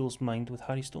replaced Gabriel's mind with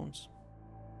Harry Stone's.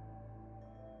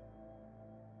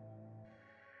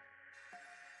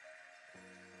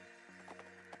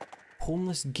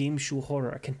 Homeless game show horror.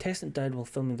 A contestant died while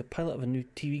filming the pilot of a new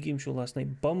TV game show last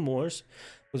night. Bum Wars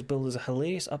was billed as a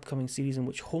hilarious upcoming series in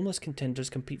which homeless contenders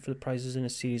compete for the prizes in a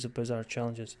series of bizarre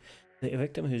challenges. The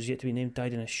victim, who is yet to be named,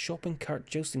 died in a shopping cart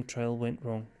jousting trial went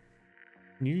wrong.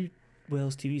 New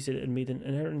Wells TV said it had made an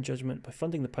error in judgment by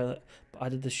funding the pilot, but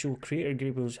added the show creator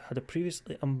Gabriel had a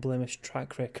previously unblemished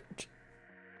track record.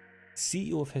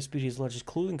 CEO of Hesperia's largest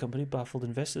clothing company baffled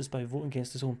investors by voting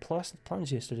against his own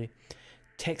plans yesterday.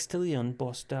 Textilion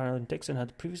boss Darren Dixon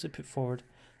had previously put forward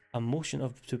a motion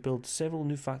to build several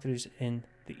new factories in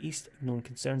the East, ignoring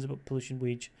concerns about pollution,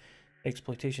 wage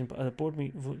exploitation, but at a board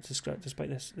meeting vote to scrap. Despite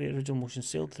this, the original motion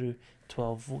sailed through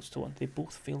 12 votes to 1. They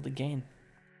both failed again.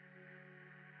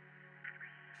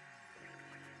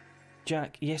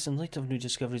 Jack, yes, in light of new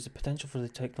discoveries, the potential for the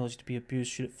technology to be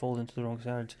abused should it fall into the wrong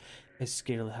hands is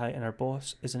scarily high, and our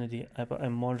boss is an idiot, but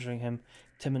I'm monitoring him,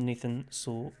 Tim and Nathan,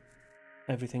 so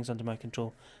everything's under my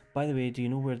control. By the way, do you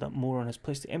know where that moron has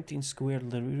placed the empty and square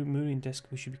Lemurian disc?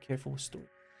 We should be careful with story.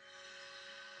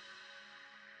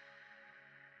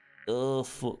 Oh,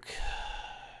 fuck.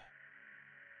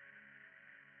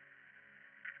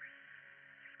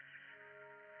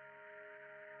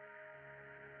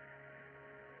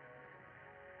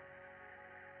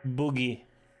 Boogie.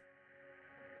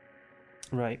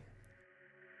 Right.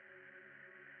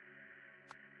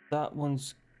 That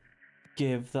one's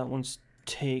give, that one's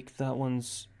take, that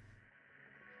one's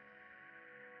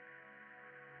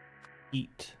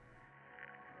eat.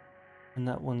 And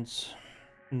that one's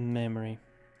memory.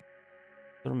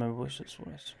 Don't remember which this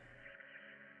one is.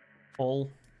 All.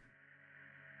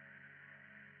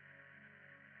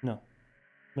 No.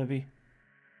 Maybe.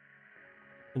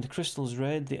 When the crystal is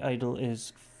red, the idol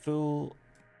is full,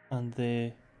 and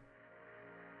the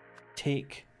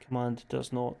take command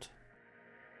does not.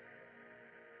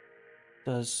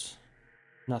 Does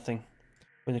nothing.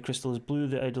 When the crystal is blue,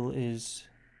 the idol is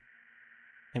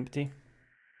empty.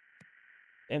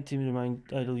 Empty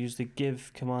remind idol use the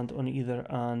give command on either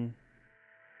an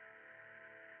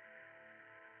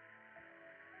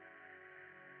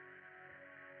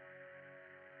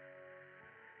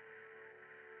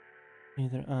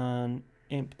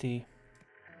empty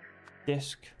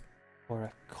disk or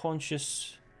a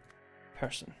conscious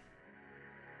person.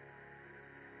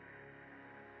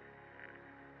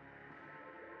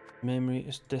 Memory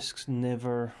is disks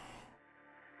never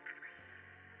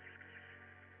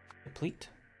deplete.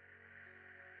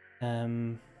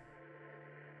 1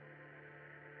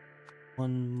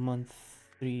 month,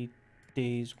 3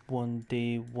 days, 1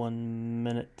 day, 1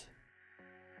 minute.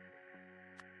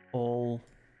 All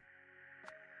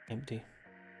empty.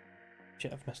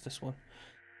 Shit, I've missed this one.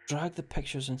 Drag the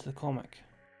pictures into the comic.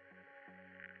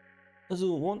 I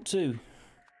don't want to.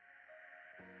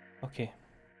 Okay.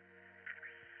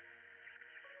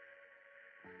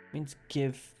 Means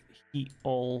give heat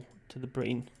all to the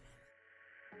brain.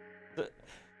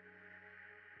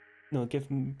 No, give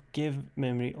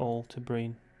memory all to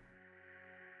brain.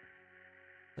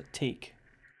 But take.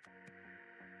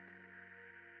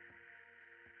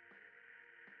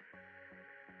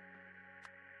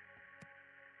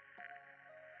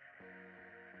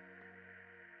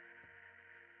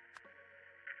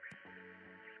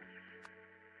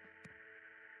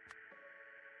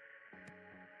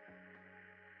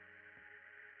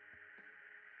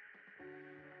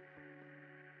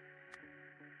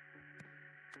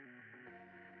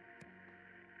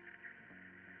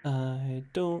 I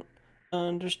don't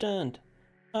understand.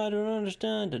 I don't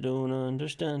understand. I don't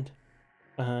understand.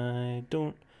 I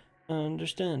don't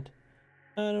understand.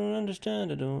 I don't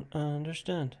understand. I don't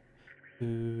understand.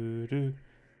 Do do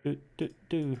do do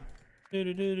do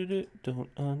do do do do. Don't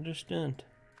understand.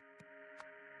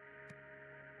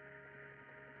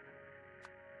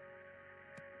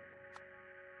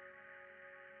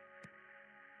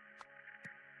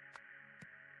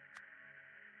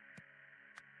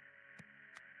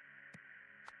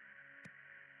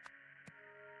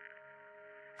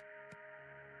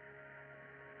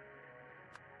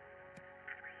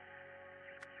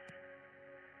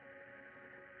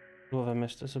 What have I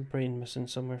missed? There's a brain missing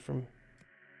somewhere from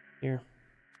here.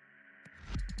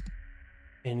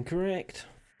 Incorrect.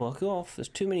 Fuck off. There's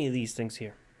too many of these things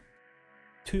here.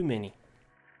 Too many.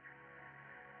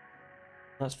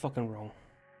 That's fucking wrong.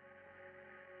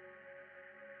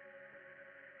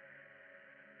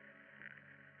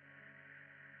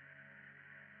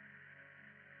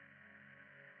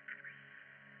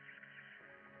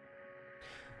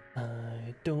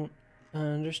 I don't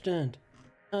understand.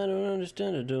 I don't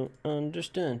understand. I don't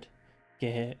understand.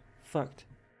 Get fucked.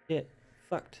 Get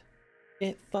fucked.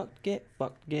 Get fucked. Get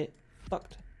fucked. Get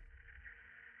fucked.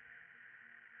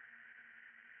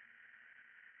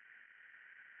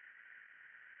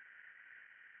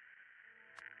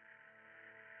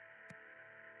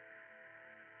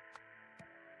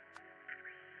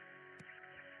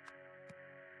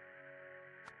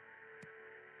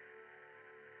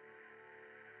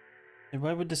 And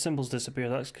why would the symbols disappear?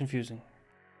 That's confusing.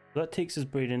 That takes his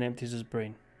brain and empties his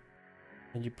brain.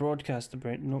 And you broadcast the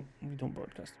brain. No, we don't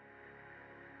broadcast.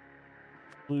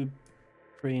 Blue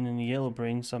brain and the yellow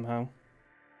brain somehow.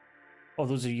 Oh,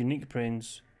 those are unique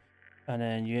brains. And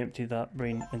then you empty that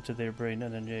brain into their brain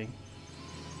and then you...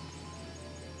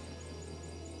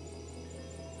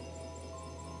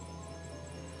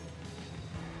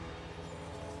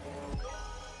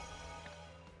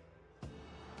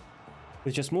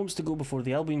 With just moments to go before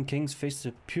the Albion Kings face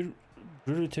the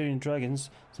Brutarian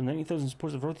Dragons, some 90,000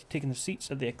 supporters have already taken their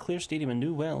seats at the Eclair Stadium in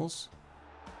New Wells.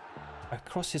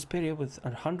 Across Hesperia, with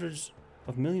hundreds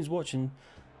of millions watching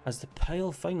as the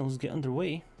Pile Finals get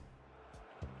underway.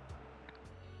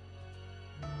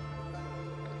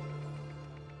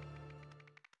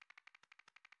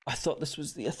 I thought this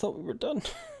was I thought we were done.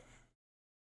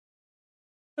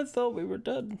 I thought we were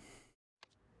done.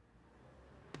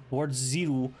 Ward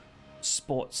 0,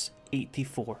 spots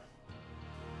 84.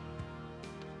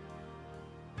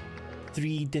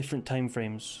 3 different time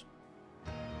frames.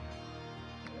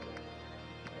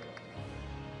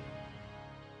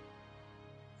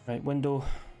 Right, window.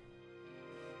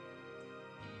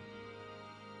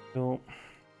 Go.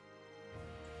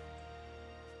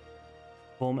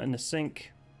 Vomit in the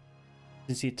sink. You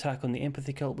can see attack on the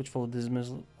empathy cult, which followed the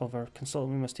dismissal of our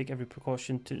consultant. We must take every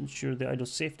precaution to ensure the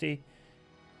idol's safety.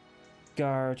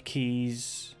 Guard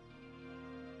keys.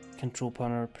 Control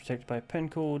panel protected by a pin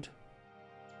code.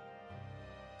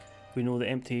 We know the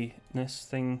emptiness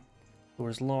thing. Door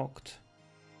is locked.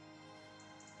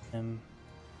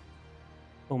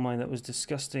 Oh my, that was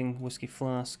disgusting. Whiskey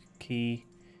flask, key,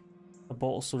 a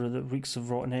bottle soda that reeks of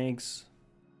rotten eggs.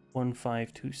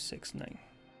 15269.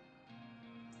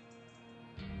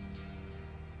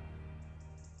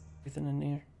 Anything in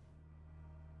there?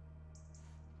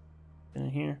 Anything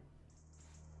in here?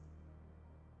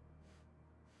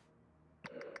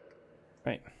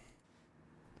 Right.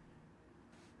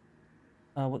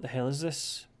 What the hell is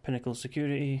this? Pinnacle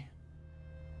security.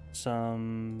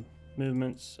 Some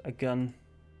movements, a gun.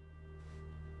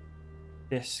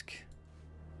 Disc.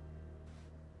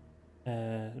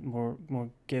 More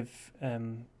give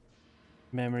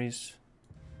memories.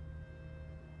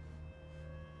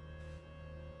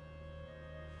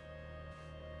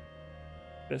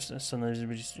 business. Suddenly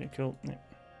everybody's cool. Yeah.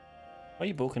 Why are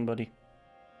you boking, buddy?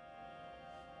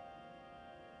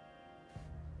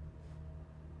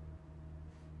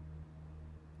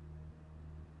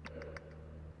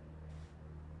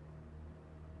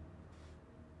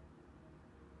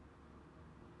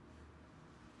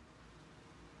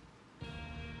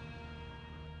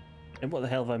 And what the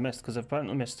hell have I missed? Because I've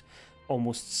apparently missed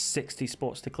almost 60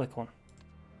 spots to click on.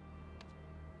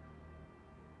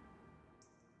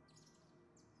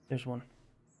 There's one.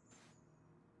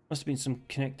 Must have been some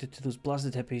connected to those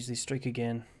blasted hippies. They strike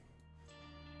again.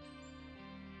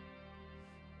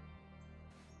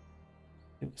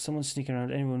 Someone's sneaking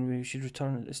around. Anyone, we should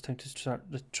return. It's time to start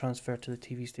the transfer to the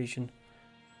TV station.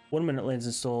 1 minute lens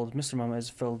installed. Mr. Mama is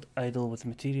filled idle with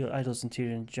material. Idle's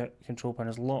interior and jet control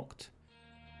panels locked.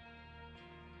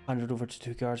 Handed over to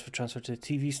 2 guards for transfer to the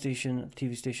TV station.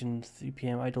 TV station 3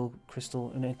 PM. Idle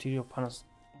crystal and interior panels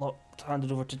locked.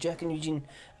 Handed over to Jack and Eugene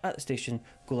at the station.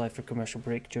 Go live for commercial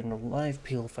break during the live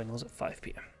PL finals at 5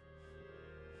 PM.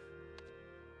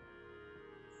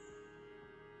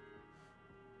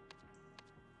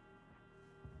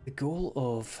 The goal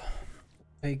of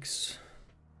Pig's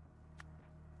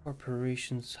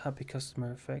Corporation's happy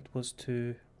customer effect was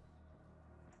to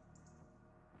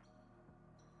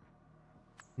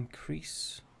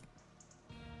increase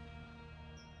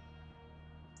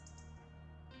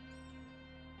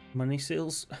money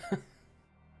sales,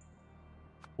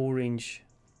 orange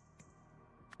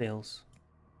sales.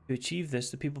 To achieve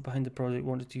this, the people behind the project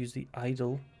wanted to use the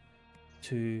idol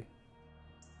to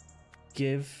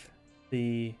give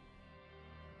the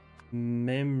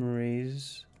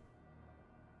memories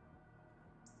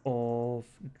of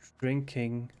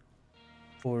drinking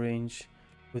orange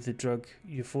with the drug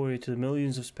euphoria to the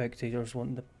millions of spectators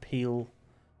wanting the pale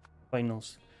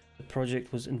finals. The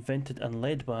project was invented and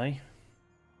led by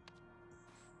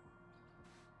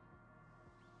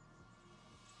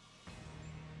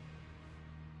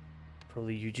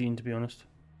probably Eugene, to be honest.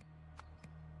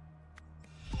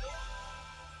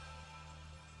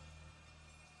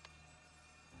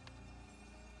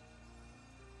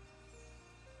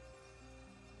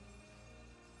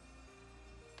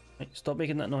 Right, stop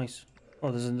making that noise.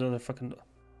 Oh, there's another fucking...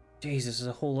 Jesus, there's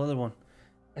a whole other one.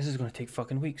 This is going to take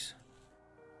fucking weeks.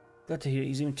 Glad to hear it.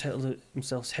 He's even titled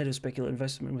himself head of speculative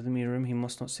investment with the mirror room. He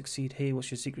must not succeed. Hey, what's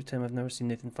your secret, Tim? I've never seen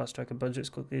Nathan fast track a budget as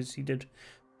quickly as he did.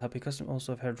 Happy customer.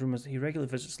 Also, I've heard rumours that he regularly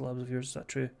visits labs of yours. Is that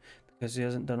true? Because he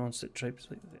hasn't done on-sit tripes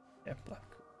like that. Yeah, black.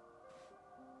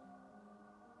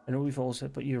 I know we've all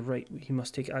said, but you're right. He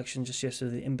must take action. Just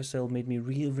yesterday, the imbecile made me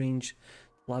rearrange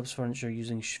lab's furniture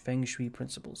using feng shui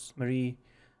principles. Marie,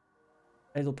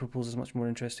 idle proposal is much more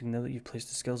interesting now that you've placed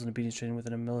the skills and obedience training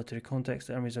within a military context.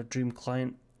 The army is our dream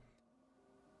client.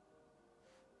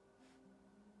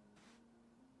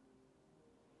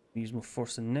 Use more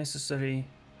force than necessary.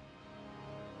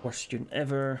 Worst student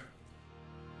ever.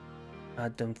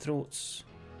 Add down throats.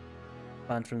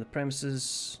 Banned from the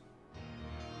premises.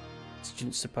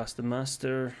 Students surpass the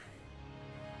master.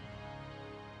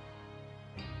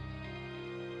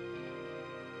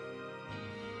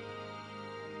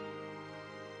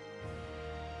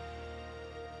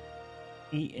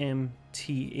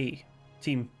 EMTA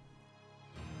team.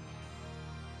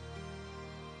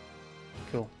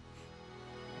 Cool.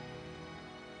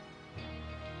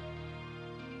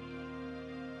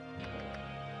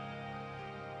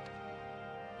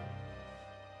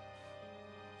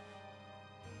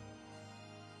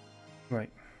 Right.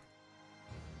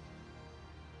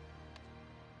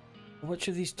 Which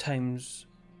of these times,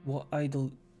 what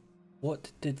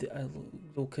did the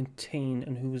idol contain,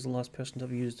 and who was the last person to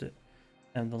have used it?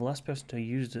 And the last person to have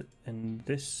used it in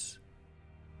this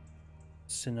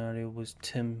scenario was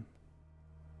Tim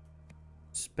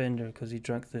Spender, because he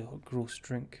drank the gross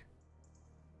drink.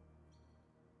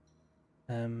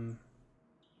 The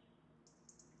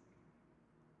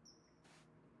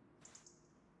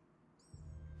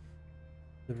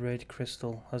red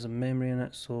crystal has a memory in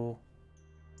it, so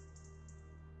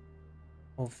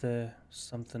of the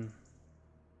something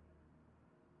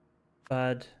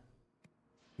bad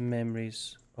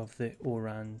memories of the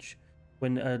orange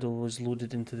when the idol was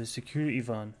loaded into the security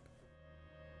van.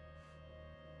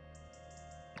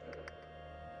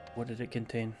 What did it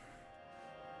contain?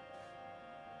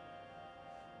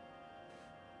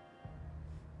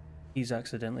 He's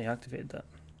accidentally activated that.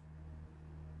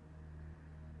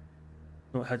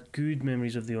 No, it had good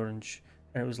memories of the orange,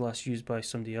 and it was last used by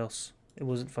somebody else. It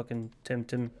wasn't fucking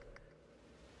Tim.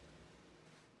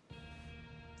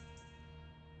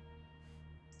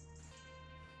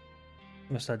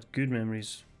 Must have had good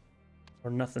memories.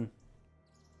 Or nothing.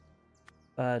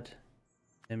 Bad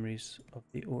memories of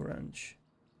the orange.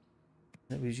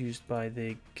 It was used by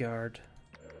the guard.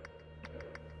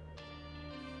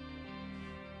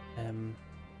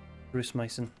 Bruce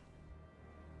Mason.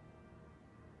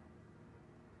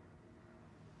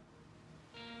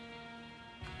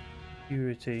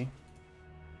 Purity.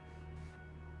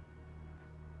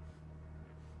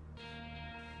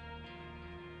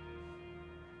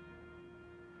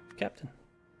 Captain.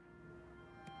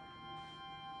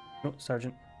 Oh,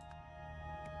 Sergeant.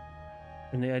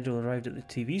 When the idol arrived at the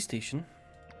TV station,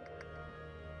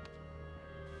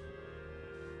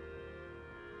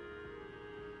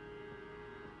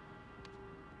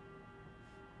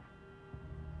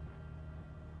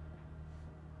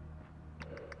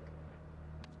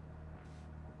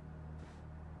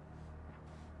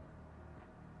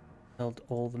 held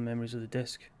all the memories of the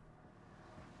disc.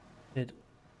 Did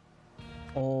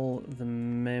all the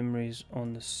memories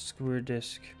on the square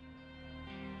disc.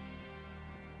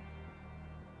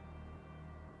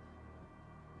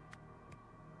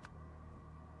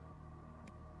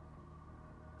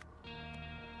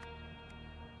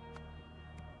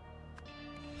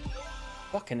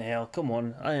 Fucking hell, come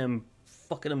on. I am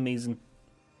fucking amazing.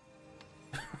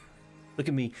 Look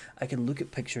at me. I can look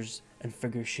at pictures and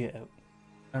figure shit out.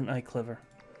 Aren't I clever?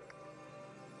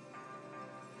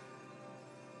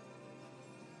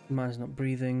 The man is not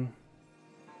breathing.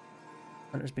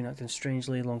 Hunter's been acting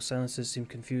strangely. Long silences seem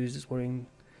confused. It's worrying.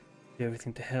 Do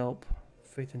everything to help.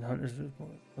 Faith in Hunter's blah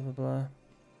blah blah.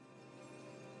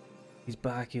 He's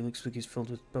back. He looks like he's filled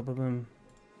with blah blah blah.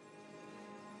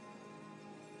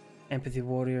 Empathy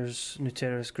warriors, new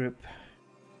terrorist group.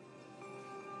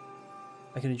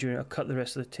 I can endure it. I'll cut the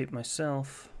rest of the tape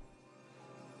myself.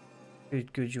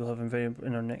 Good, good. You'll have him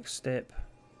in our next step.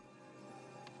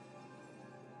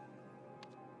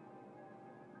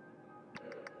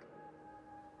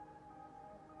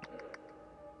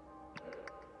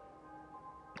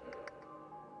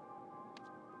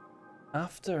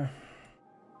 After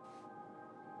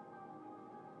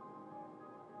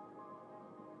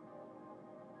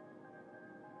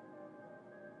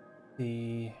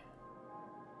the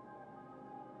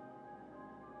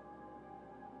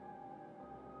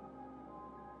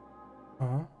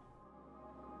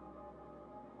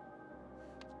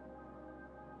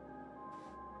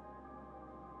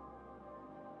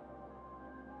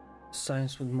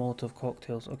science with Molotov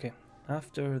cocktails. Okay,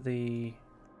 after the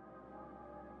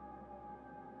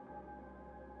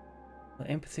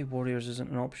empathy warriors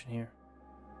isn't an option here.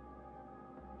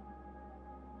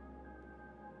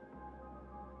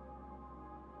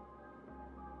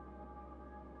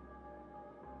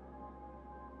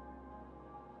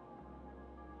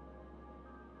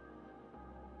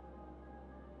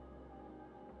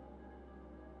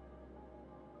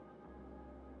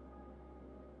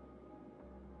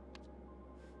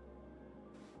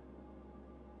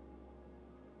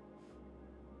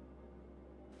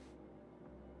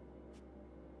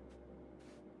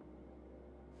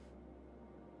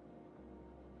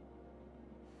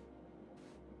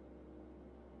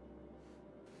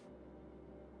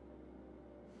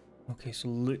 Okay, so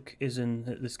Luke is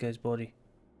in this guy's body.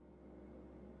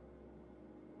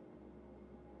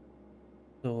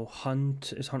 So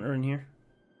is Hunter in here?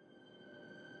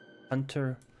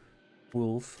 Hunter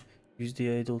Wolf used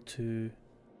the idol to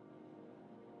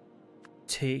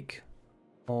take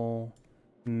all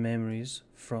memories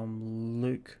from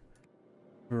Luke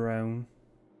Brown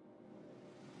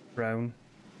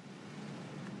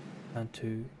and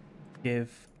to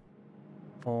give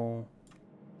all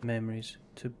memories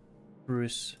to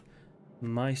Bruce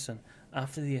Mason.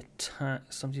 After the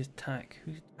attack, somebody's attack.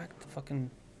 Who attacked the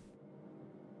fucking...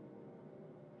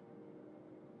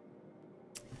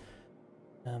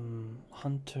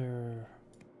 Hunter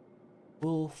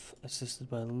Wolf, assisted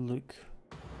by Luke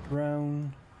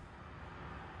Brown.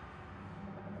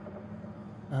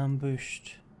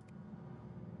 Ambushed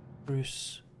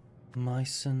Bruce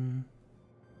Mason.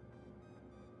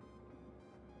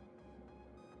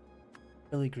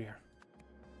 Billy Greer.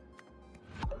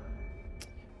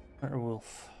 Hunter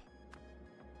Wolf.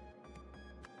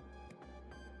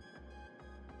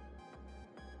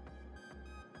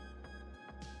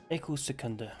 Echo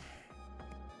Secunda.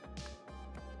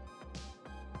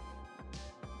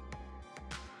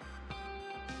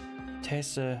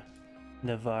 Tessa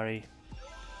Navari.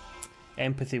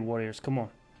 Empathy warriors, come on.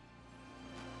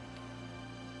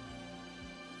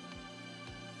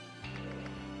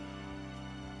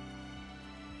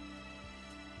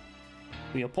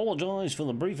 We apologise for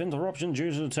the brief interruption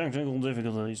due to technical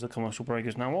difficulties. The commercial break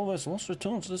is now over, so let's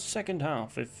return to the second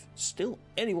half, if still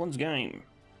anyone's game.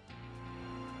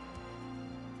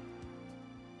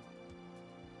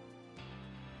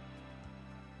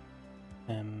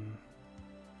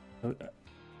 The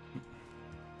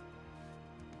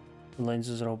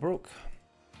lenses are all broke.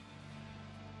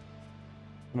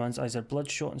 The man's eyes are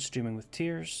bloodshot and streaming with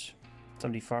tears.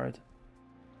 Somebody farted.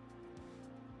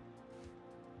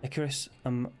 Icarus,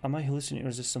 am I hallucinating or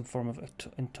is this some form of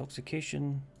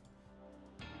intoxication?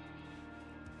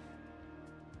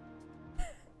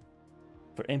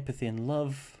 For empathy and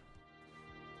love.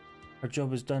 Our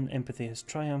job is done, empathy has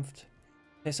triumphed.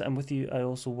 Yes, I'm with you. I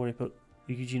also worry about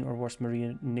Eugene or worse, Maria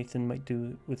and Nathan might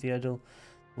do with the idol.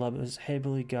 The lab is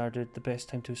heavily guarded. The best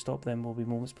time to stop them will be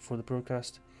moments before the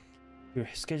broadcast. We're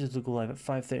scheduled to go live at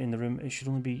 5:30 in the room. It should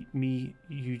only be me,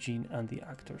 Eugene, and the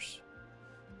actors.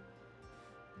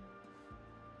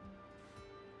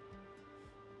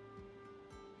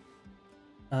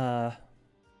 A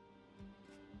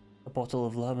bottle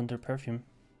of lavender perfume.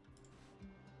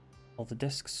 All the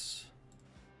discs.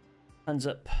 Hands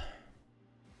up.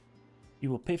 You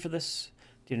will pay for this.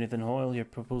 Dear Nathan Hoyle, your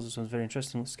proposal sounds very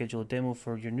interesting. Let's schedule a demo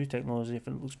for your new technology. If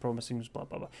it looks promising, blah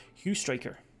blah blah. Hugh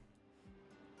Striker.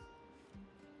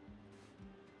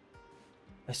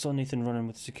 I saw Nathan running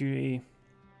with security.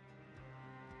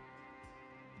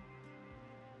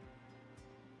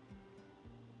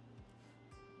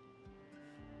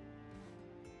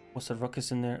 What's a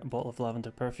ruckus in there? A bottle of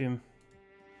lavender perfume.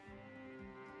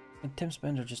 And Tim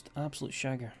Spender, just absolute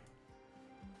shagger.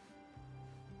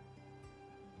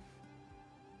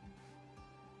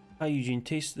 Hi Eugene,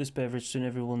 taste this beverage, soon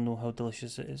everyone will know how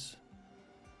delicious it is.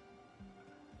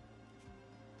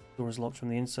 Door is locked from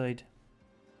the inside.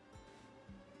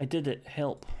 I did it,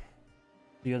 help.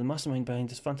 You're the mastermind behind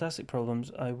this fantastic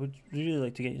problems. I would really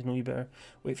like to get to know you better.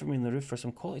 Wait for me on the roof for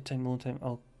some quality time, alone time.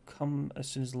 I'll come as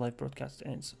soon as the live broadcast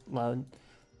ends.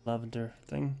 Lavender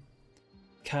thing.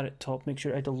 Carrot top, make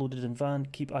sure idle loaded in van.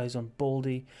 Keep eyes on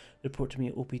Baldy. Report to me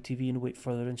at OPTV and await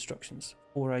further instructions.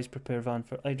 4 eyes, prepare van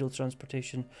for idle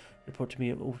transportation. Report to me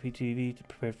at OPTV to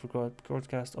prepare for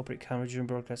broadcast. Operate camera during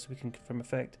broadcast so we can confirm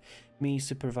effect. Me,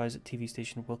 supervise at TV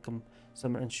station. Welcome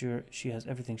Summer, ensure she has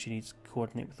everything she needs.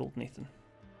 Coordinate with old Nathan.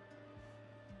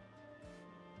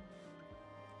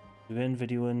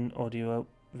 Video in, audio out,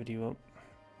 video out.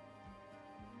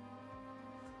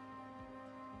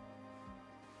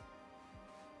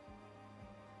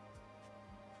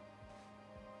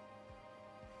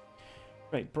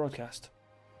 Right, broadcast.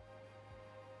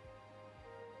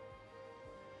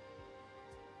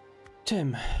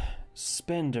 Tim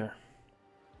Spender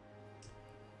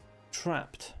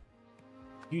trapped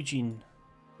Eugene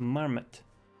Marmot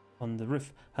on the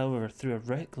roof. However, through a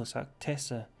reckless act,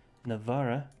 Tessa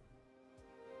Navarra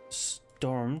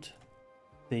stormed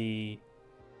the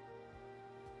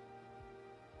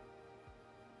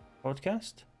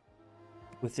broadcast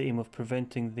with the aim of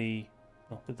preventing the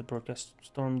with the broadcast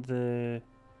stormed the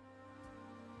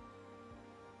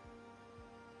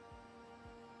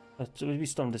so it would be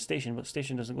stormed the station, but the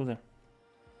station doesn't go there.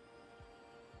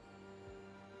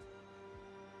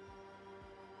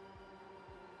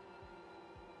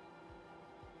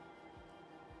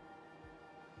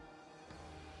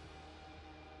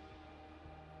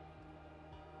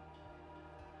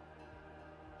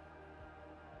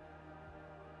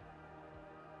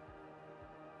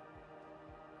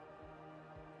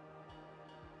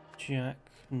 Jack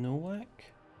Nowak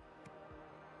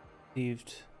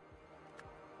saved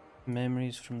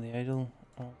memories from the idol.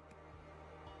 Oh.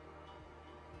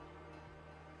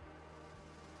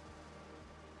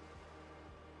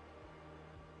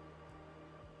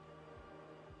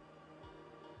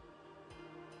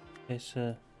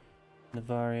 Tessa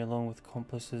Navari along with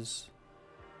accomplices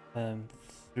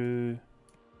through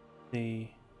the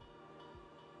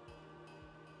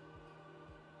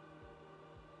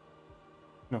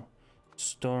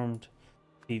stormed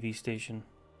TV station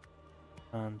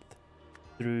and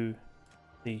threw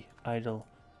the idol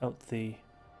out the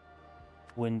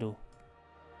window.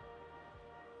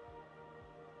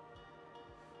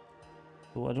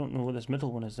 So I don't know what this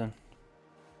middle one is then.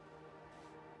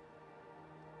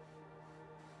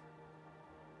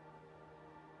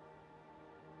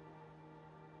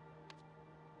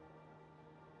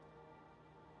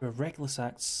 For a reckless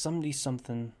act, somebody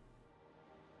something.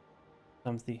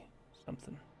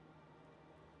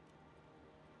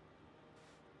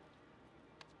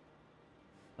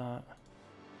 That.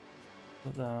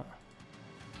 Put that.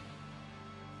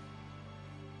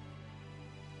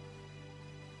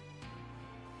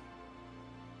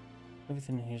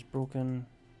 Everything in here is broken.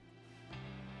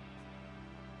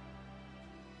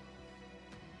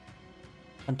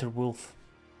 Hunter Wolf.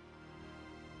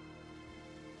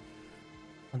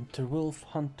 Hunter Wolf,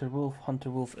 Hunter Wolf, Hunter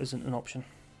Wolf isn't an option.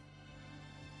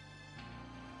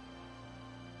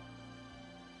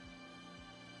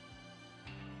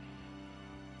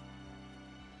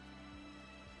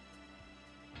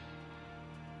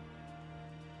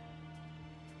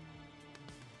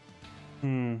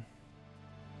 Hmm.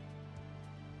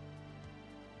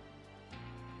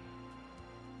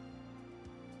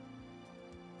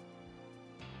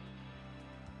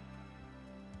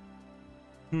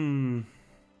 Hmm.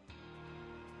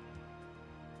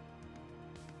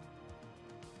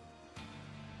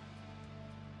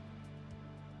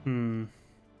 Hmm.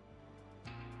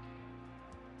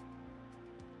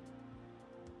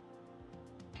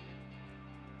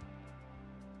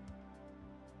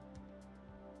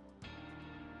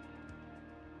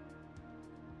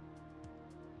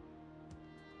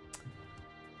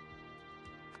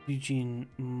 Eugene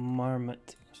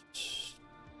Marmot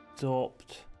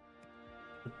stopped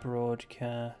the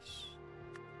broadcast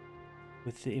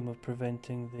with the aim of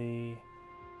preventing the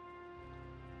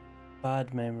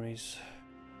bad memories.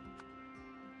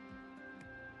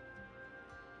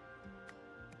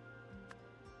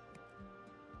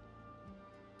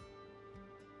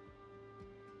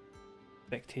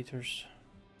 Spectators.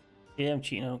 Yeah, I'm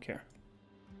cheating, I don't care.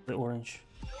 The orange.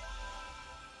 I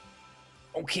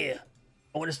don't care.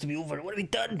 I want us to be over. I want to be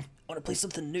done. I want to play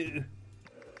something new.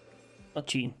 Not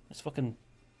cheating. It's fucking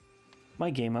my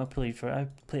game. I play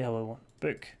how I want.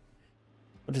 Book.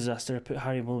 A disaster. I put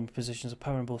Harry and Will in positions of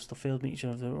power and both still failed me each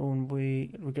of their own way.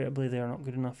 Regrettably, they are not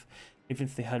good enough. Even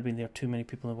if they had been, there are too many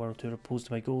people in the world who are opposed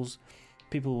to my goals.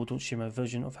 People who don't share my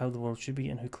vision of how the world should be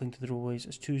and who cling to their old ways.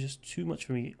 It's just too much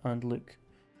for me. And look,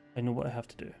 I know what I have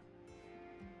to do.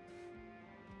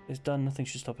 It's done. Nothing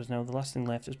should stop us now. The last thing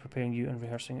left is preparing you and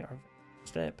rehearsing our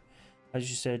step.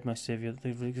 As you said, my saviour,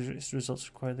 the greatest results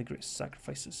require the greatest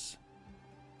sacrifices.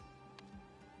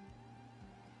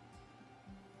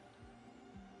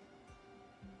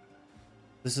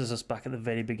 This is us back at the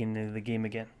very beginning of the game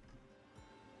again.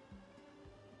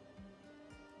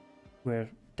 Where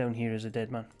down here is a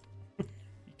dead man. You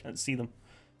can't see them.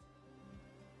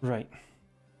 Right.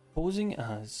 Posing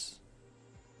as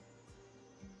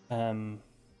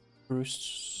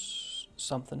Bruce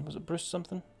something. Was it Bruce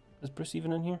something? Is Bruce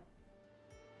even in here?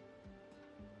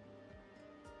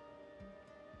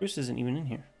 Bruce isn't even in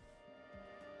here.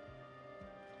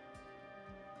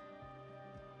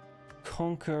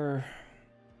 Conquer.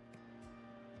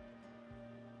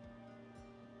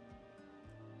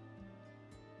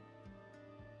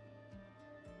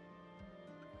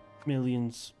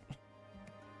 Millions.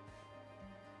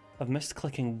 I've missed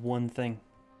clicking one thing.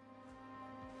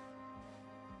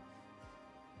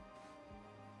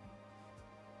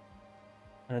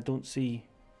 And I don't see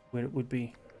where it would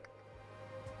be.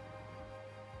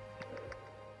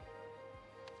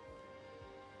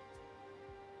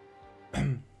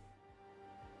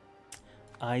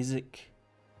 Isaac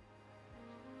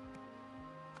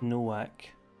Nowak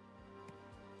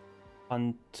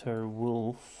Hunter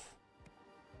Wolf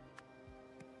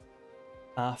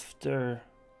after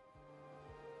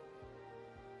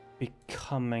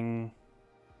becoming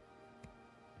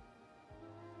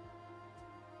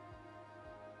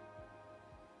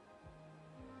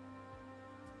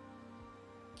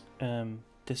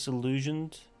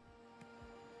disillusioned.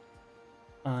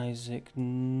 Isaac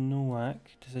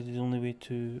Nowak decided the only way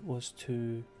was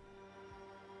to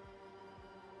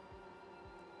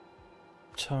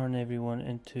turn everyone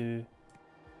into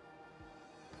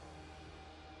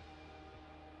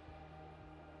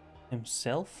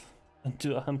himself?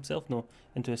 Into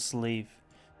a slave.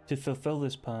 To fulfill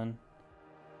this plan,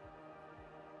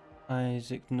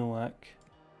 Isaac Nowak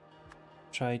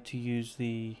tried to use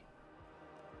the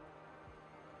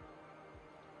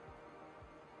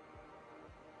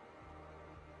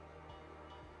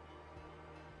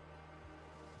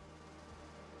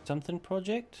something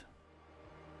project?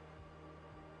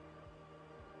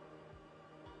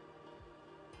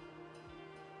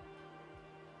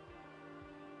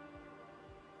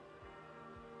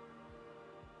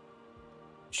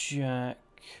 Jack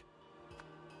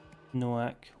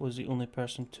Nowak was the only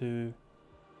person to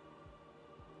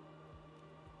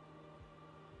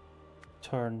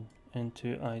turn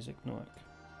into Isaac Nowak.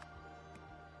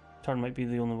 Turn might be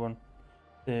the only one.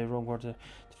 The wrong word there.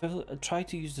 Try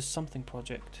to use the something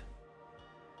project.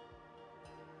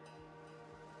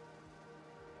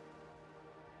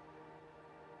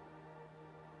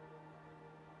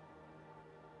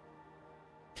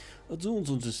 I don't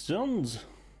understand.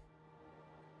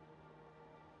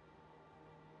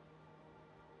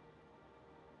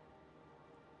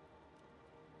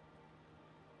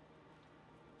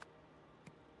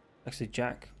 Actually,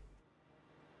 Jack.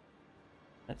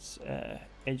 Let's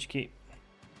educate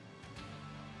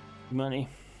money.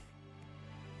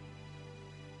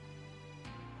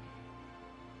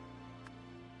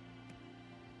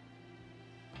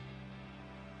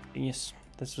 Yes,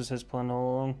 this was his plan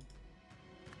all along.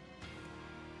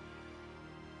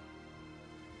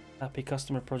 Happy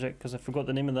customer project, because I forgot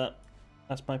the name of that.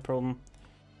 That's my problem.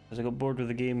 Because I got bored with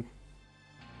the game.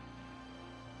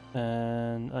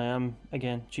 And I am,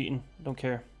 again, cheating. Don't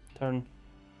care. Turn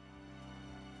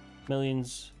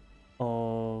millions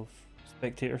of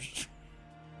spectators.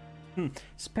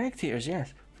 Spectators,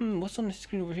 yes. What's on the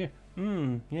screen over here?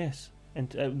 Yes. And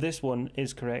this one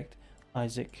is correct.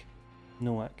 Isaac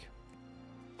Nowak.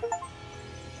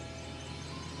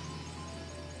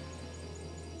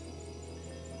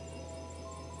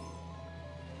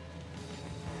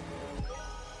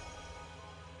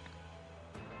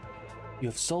 You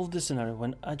have solved the scenario.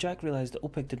 When Jack realised that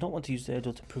OPEC did not want to use the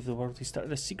idol to improve the world, he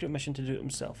started a secret mission to do it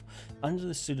himself, under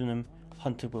the pseudonym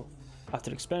Hunter Wolf.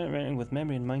 After experimenting with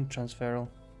memory and mind transferal,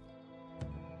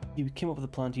 he came up with a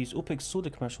plan to use OPEC's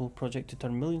soda commercial project to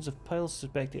turn millions of piles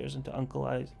of spectators into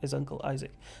his Uncle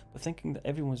Isaac. But thinking that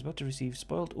everyone was about to receive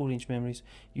spoiled orange memories,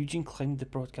 Eugene climbed the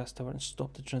broadcast tower and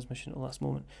stopped the transmission at the last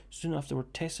moment. Soon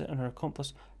afterward, Tessa and her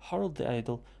accomplice hurled the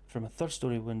idol from a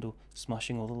third-story window,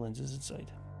 smashing all the lenses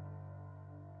inside.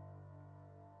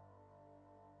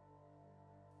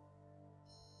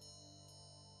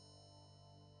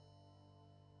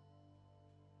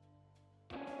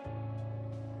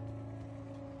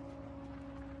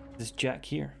 Is Jack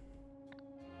here?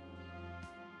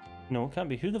 No, it can't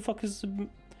be. Who the fuck is the...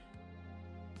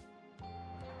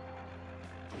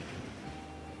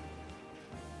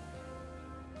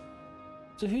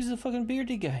 So who's the fucking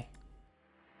beardy guy?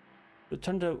 It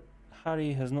turned out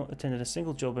Harry has not attended a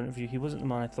single job interview. He wasn't the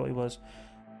man I thought he was.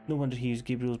 No wonder he used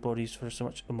Gabriel's bodies for so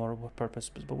much immoral purpose.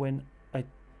 But when I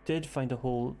did find a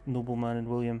whole nobleman in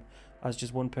William as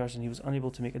just one person, he was unable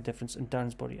to make a difference in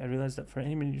Darren's body. I realised that for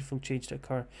any meaningful change to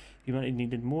occur, humanity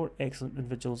needed more excellent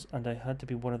individuals, and I had to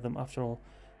be one of them. After all,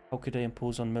 how could I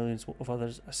impose on millions of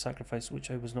others a sacrifice which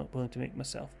I was not willing to make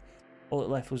myself? All that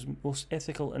left was most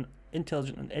ethical and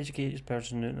intelligent and educated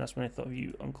person, and that's when I thought of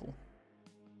you, Uncle.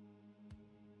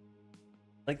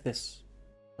 Like this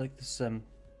thing.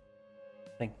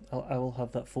 I will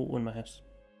have that photo in my house.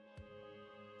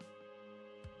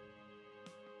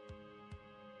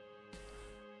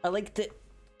 I liked it.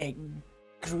 It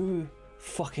grew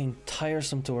fucking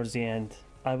tiresome towards the end.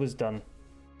 I was done.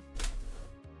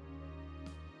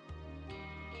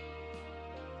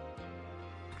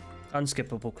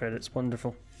 Unskippable credits,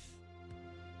 wonderful.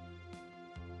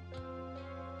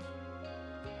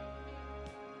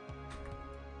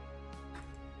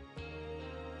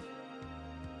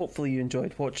 Hopefully you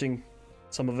enjoyed watching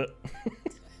some of it.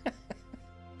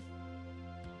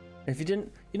 If you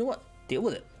didn't, you know what? Deal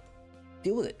with it.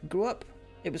 Deal with it. Grow up.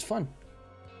 It was fun.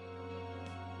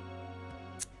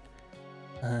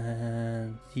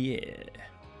 And yeah.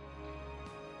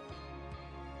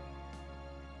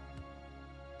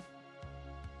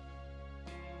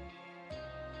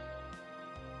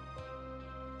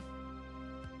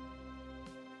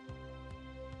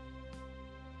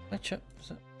 Matchup.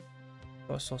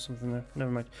 Oh, I saw something there.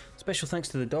 Never mind. Special thanks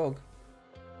to the dog.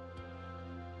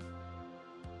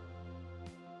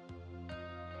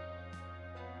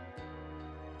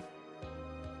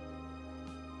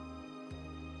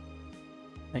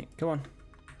 Hey, come on.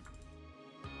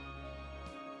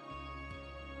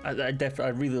 I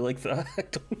really like that. I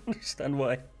don't understand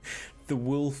why. The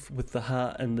wolf with the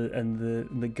hat and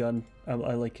the gun. I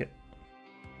like it.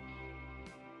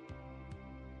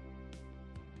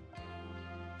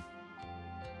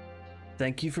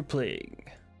 Thank you for playing.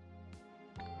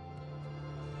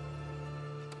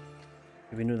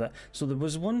 We knew that. So there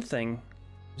was one thing.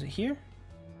 Was it here?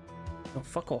 No,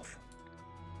 fuck off.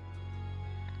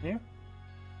 Here?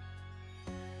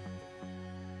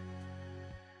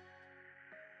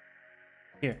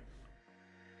 Here.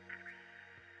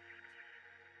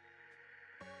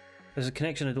 There's a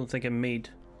connection I don't think I made.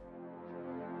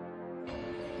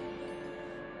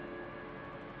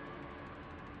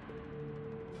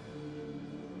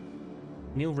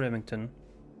 Neil Remington.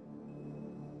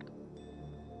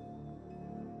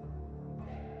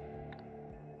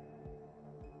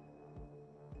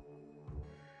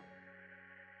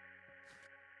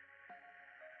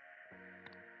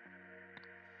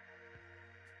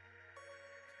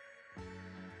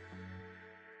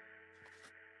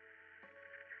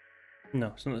 No,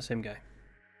 it's not the same guy.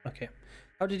 Okay.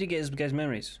 How did he get his guy's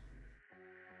memories?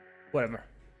 Whatever.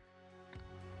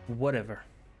 Whatever.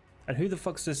 And who the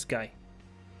fuck's this guy?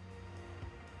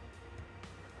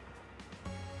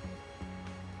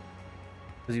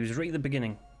 Because he was right at the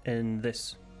beginning in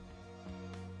this.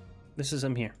 This is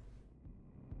him here.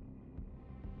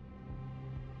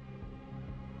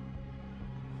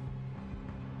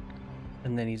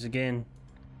 And then he's again.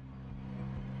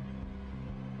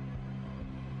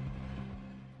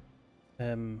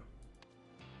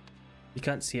 You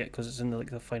can't see it because it's in the,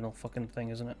 like, the final fucking thing,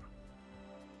 isn't it?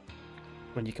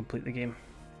 When you complete the game.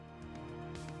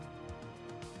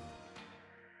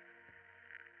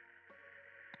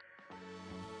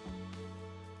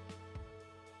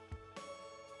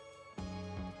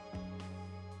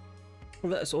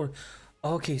 Well, that's or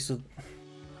okay, so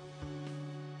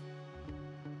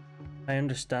I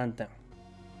understand now.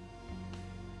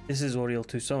 This is Oriel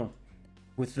Toussaint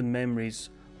with the memories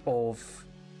of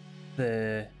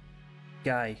the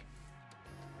guy,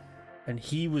 and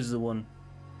he was the one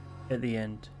at the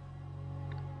end.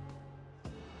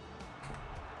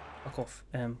 Fuck off.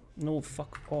 No,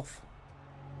 fuck off.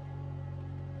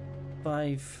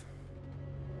 5.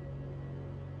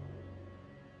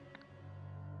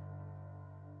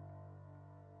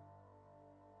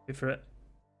 Wait for it.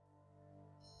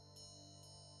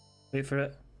 Wait for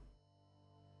it.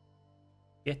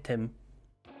 Get him.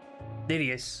 There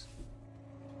he is.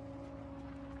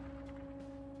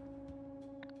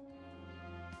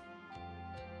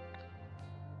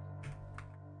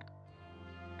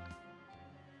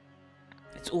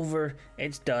 It's over.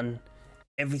 It's done.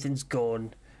 Everything's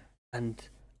gone, and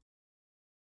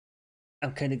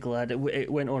I'm kind of glad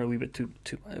it went on a wee bit too.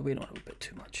 It went on a wee bit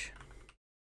too much.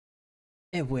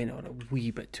 It went on a wee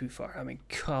bit too far. I mean,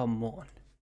 come on.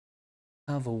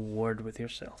 Have a word with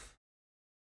yourself.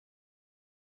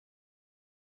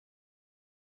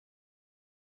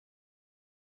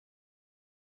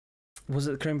 Was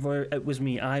it the creme voyeur? It was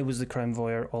me. I was the creme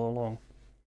voyeur all along.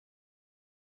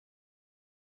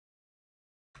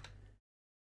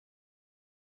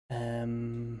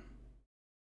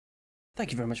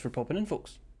 Thank you very much for popping in,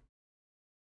 folks.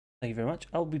 Thank you very much.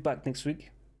 I'll be back next week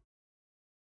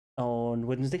on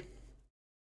Wednesday.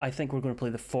 I think we're going to play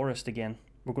The Forest again.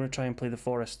 We're going to try and play The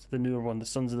Forest, the newer one, The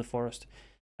Sons of the Forest,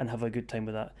 and have a good time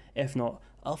with that. If not,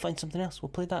 I'll find something else. We'll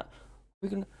play that.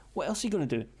 What else are you going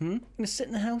to do? You're going to sit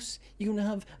in the house? You're going to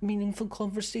have meaningful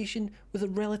conversation with a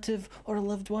relative or a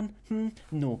loved one?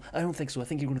 No, I don't think so. I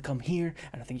think you're going to come here,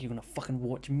 and I think you're going to fucking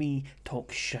watch me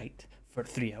talk shite for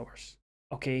 3 hours.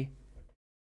 Okay?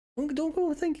 Don't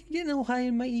go think getting all high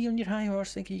and mighty on your high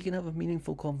horse thinking you can have a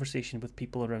meaningful conversation with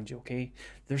people around you, okay?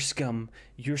 They're scum.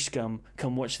 You're scum.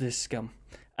 Come watch this scum.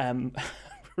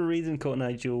 Raiden, Cotton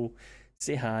Eye Joe,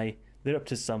 say hi. They're up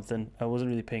to something. I wasn't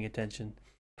really paying attention.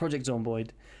 Project Zomboid.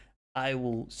 I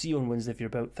will see you on Wednesday if you're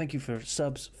about. Thank you for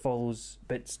subs, follows,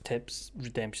 bits, tips,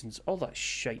 redemptions, all that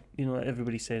shite. You know,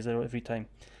 everybody says that every time.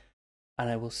 And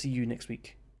I will see you next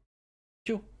week.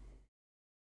 Joe.